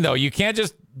talking though. You can't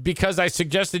just because I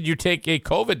suggested you take a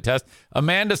COVID test.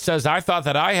 Amanda says I thought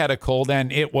that I had a cold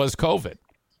and it was COVID.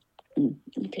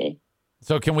 Okay.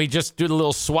 So can we just do the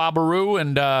little swabberoo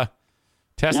and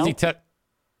testy test?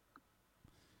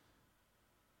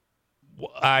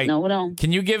 No.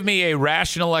 Can you give me a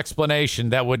rational explanation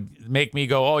that would make me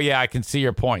go, oh, yeah, I can see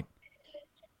your point?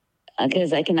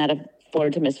 Because I cannot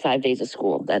afford to miss 5 days of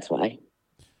school. That's why.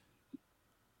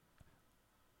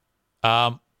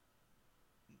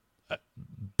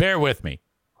 Bear with me.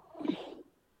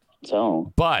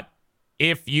 But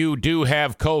if you do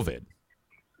have COVID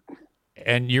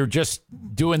and you're just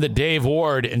doing the Dave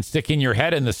Ward and sticking your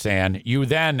head in the sand, you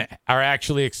then are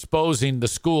actually exposing the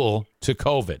school to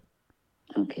COVID.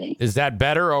 Okay. Is that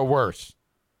better or worse?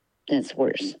 It's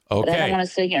worse. Okay. But I don't want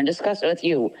to sit here and discuss it with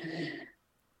you.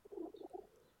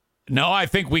 No, I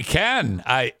think we can.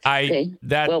 Okay.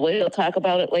 Well, we'll talk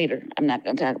about it later. I'm not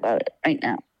going to talk about it right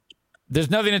now. There's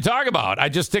nothing to talk about. I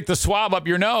just stick the swab up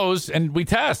your nose and we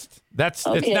test.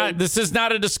 Okay. This is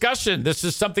not a discussion. This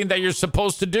is something that you're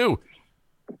supposed to do.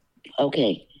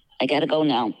 Okay. I got to go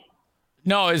now.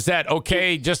 No, is that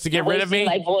okay just to get rid of me?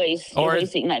 My voice. You're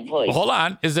wasting my voice. Hold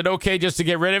on. Is it okay just to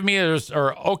get rid of me?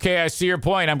 Or okay, I see your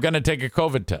point. I'm going to take a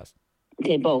COVID test.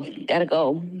 Okay, both. Gotta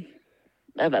go.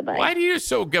 Bye. Why do you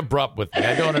so abrupt with me?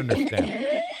 I don't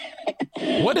understand.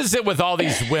 What is it with all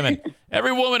these women?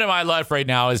 Every woman in my life right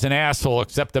now is an asshole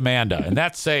except Amanda, and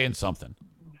that's saying something.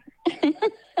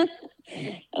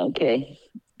 Okay.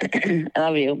 I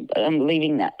love you, but I'm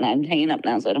leaving that. I'm hanging up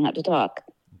now so I don't have to talk.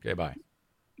 Okay, bye.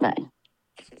 Bye.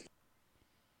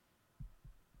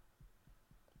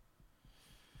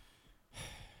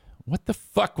 What the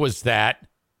fuck was that?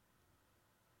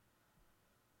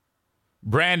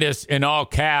 Brandis in all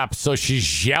caps, so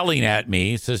she's yelling at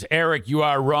me, says, Eric, you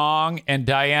are wrong, and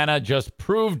Diana just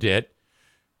proved it.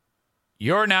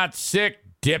 You're not sick,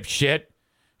 dipshit.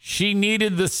 She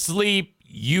needed the sleep,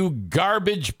 you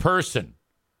garbage person.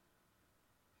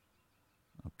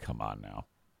 Oh, come on now.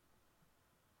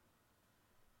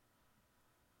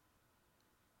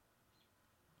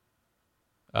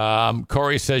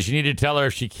 Corey says, you need to tell her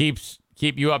if she keep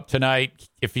you up tonight.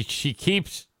 If she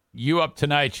keeps you up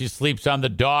tonight, she sleeps on the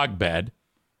dog bed.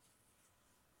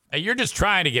 Hey, you're just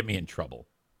trying to get me in trouble.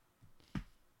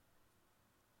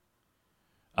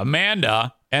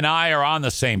 Amanda and I are on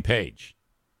the same page.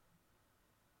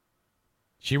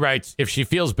 She writes, if she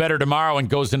feels better tomorrow and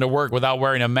goes into work without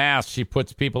wearing a mask, she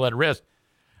puts people at risk.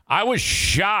 I was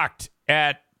shocked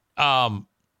at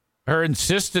her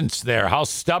insistence there, how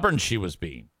stubborn she was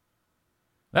being.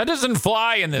 That doesn't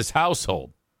fly in this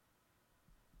household.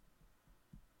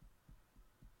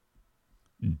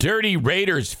 Dirty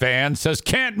Raiders fan says,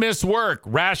 can't miss work.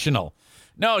 Rational.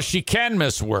 No, she can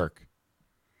miss work.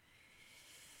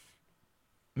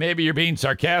 Maybe you're being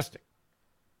sarcastic.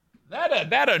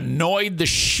 That annoyed the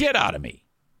shit out of me.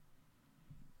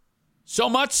 So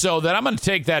much so that I'm going to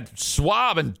take that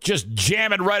swab and just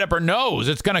jam it right up her nose.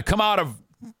 It's going to come out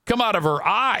of her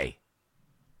eye.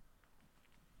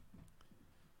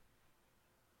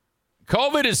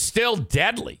 COVID is still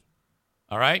deadly.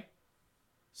 All right?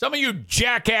 Some of you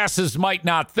jackasses might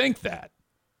not think that,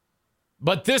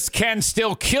 but this can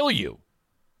still kill you.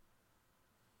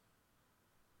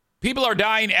 People are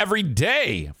dying every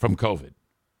day from COVID.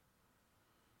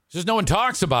 Just no one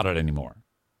talks about it anymore.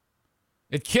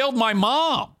 It killed my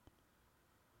mom.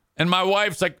 And my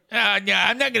wife's like, yeah,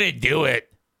 I'm not going to do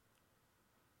it.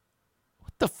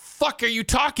 What the fuck are you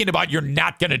talking about? You're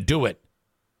not going to do it.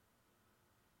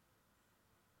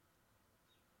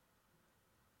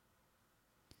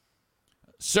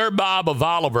 Sir Bob of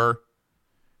Oliver,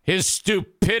 his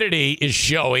stupidity is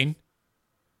showing.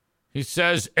 He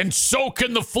says, and so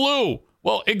can the flu.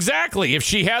 Well, exactly. If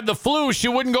she had the flu, she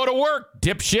wouldn't go to work,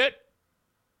 dipshit.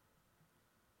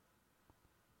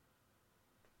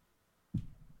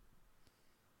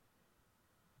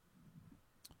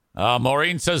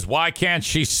 Maureen says, why can't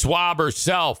she swab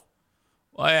herself?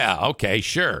 Well, yeah, okay,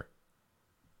 sure.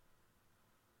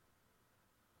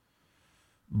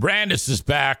 Brandis is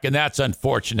back, and that's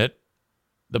unfortunate.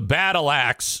 The Battle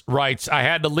Axe writes, I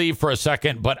had to leave for a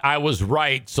second, but I was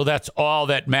right, so that's all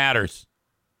that matters.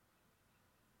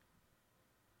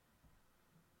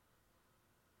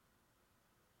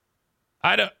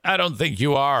 I don't think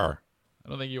you are. I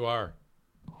don't think you are.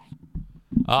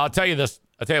 I'll tell you this.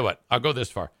 I'll tell you what. I'll go this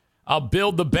far. I'll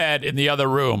build the bed in the other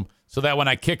room so that when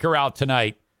I kick her out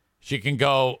tonight, she can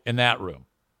go in that room.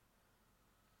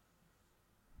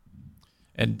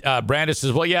 And Brandis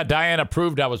says, well, yeah, Diana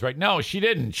proved I was right. No, she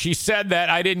didn't. She said that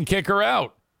I didn't kick her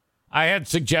out. I had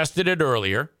suggested it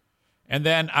earlier. And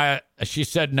then she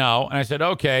said no. And I said,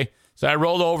 okay. So I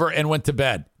rolled over and went to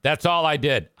bed. That's all I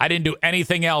did. I didn't do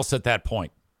anything else at that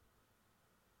point.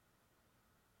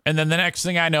 And then the next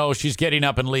thing I know, she's getting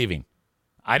up and leaving.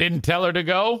 I didn't tell her to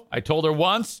go. I told her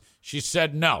once. She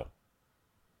said no.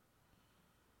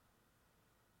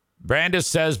 Brandis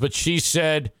says, but she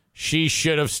said she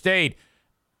should have stayed.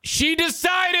 She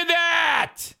decided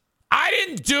that. I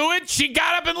didn't do it. She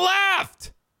got up and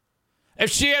left. If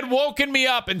she had woken me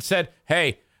up and said,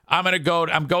 hey, I'm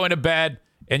going to bed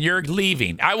and you're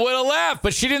leaving, I would have left,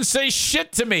 but she didn't say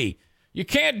shit to me. You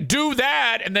can't do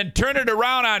that and then turn it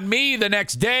around on me the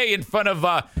next day in front of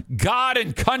God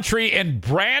and country and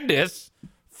Brandis.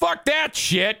 Fuck that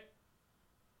shit.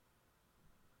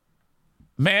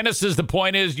 Amanda says the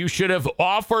point is you should have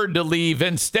offered to leave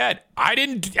instead. I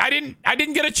didn't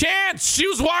get a chance. She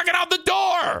was walking out the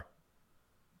door.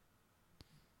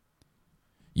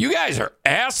 You guys are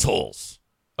assholes,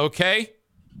 okay?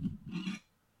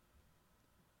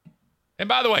 And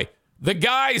by the way, the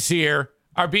guys here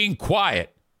are being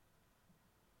quiet.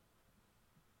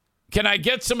 Can I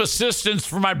get some assistance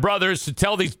from my brothers to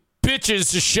tell these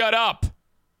bitches to shut up?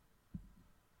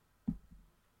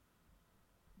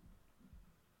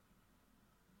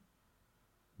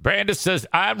 Brandis says,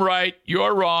 I'm right.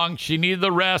 You're wrong. She needed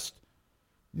the rest.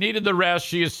 Needed the rest.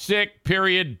 She is sick.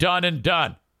 Period. Done and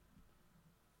done.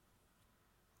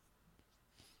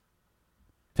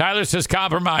 Tyler says,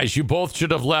 compromise. You both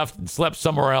should have left and slept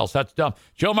somewhere else. That's dumb.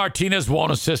 Joe Martinez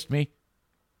won't assist me.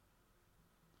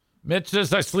 Mitch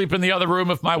says, I sleep in the other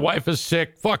room if my wife is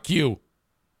sick. Fuck you.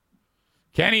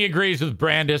 Kenny agrees with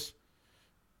Brandis.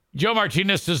 Joe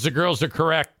Martinez says the girls are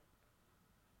correct.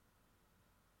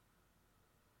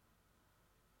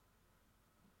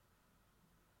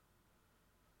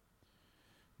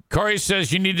 Corey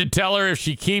says you need to tell her if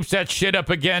she keeps that shit up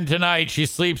again tonight, she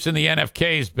sleeps in the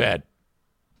NFK's bed.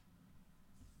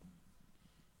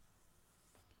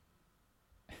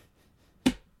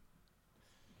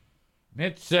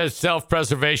 Mitch says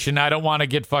self-preservation. I don't want to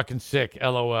get fucking sick.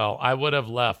 LOL. I would have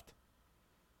left.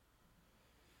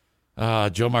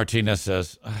 Joe Martinez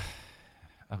says,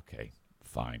 okay,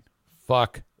 fine.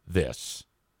 Fuck this.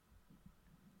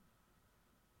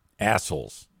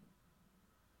 Assholes.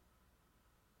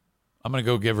 I'm going to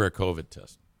go give her a COVID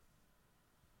test.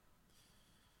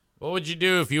 What would you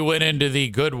do if you went into the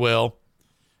Goodwill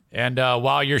and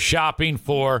while you're shopping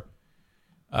for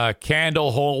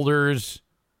candle holders,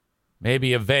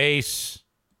 maybe a vase,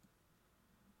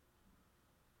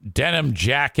 denim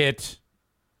jacket,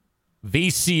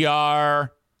 VCR,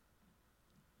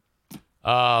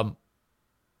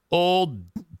 old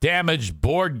damaged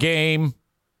board game,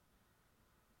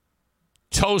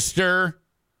 toaster,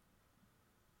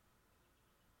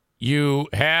 you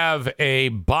have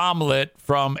a bomblet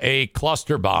from a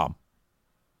cluster bomb.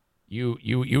 You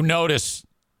notice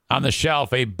on the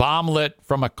shelf a bomblet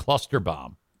from a cluster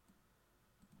bomb.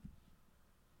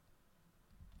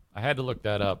 I had to look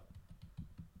that up.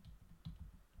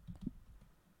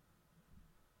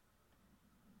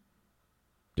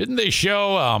 Didn't they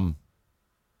show,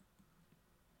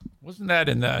 wasn't that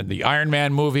in the Iron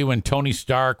Man movie when Tony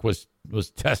Stark was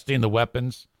testing the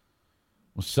weapons?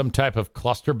 Was some type of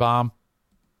cluster bomb?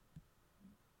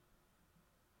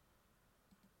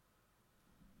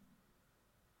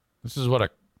 This is what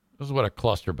a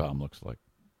cluster bomb looks like.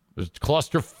 There's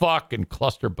cluster fuck and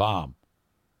cluster bomb.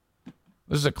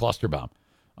 This is a cluster bomb.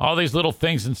 All these little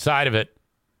things inside of it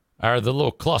are the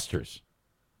little clusters.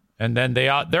 And then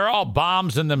they're all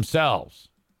bombs in themselves.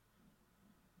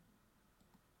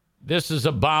 This is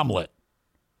a bomblet.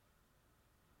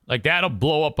 Like that'll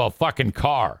blow up a fucking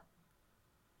car.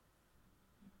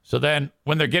 So then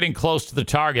when they're getting close to the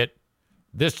target,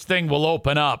 this thing will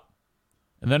open up.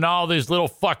 And then all these little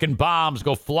fucking bombs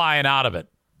go flying out of it.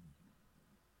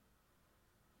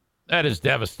 That is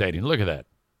devastating. Look at that.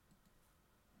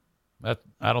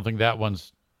 I don't think that one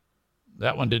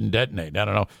didn't detonate. I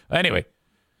don't know. Anyway,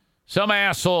 some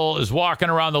asshole is walking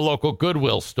around the local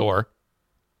Goodwill store.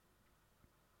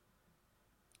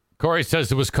 Corey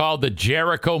says it was called the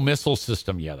Jericho Missile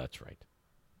System. Yeah, that's right.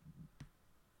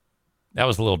 That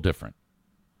was a little different.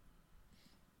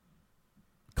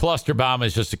 Cluster bomb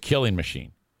is just a killing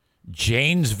machine.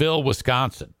 Janesville,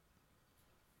 Wisconsin.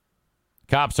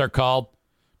 Cops are called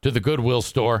to the Goodwill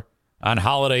store on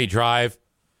Holiday Drive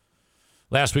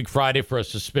last week Friday for a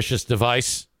suspicious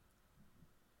device.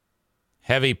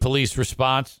 Heavy police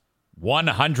response.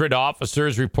 100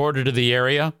 officers reported to the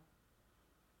area.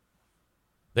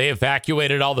 They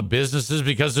evacuated all the businesses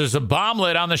because there's a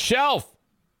bomblet on the shelf.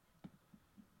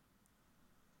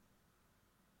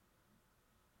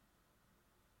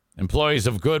 Employees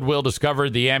of Goodwill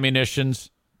discovered the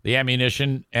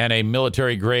ammunition and a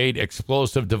military-grade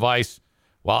explosive device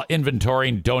while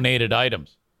inventorying donated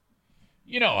items.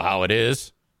 You know how it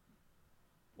is.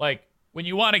 Like, when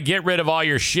you want to get rid of all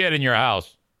your shit in your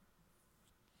house,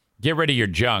 get rid of your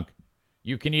junk,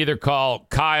 you can either call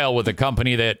Kyle with a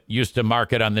company that used to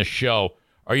market on this show,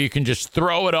 or you can just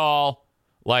throw it all,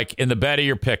 like, in the bed of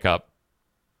your pickup.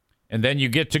 And then you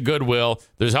get to Goodwill.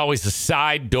 There's always a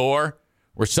side door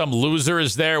where some loser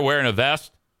is there wearing a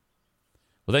vest.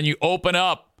 Well, then you open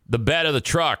up the bed of the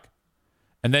truck,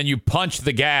 and then you punch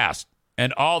the gas,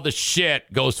 and all the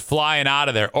shit goes flying out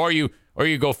of there. Or you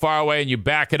go far away and you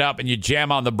back it up and you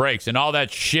jam on the brakes, and all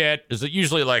that shit is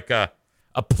usually like a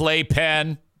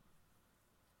playpen,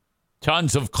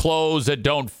 tons of clothes that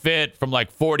don't fit from like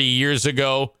 40 years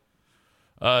ago,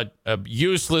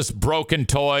 useless broken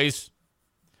toys.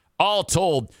 All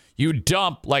told, you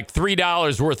dump like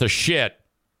 $3 worth of shit,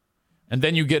 and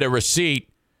then you get a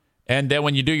receipt, and then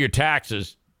when you do your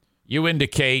taxes, you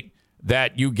indicate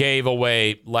that you gave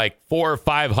away like $400,000 or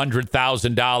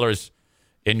 $500,000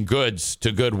 in goods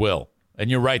to Goodwill,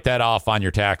 and you write that off on your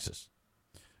taxes.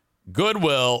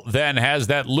 Goodwill then has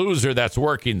that loser that's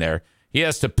working there. He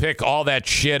has to pick all that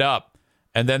shit up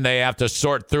and then they have to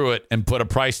sort through it and put a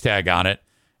price tag on it.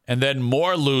 And then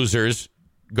more losers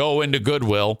go into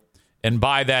Goodwill and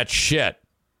buy that shit.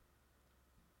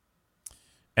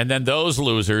 And then those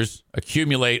losers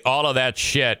accumulate all of that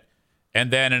shit.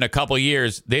 And then in a couple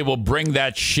years, they will bring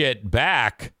that shit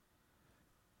back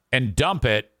and dump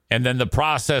it. And then the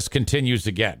process continues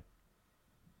again.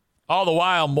 All the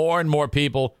while, more and more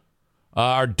people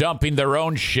are dumping their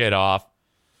own shit off.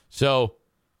 So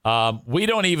we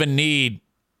don't even need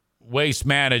waste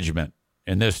management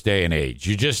in this day and age.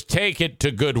 You just take it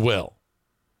to Goodwill.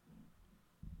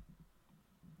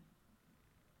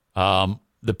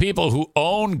 The people who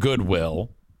own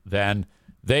Goodwill, then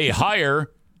they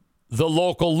hire the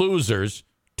local losers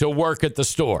to work at the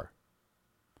store.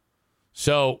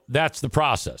 So that's the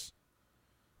process.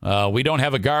 We don't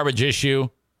have a garbage issue.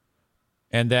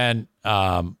 And then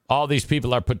all these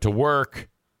people are put to work,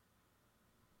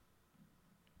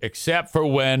 except for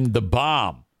when the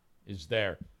bomb is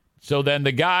there. So then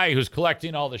the guy who's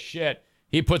collecting all the shit,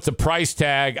 he puts a price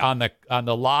tag on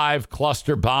the live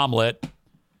cluster bomblet,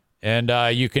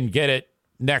 and you can get it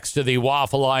next to the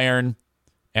waffle iron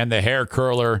and the hair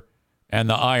curler and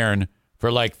the iron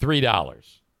for like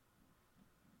 $3.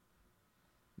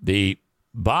 The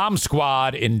bomb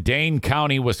squad in Dane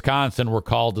County, Wisconsin, were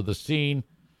called to the scene.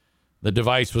 The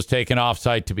device was taken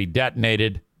off-site to be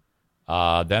detonated.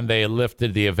 Then they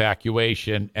lifted the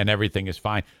evacuation, and everything is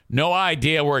fine. No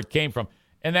idea where it came from.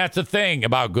 And that's the thing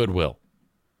about Goodwill.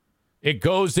 It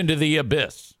goes into the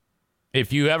abyss.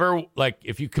 If you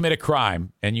commit a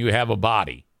crime and you have a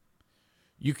body,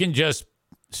 you can just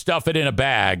stuff it in a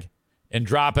bag and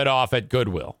drop it off at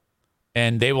Goodwill.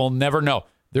 And they will never know.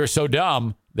 They're so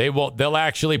dumb, they'll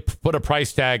actually put a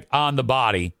price tag on the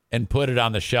body and put it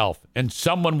on the shelf, and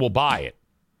someone will buy it.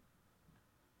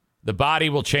 The body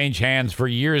will change hands for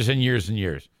years and years and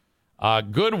years.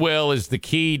 Goodwill is the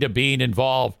key to being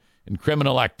involved in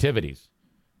criminal activities.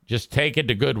 Just take it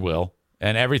to Goodwill,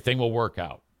 and everything will work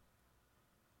out.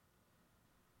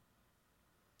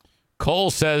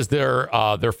 Cole says they're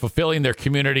fulfilling their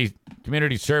community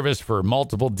service for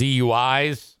multiple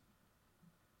DUIs.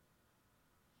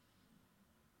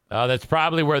 That's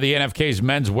probably where the NFK's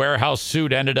men's warehouse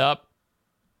suit ended up.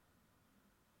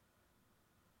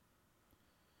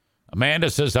 Amanda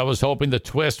says, I was hoping the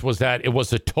twist was that it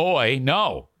was a toy.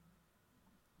 No.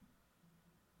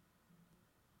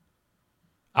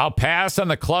 I'll pass on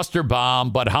the cluster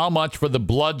bomb, but how much for the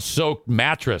blood-soaked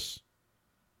mattress?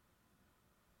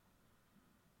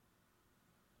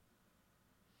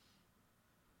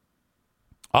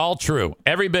 All true.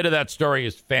 Every bit of that story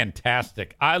is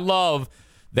fantastic. I love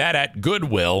that at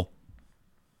Goodwill,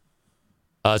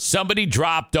 somebody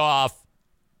dropped off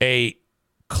a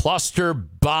cluster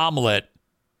bomblet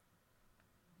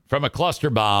from a cluster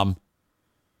bomb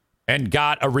and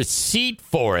got a receipt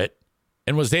for it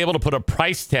and was able to put a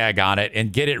price tag on it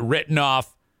and get it written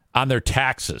off on their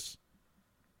taxes.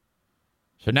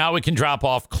 So now we can drop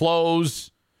off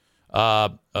clothes,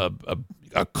 a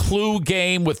Clue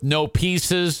game with no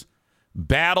pieces,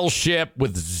 Battleship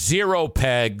with 0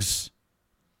 pegs,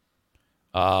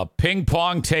 ping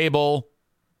pong table,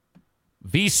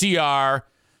 VCR,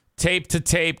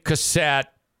 tape-to-tape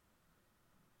cassette,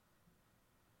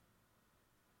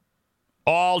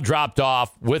 all dropped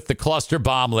off with the cluster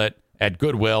bomblet at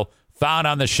Goodwill, found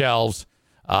on the shelves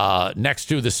next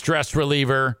to the stress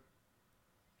reliever,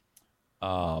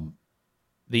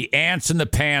 the ants in the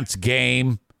pants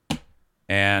game,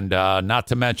 and not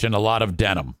to mention a lot of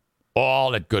denim,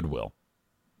 all at Goodwill.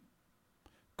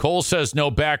 Cole says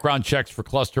no background checks for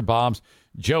cluster bombs.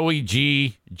 Joey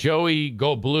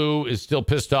Go Blue is still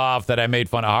pissed off that I made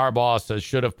fun of Harbaugh. Says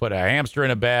should have put a hamster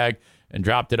in a bag and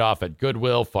dropped it off at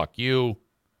Goodwill. Fuck you.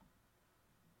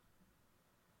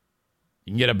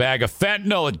 You can get a bag of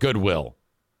fentanyl at Goodwill.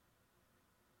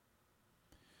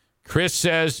 Chris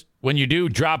says when you do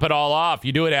drop it all off,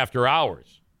 you do it after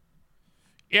hours.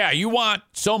 Yeah, you want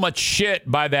so much shit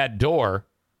by that door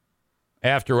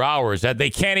after hours that they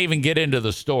can't even get into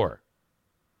the store.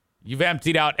 You've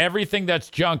emptied out everything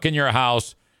that's junk in your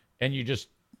house, and you just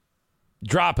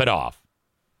drop it off.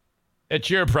 It's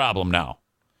your problem now.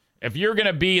 If you're going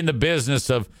to be in the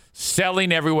business of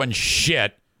selling everyone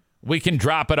shit, we can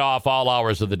drop it off all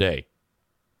hours of the day.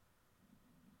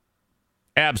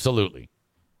 Absolutely.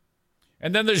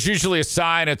 And then there's usually a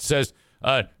sign that says,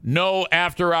 no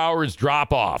after-hours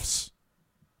drop-offs.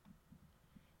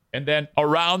 And then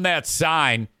around that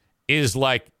sign is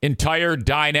like entire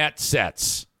dinette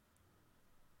sets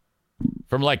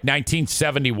from like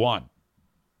 1971.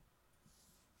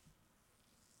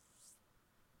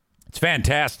 It's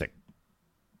fantastic.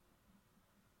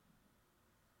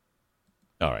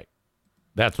 All right.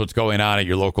 That's what's going on at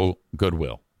your local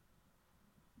Goodwill.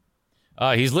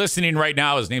 He's listening right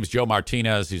now. His name's Joe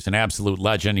Martinez. He's an absolute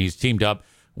legend. He's teamed up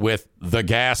with the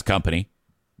gas company,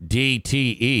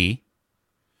 DTE,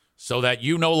 so that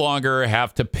you no longer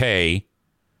have to pay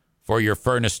for your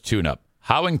furnace tune-up.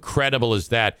 How incredible is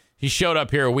that? He showed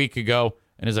up here a week ago,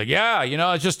 and he's like, yeah,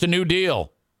 it's just a new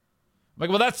deal. I'm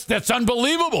like, well, that's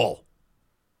unbelievable.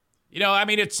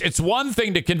 It's one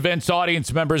thing to convince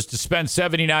audience members to spend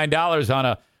 $79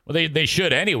 on they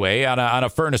should anyway, on a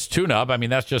furnace tune-up. I mean,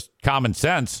 that's just common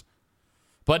sense.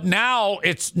 But now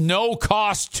it's no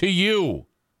cost to you.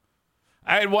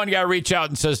 I had one guy reach out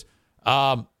and says,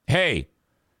 hey,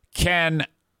 can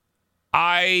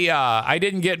I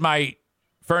didn't get my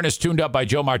furnace tuned up by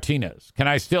Joe Martinez. Can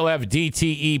I still have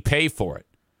DTE pay for it?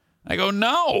 I go,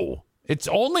 no, it's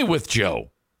only with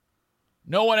Joe.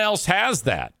 No one else has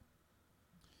that.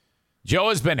 Joe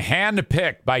has been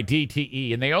handpicked by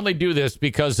DTE, and they only do this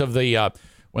because of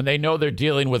when they know they're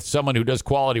dealing with someone who does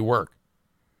quality work.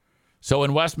 So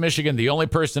in West Michigan, the only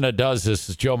person that does this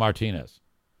is Joe Martinez.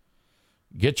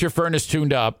 Get your furnace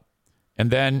tuned up,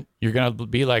 and then you're going to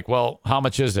be like, well, how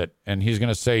much is it? And he's going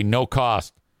to say no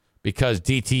cost because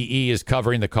DTE is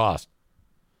covering the cost.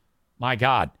 My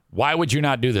God, why would you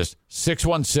not do this?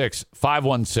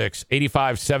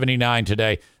 616-516-8579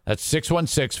 today. That's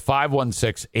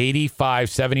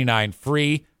 616-516-8579.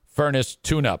 Free furnace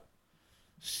tune-up.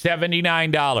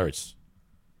 $79.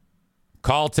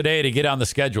 Call today to get on the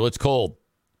schedule. It's cold.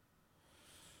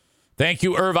 Thank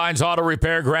you, Irvine's Auto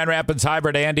Repair, Grand Rapids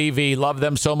Hybrid and EV. Love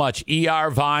them so much.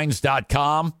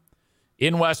 ervines.com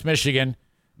in West Michigan.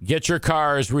 Get your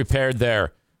cars repaired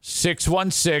there.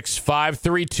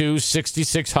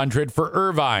 616-532-6600 for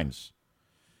Irvine's.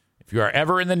 If you are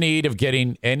ever in the need of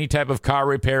getting any type of car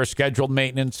repair, scheduled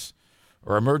maintenance,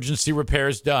 or emergency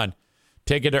repairs done,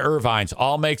 take it to Irvine's.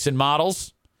 All makes and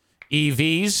models,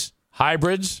 EVs,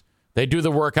 hybrids, they do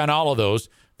the work on all of those.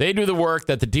 They do the work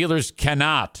that the dealers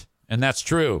cannot, and that's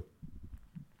true.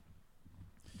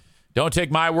 Don't take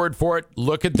my word for it.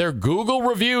 Look at their Google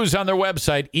reviews on their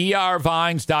website,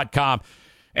 ervines.com.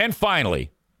 And finally,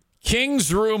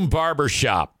 King's Room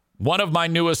Barbershop, one of my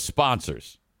newest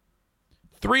sponsors.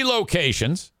 3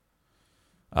 locations,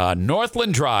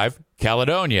 Northland Drive,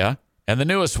 Caledonia, and the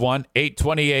newest one,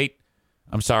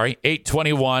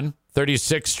 821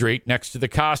 36th Street, next to the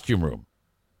Costume Room.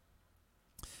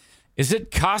 Is it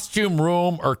Costume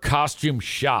Room or Costume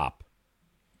Shop?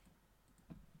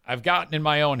 I've gotten in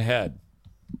my own head.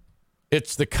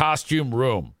 It's the Costume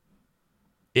Room.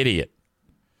 Idiot.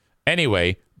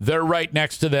 Anyway, they're right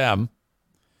next to them.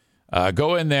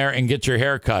 Go in there and get your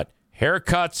hair cut.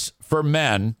 Haircuts for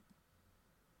men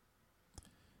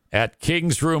at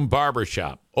King's Room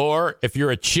Barbershop. Or if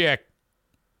you're a chick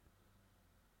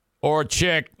or a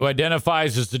chick who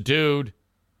identifies as the dude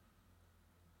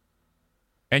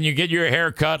and you get your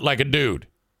hair cut like a dude,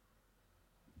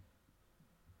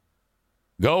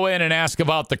 go in and ask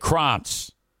about the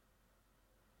Krantz.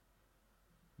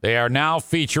 They are now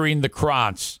featuring the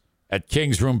Krantz at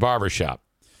King's Room Barbershop.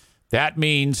 That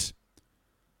means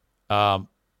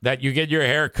that you get your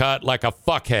hair cut like a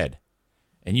fuckhead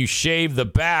and you shave the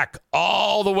back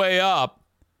all the way up,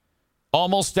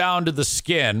 almost down to the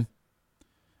skin,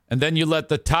 and then you let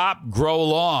the top grow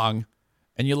long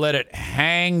and you let it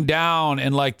hang down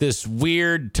in like this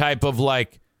weird type of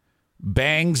like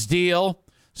bangs deal.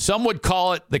 Some would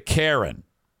call it the Karen.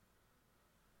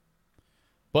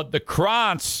 But the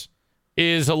Krantz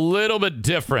is a little bit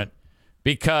different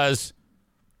because,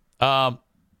 you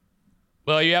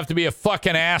have to be a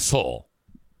fucking asshole.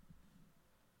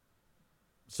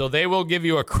 So they will give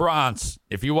you a Krantz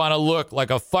if you want to look like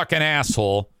a fucking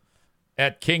asshole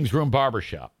at King's Room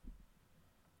Barbershop.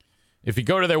 If you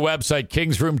go to their website,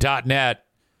 kingsroom.net,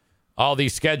 all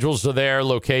these schedules are there,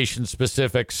 location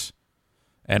specifics,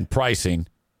 and pricing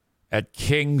at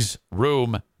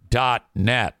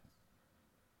kingsroom.net.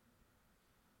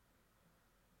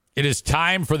 It is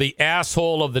time for the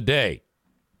asshole of the day.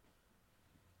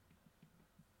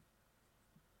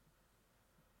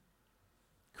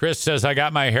 Chris says, I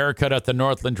got my haircut at the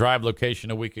Northland Drive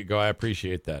location a week ago. I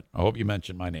appreciate that. I hope you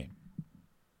mentioned my name.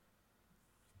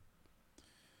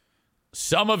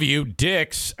 Some of you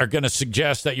dicks are going to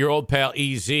suggest that your old pal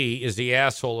EZ is the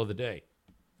asshole of the day.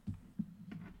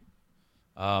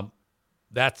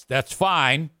 That's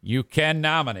fine. You can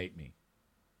nominate me.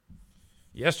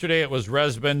 Yesterday it was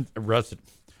residents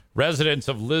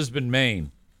of Lisbon,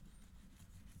 Maine.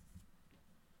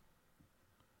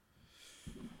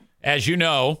 As you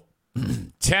know,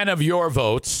 10 of your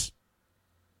votes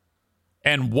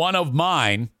and 1 of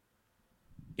mine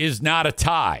is not a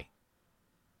tie.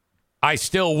 I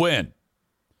still win.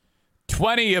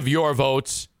 20 of your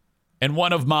votes and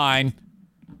one of mine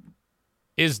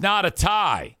is not a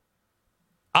tie.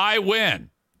 I win.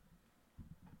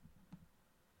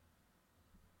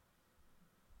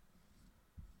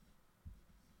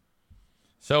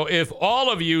 So if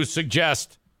all of you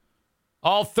suggest,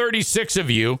 all 36 of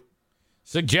you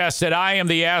suggest that I am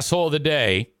the asshole of the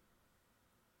day,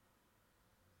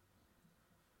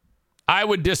 I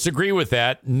would disagree with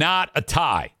that. Not a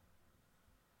tie.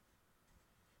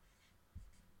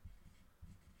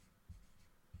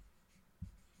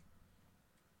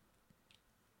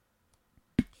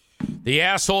 The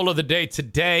asshole of the day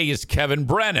today is Kevin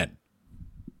Brennan.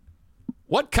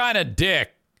 What kind of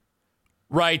dick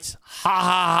writes, ha,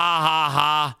 ha, ha,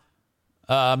 ha,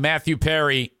 ha, Matthew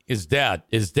Perry is dead.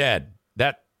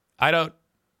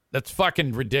 That's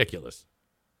fucking ridiculous.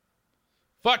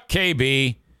 Fuck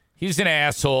KB. He's an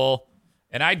asshole,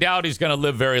 and I doubt he's going to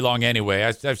live very long anyway.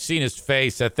 I've seen his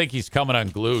face. I think he's coming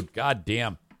unglued. God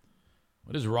damn.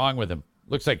 What is wrong with him?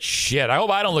 Looks like shit. I hope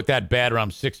I don't look that bad when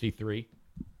I'm 63.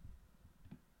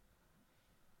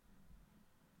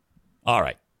 All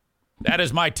right. That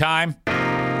is my time.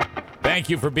 Thank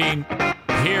you for being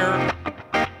here.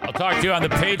 I'll talk to you on the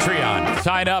Patreon.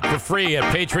 Sign up for free at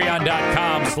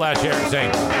patreon.com/Eric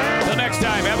Zane. Until next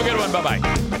time, have a good one.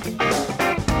 Bye-bye.